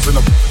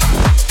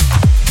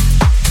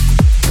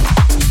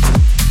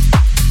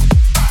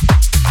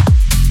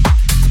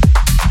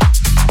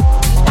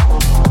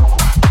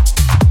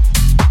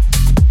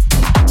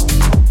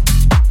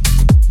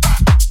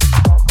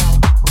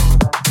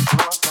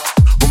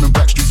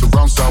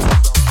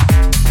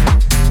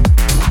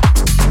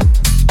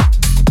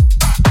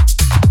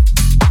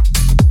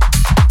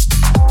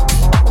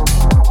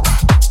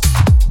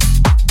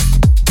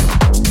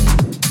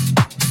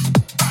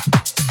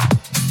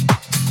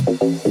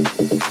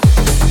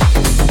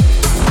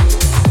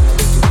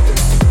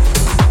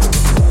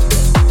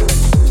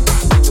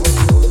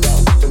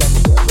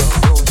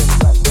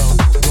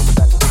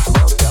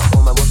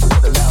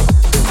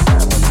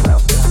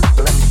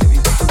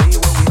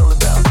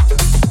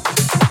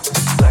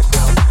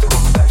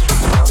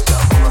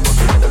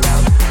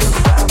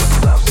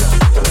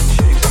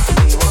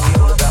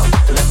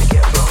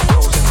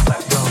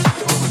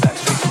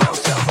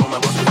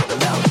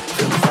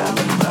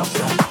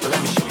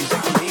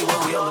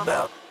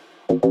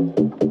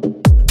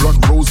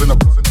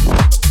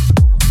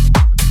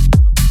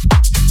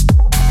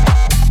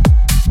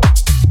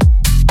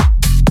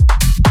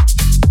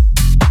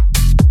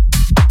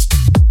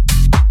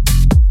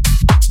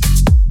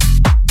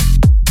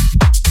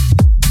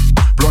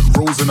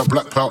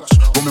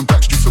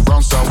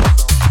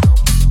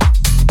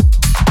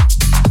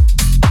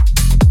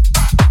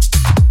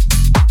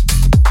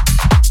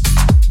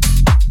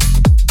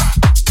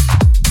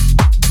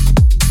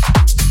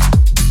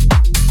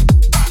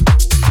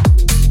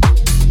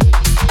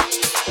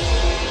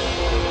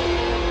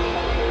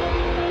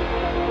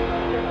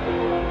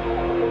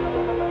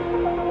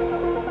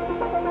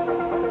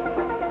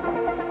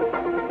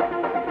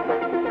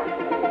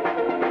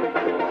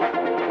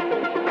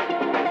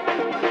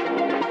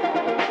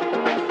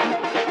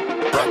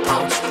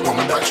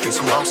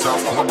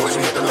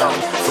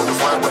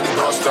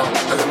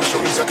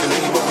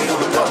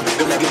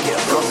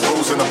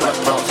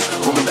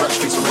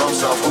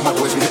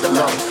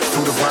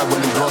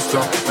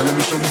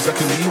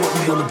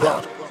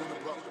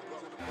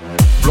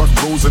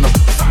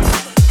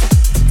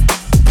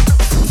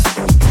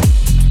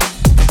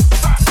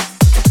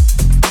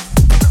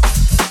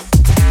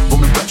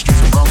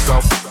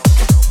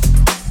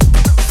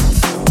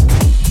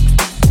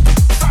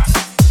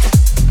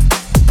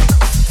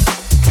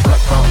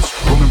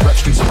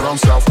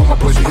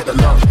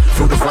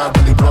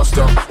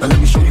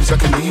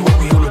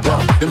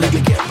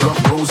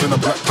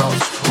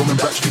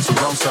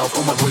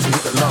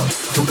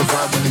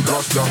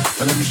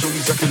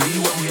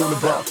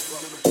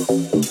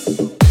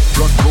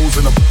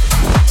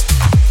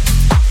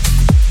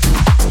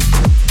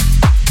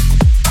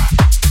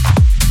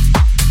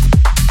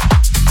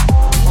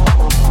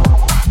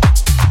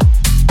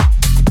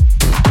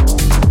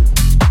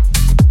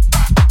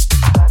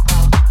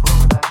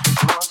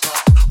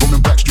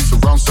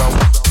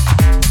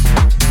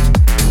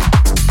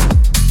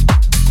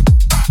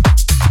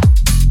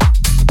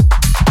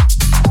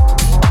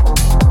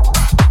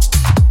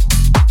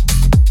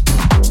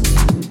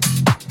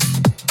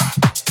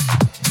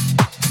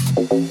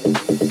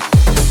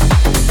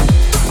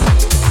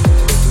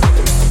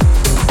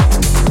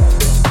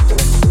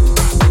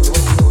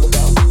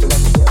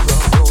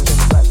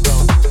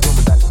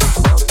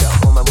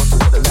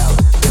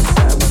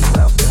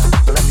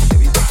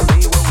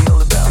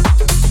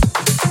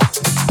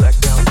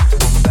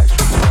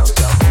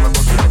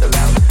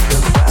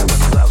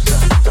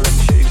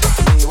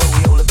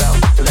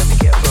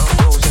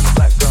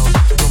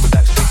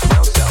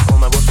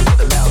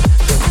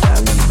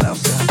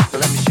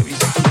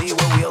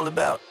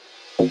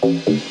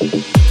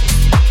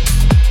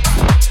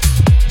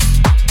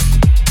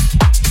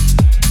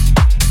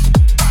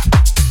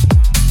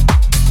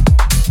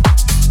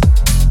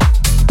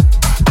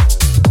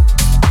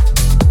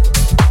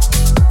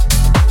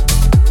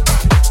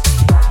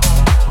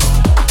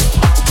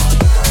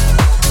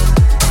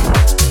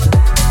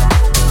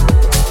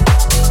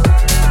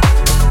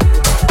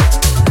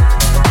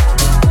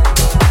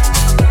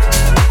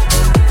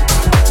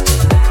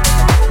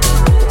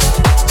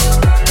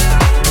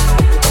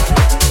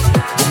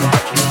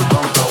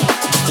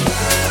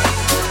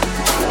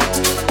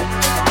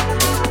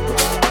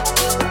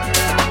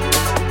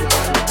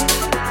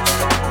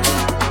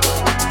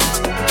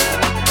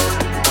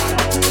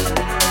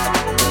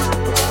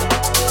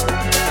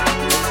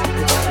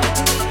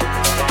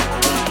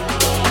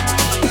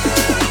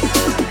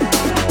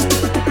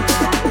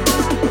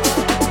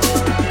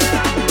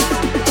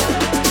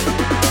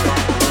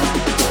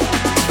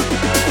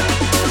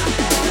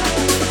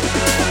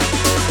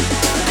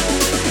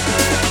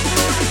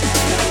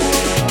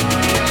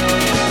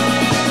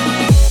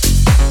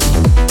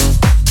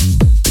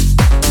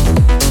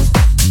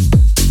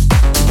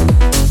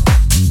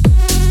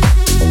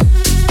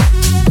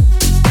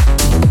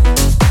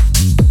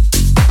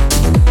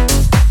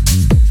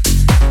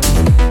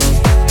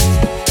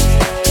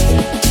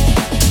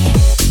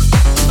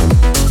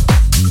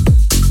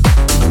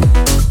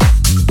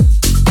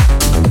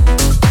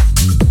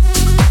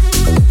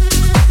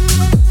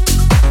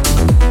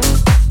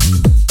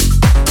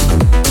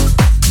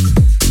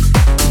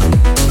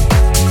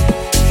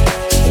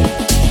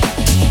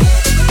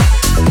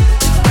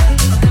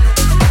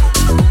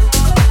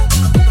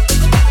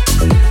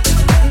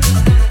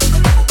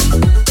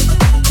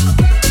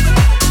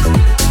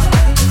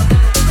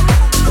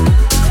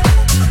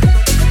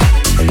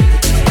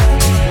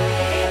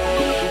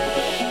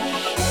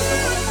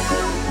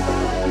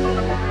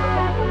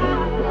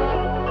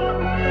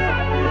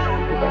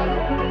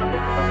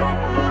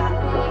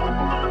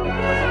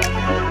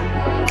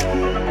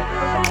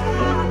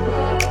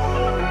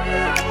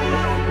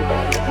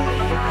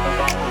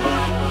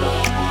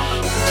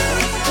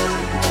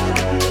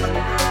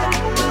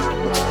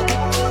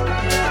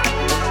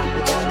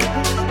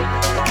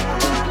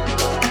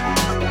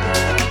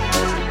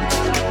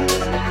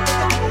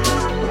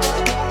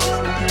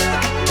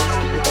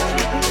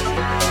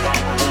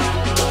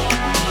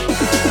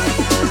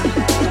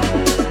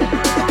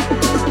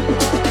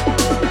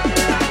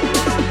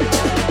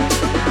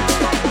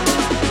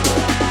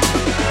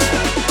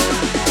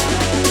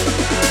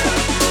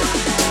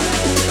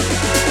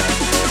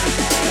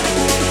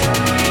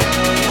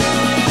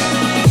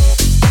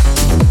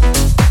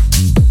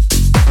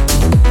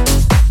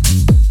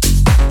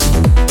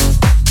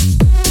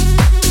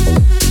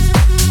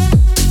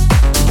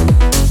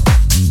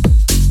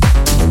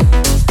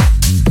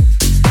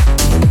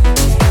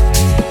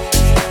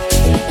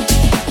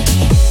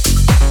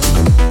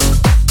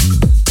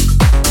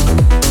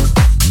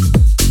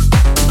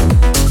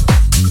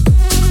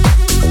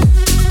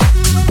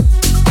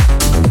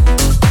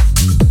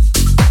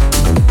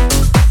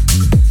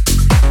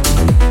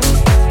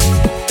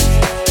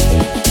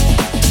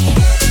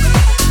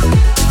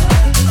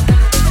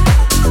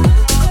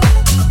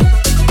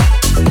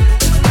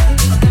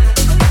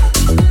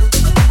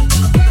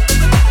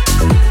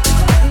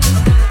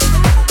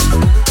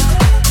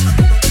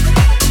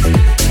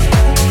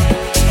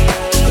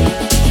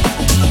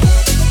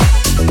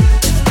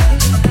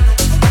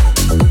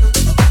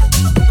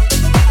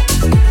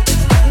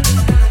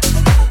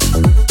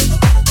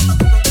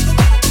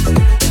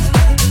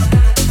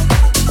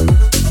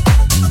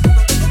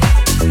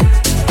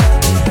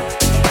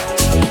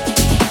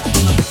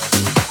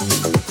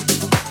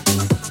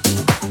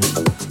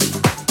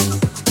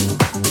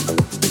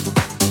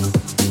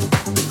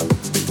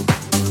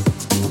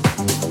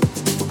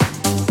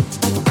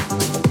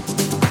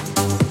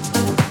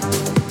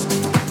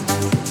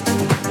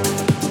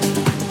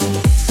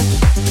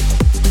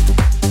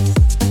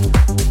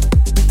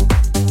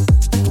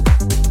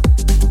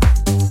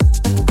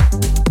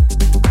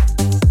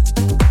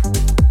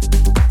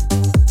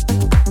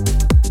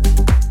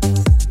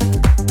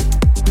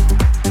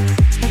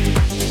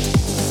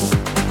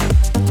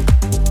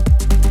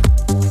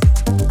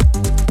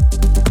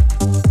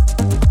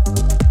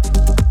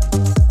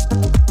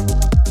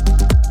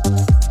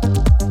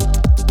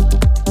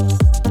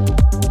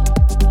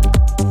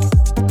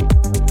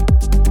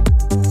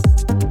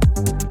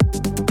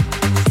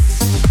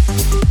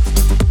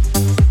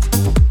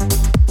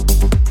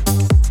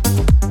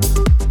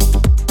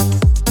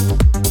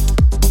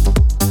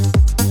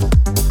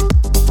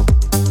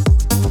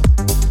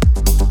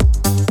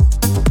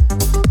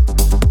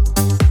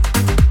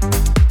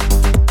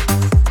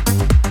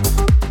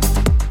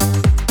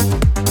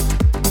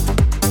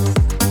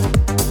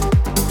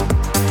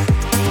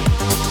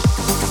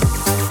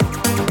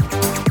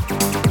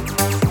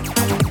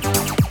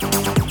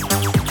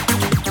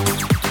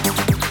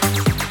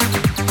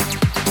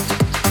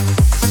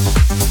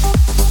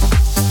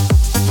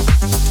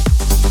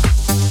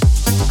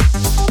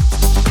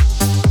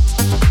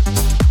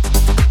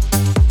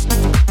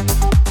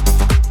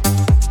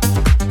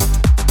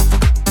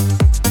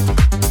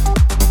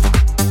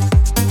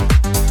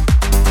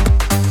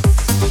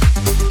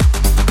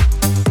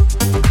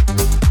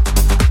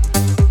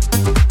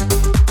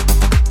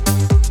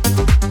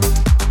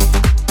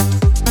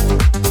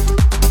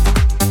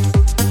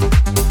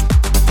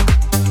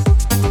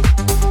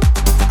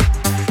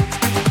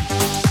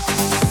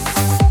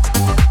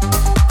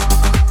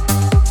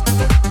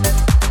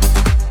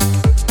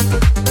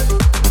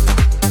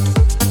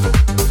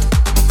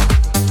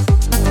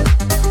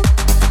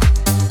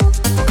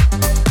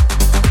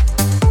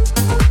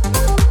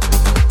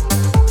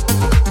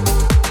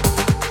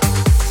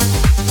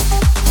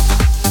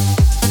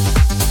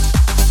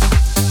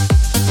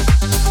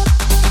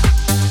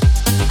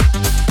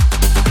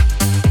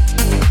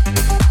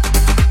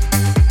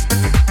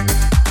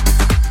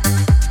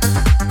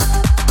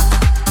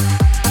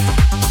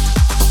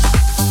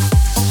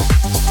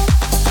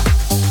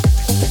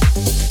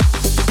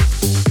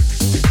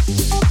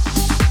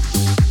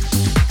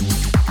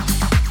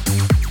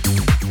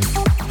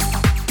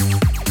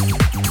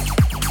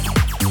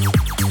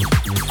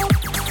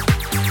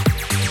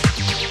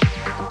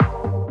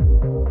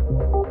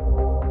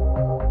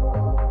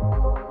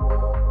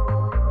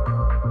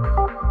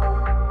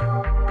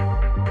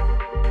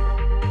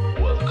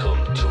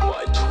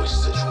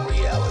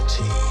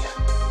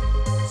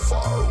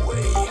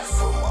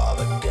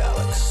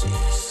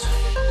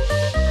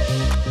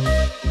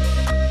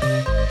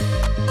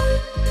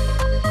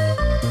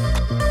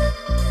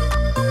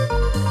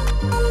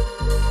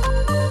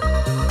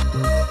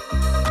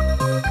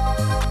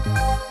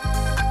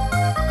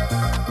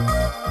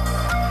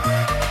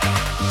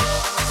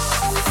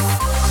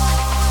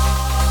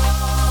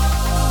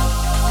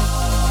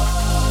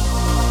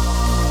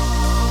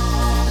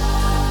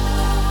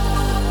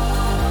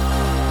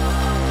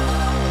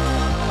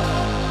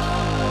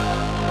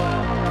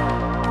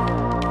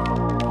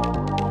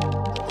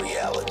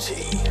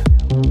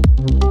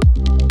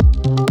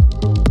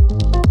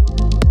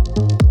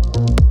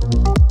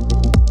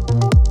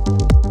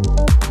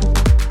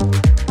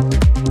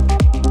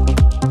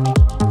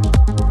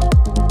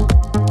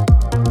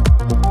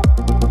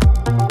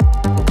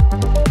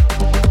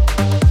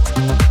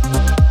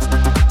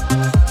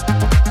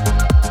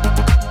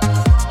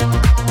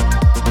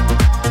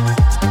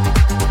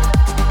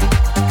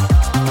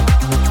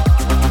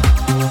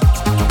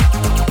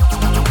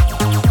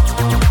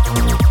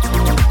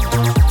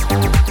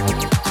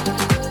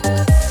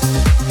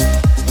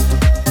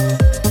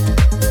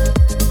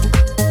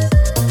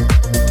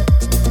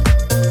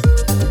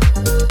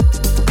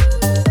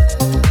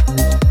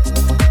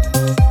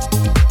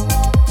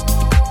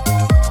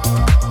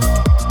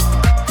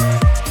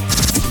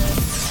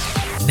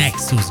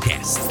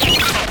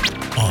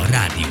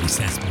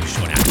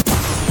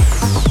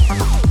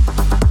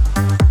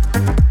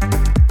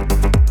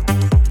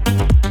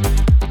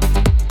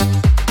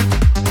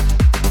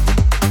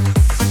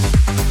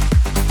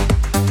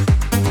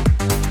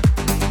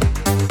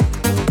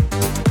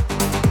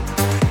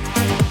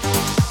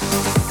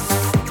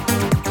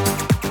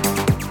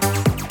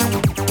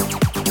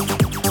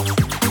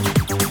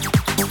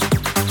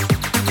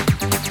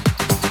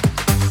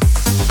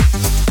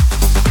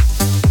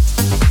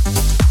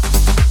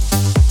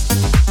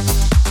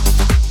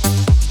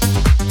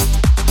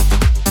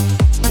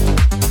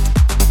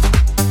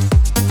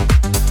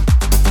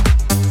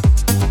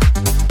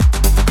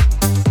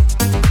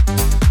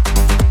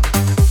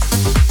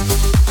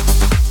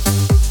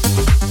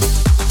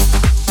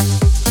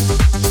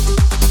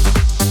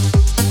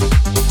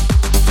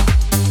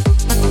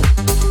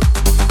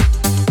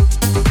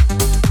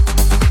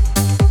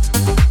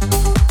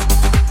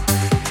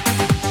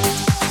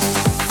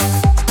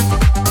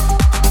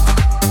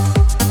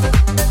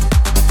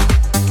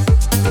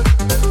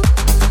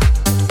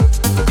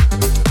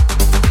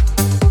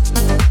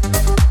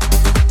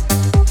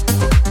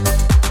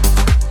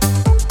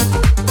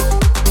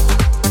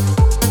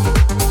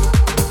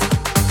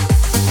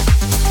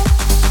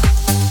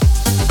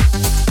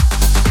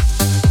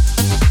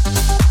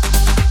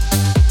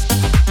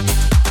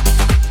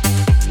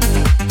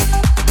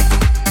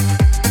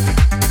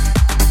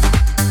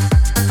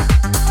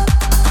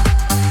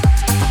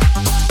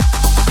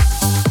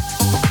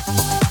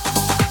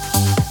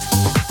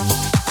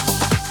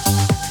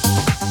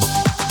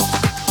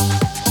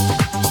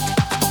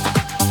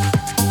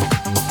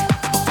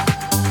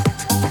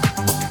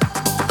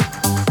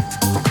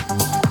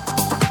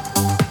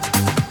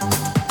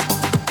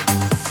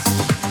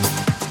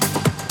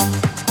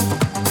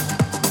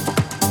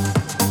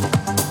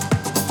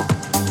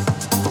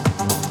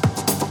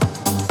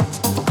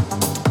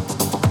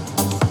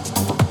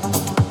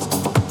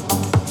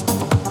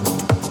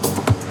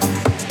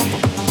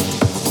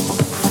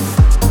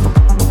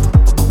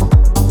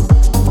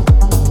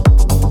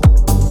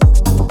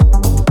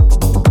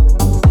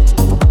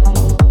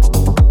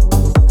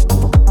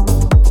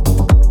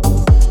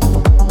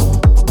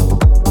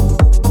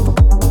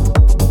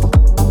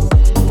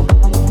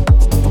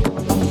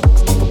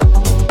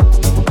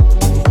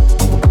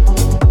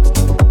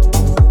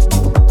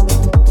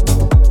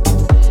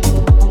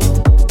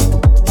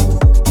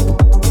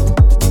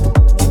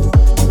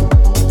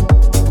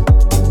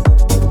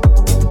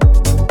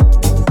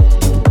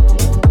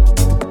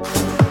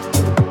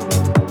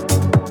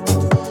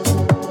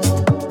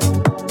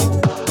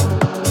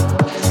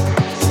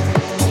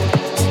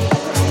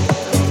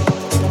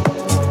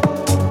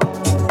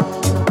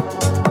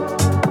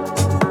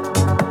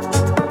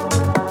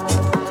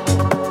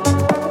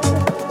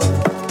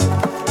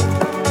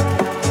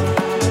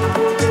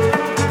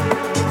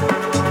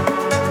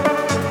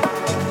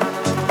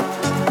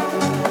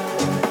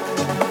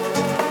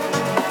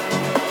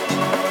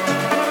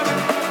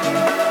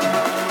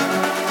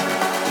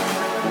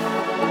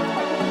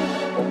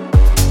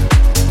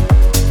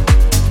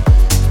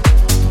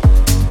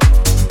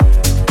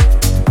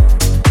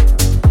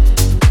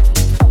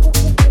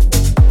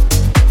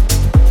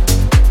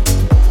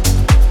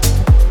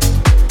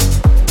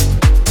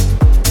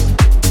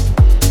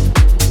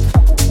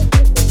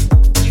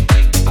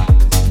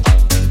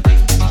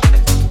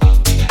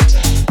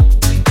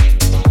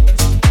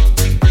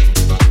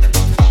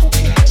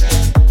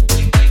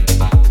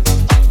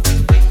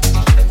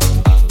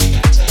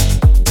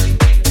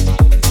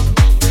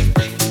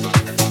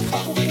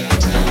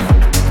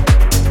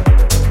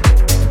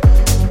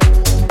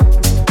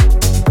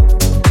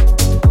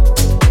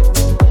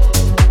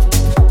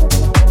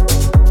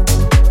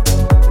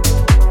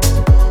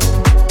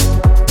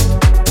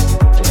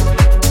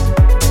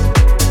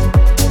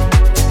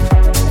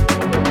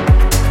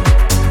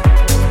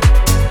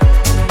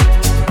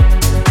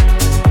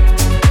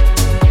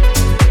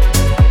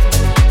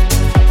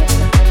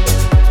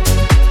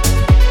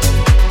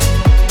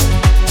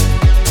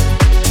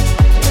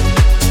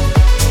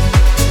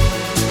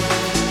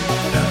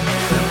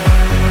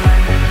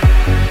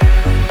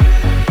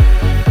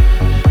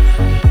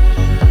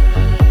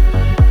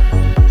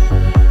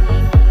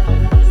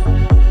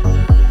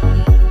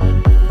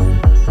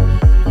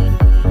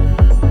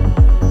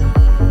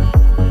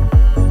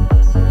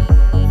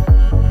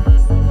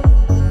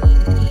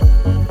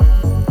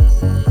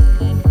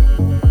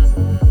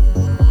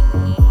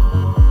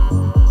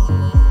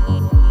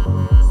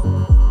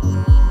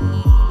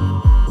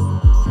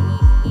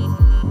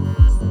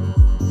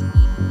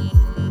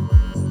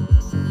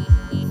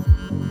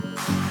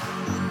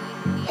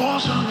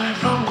 Wasn't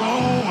if I'm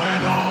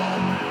going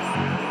home.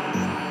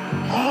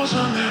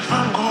 Wasn't if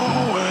I'm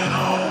going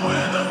home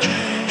when I'm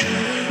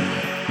changing.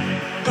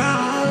 Down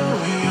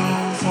only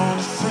on for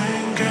the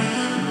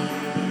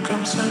thinking.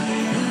 Come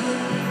saying.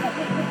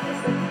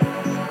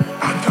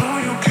 I know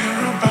you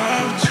care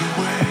about to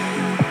wait.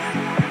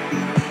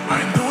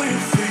 I know you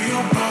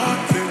feel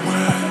body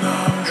when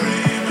I'm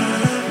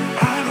dreaming.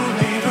 I don't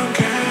even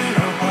care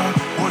about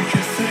what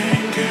you're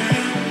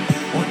thinking,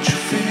 what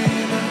you're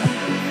feeling.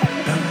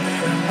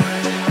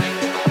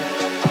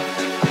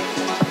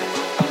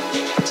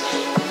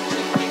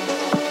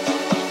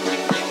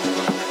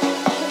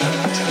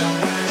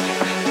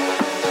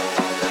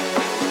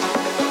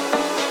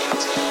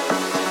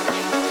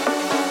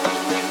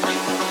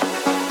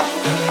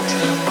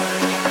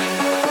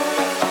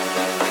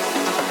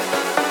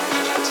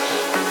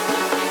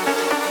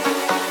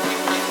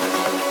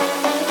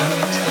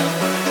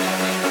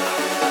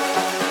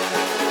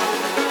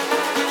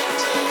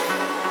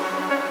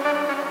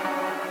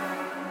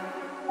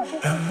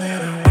 And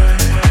anyway.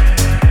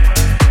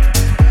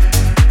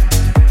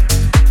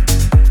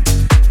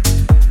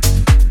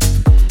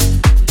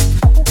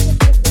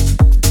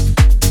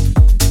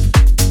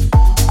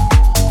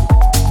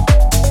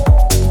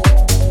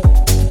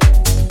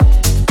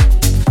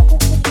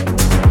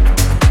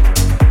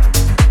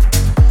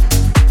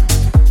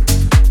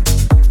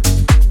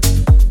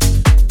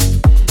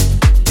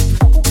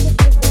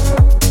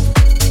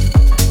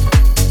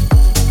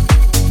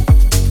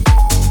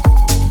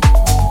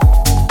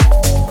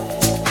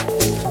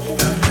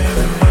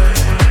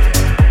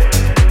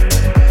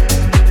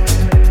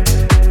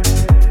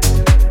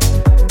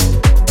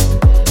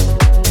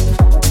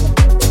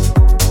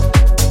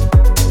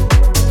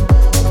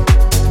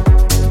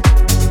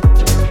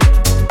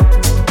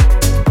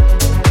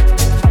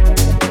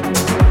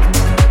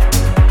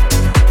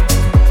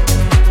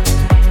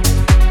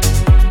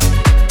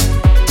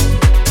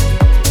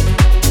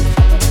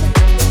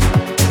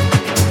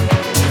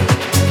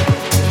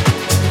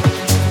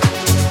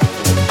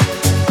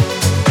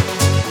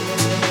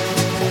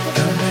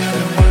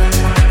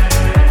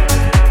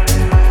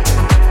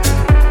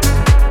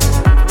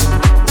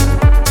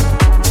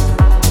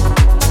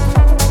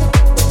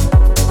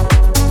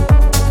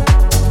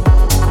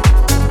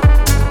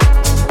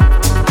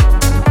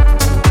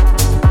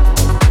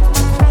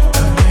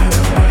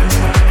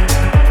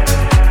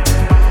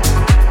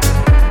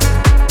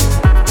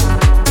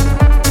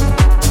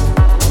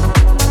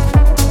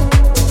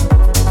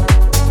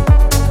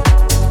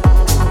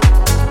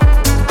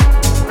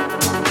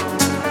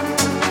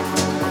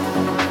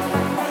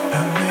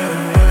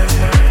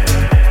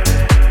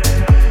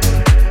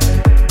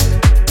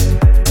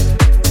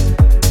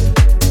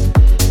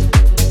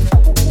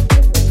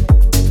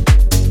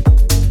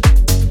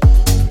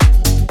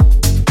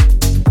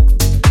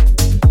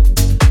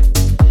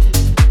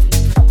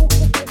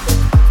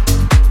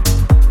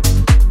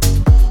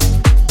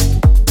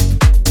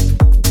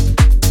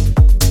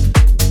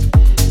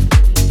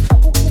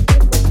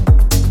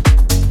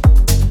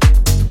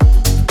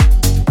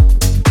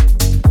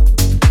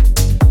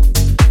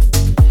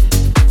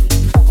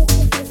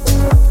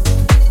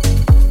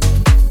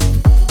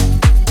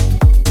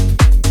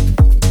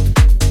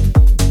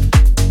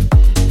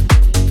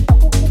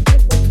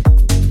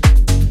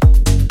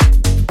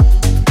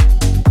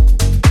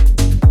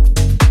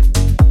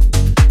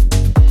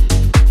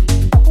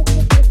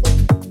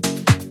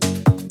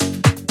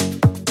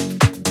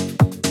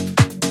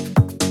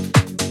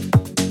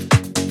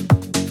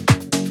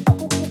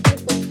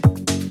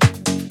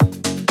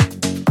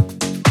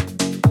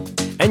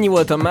 Ennyi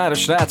voltam már,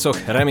 srácok,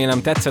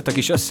 remélem tetszett a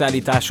kis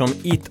összeállításom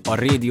itt a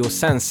Radio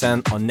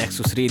Sense-en, a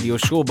Nexus Radio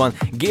Show-ban,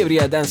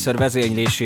 Gabriel Dancer vezénylésében.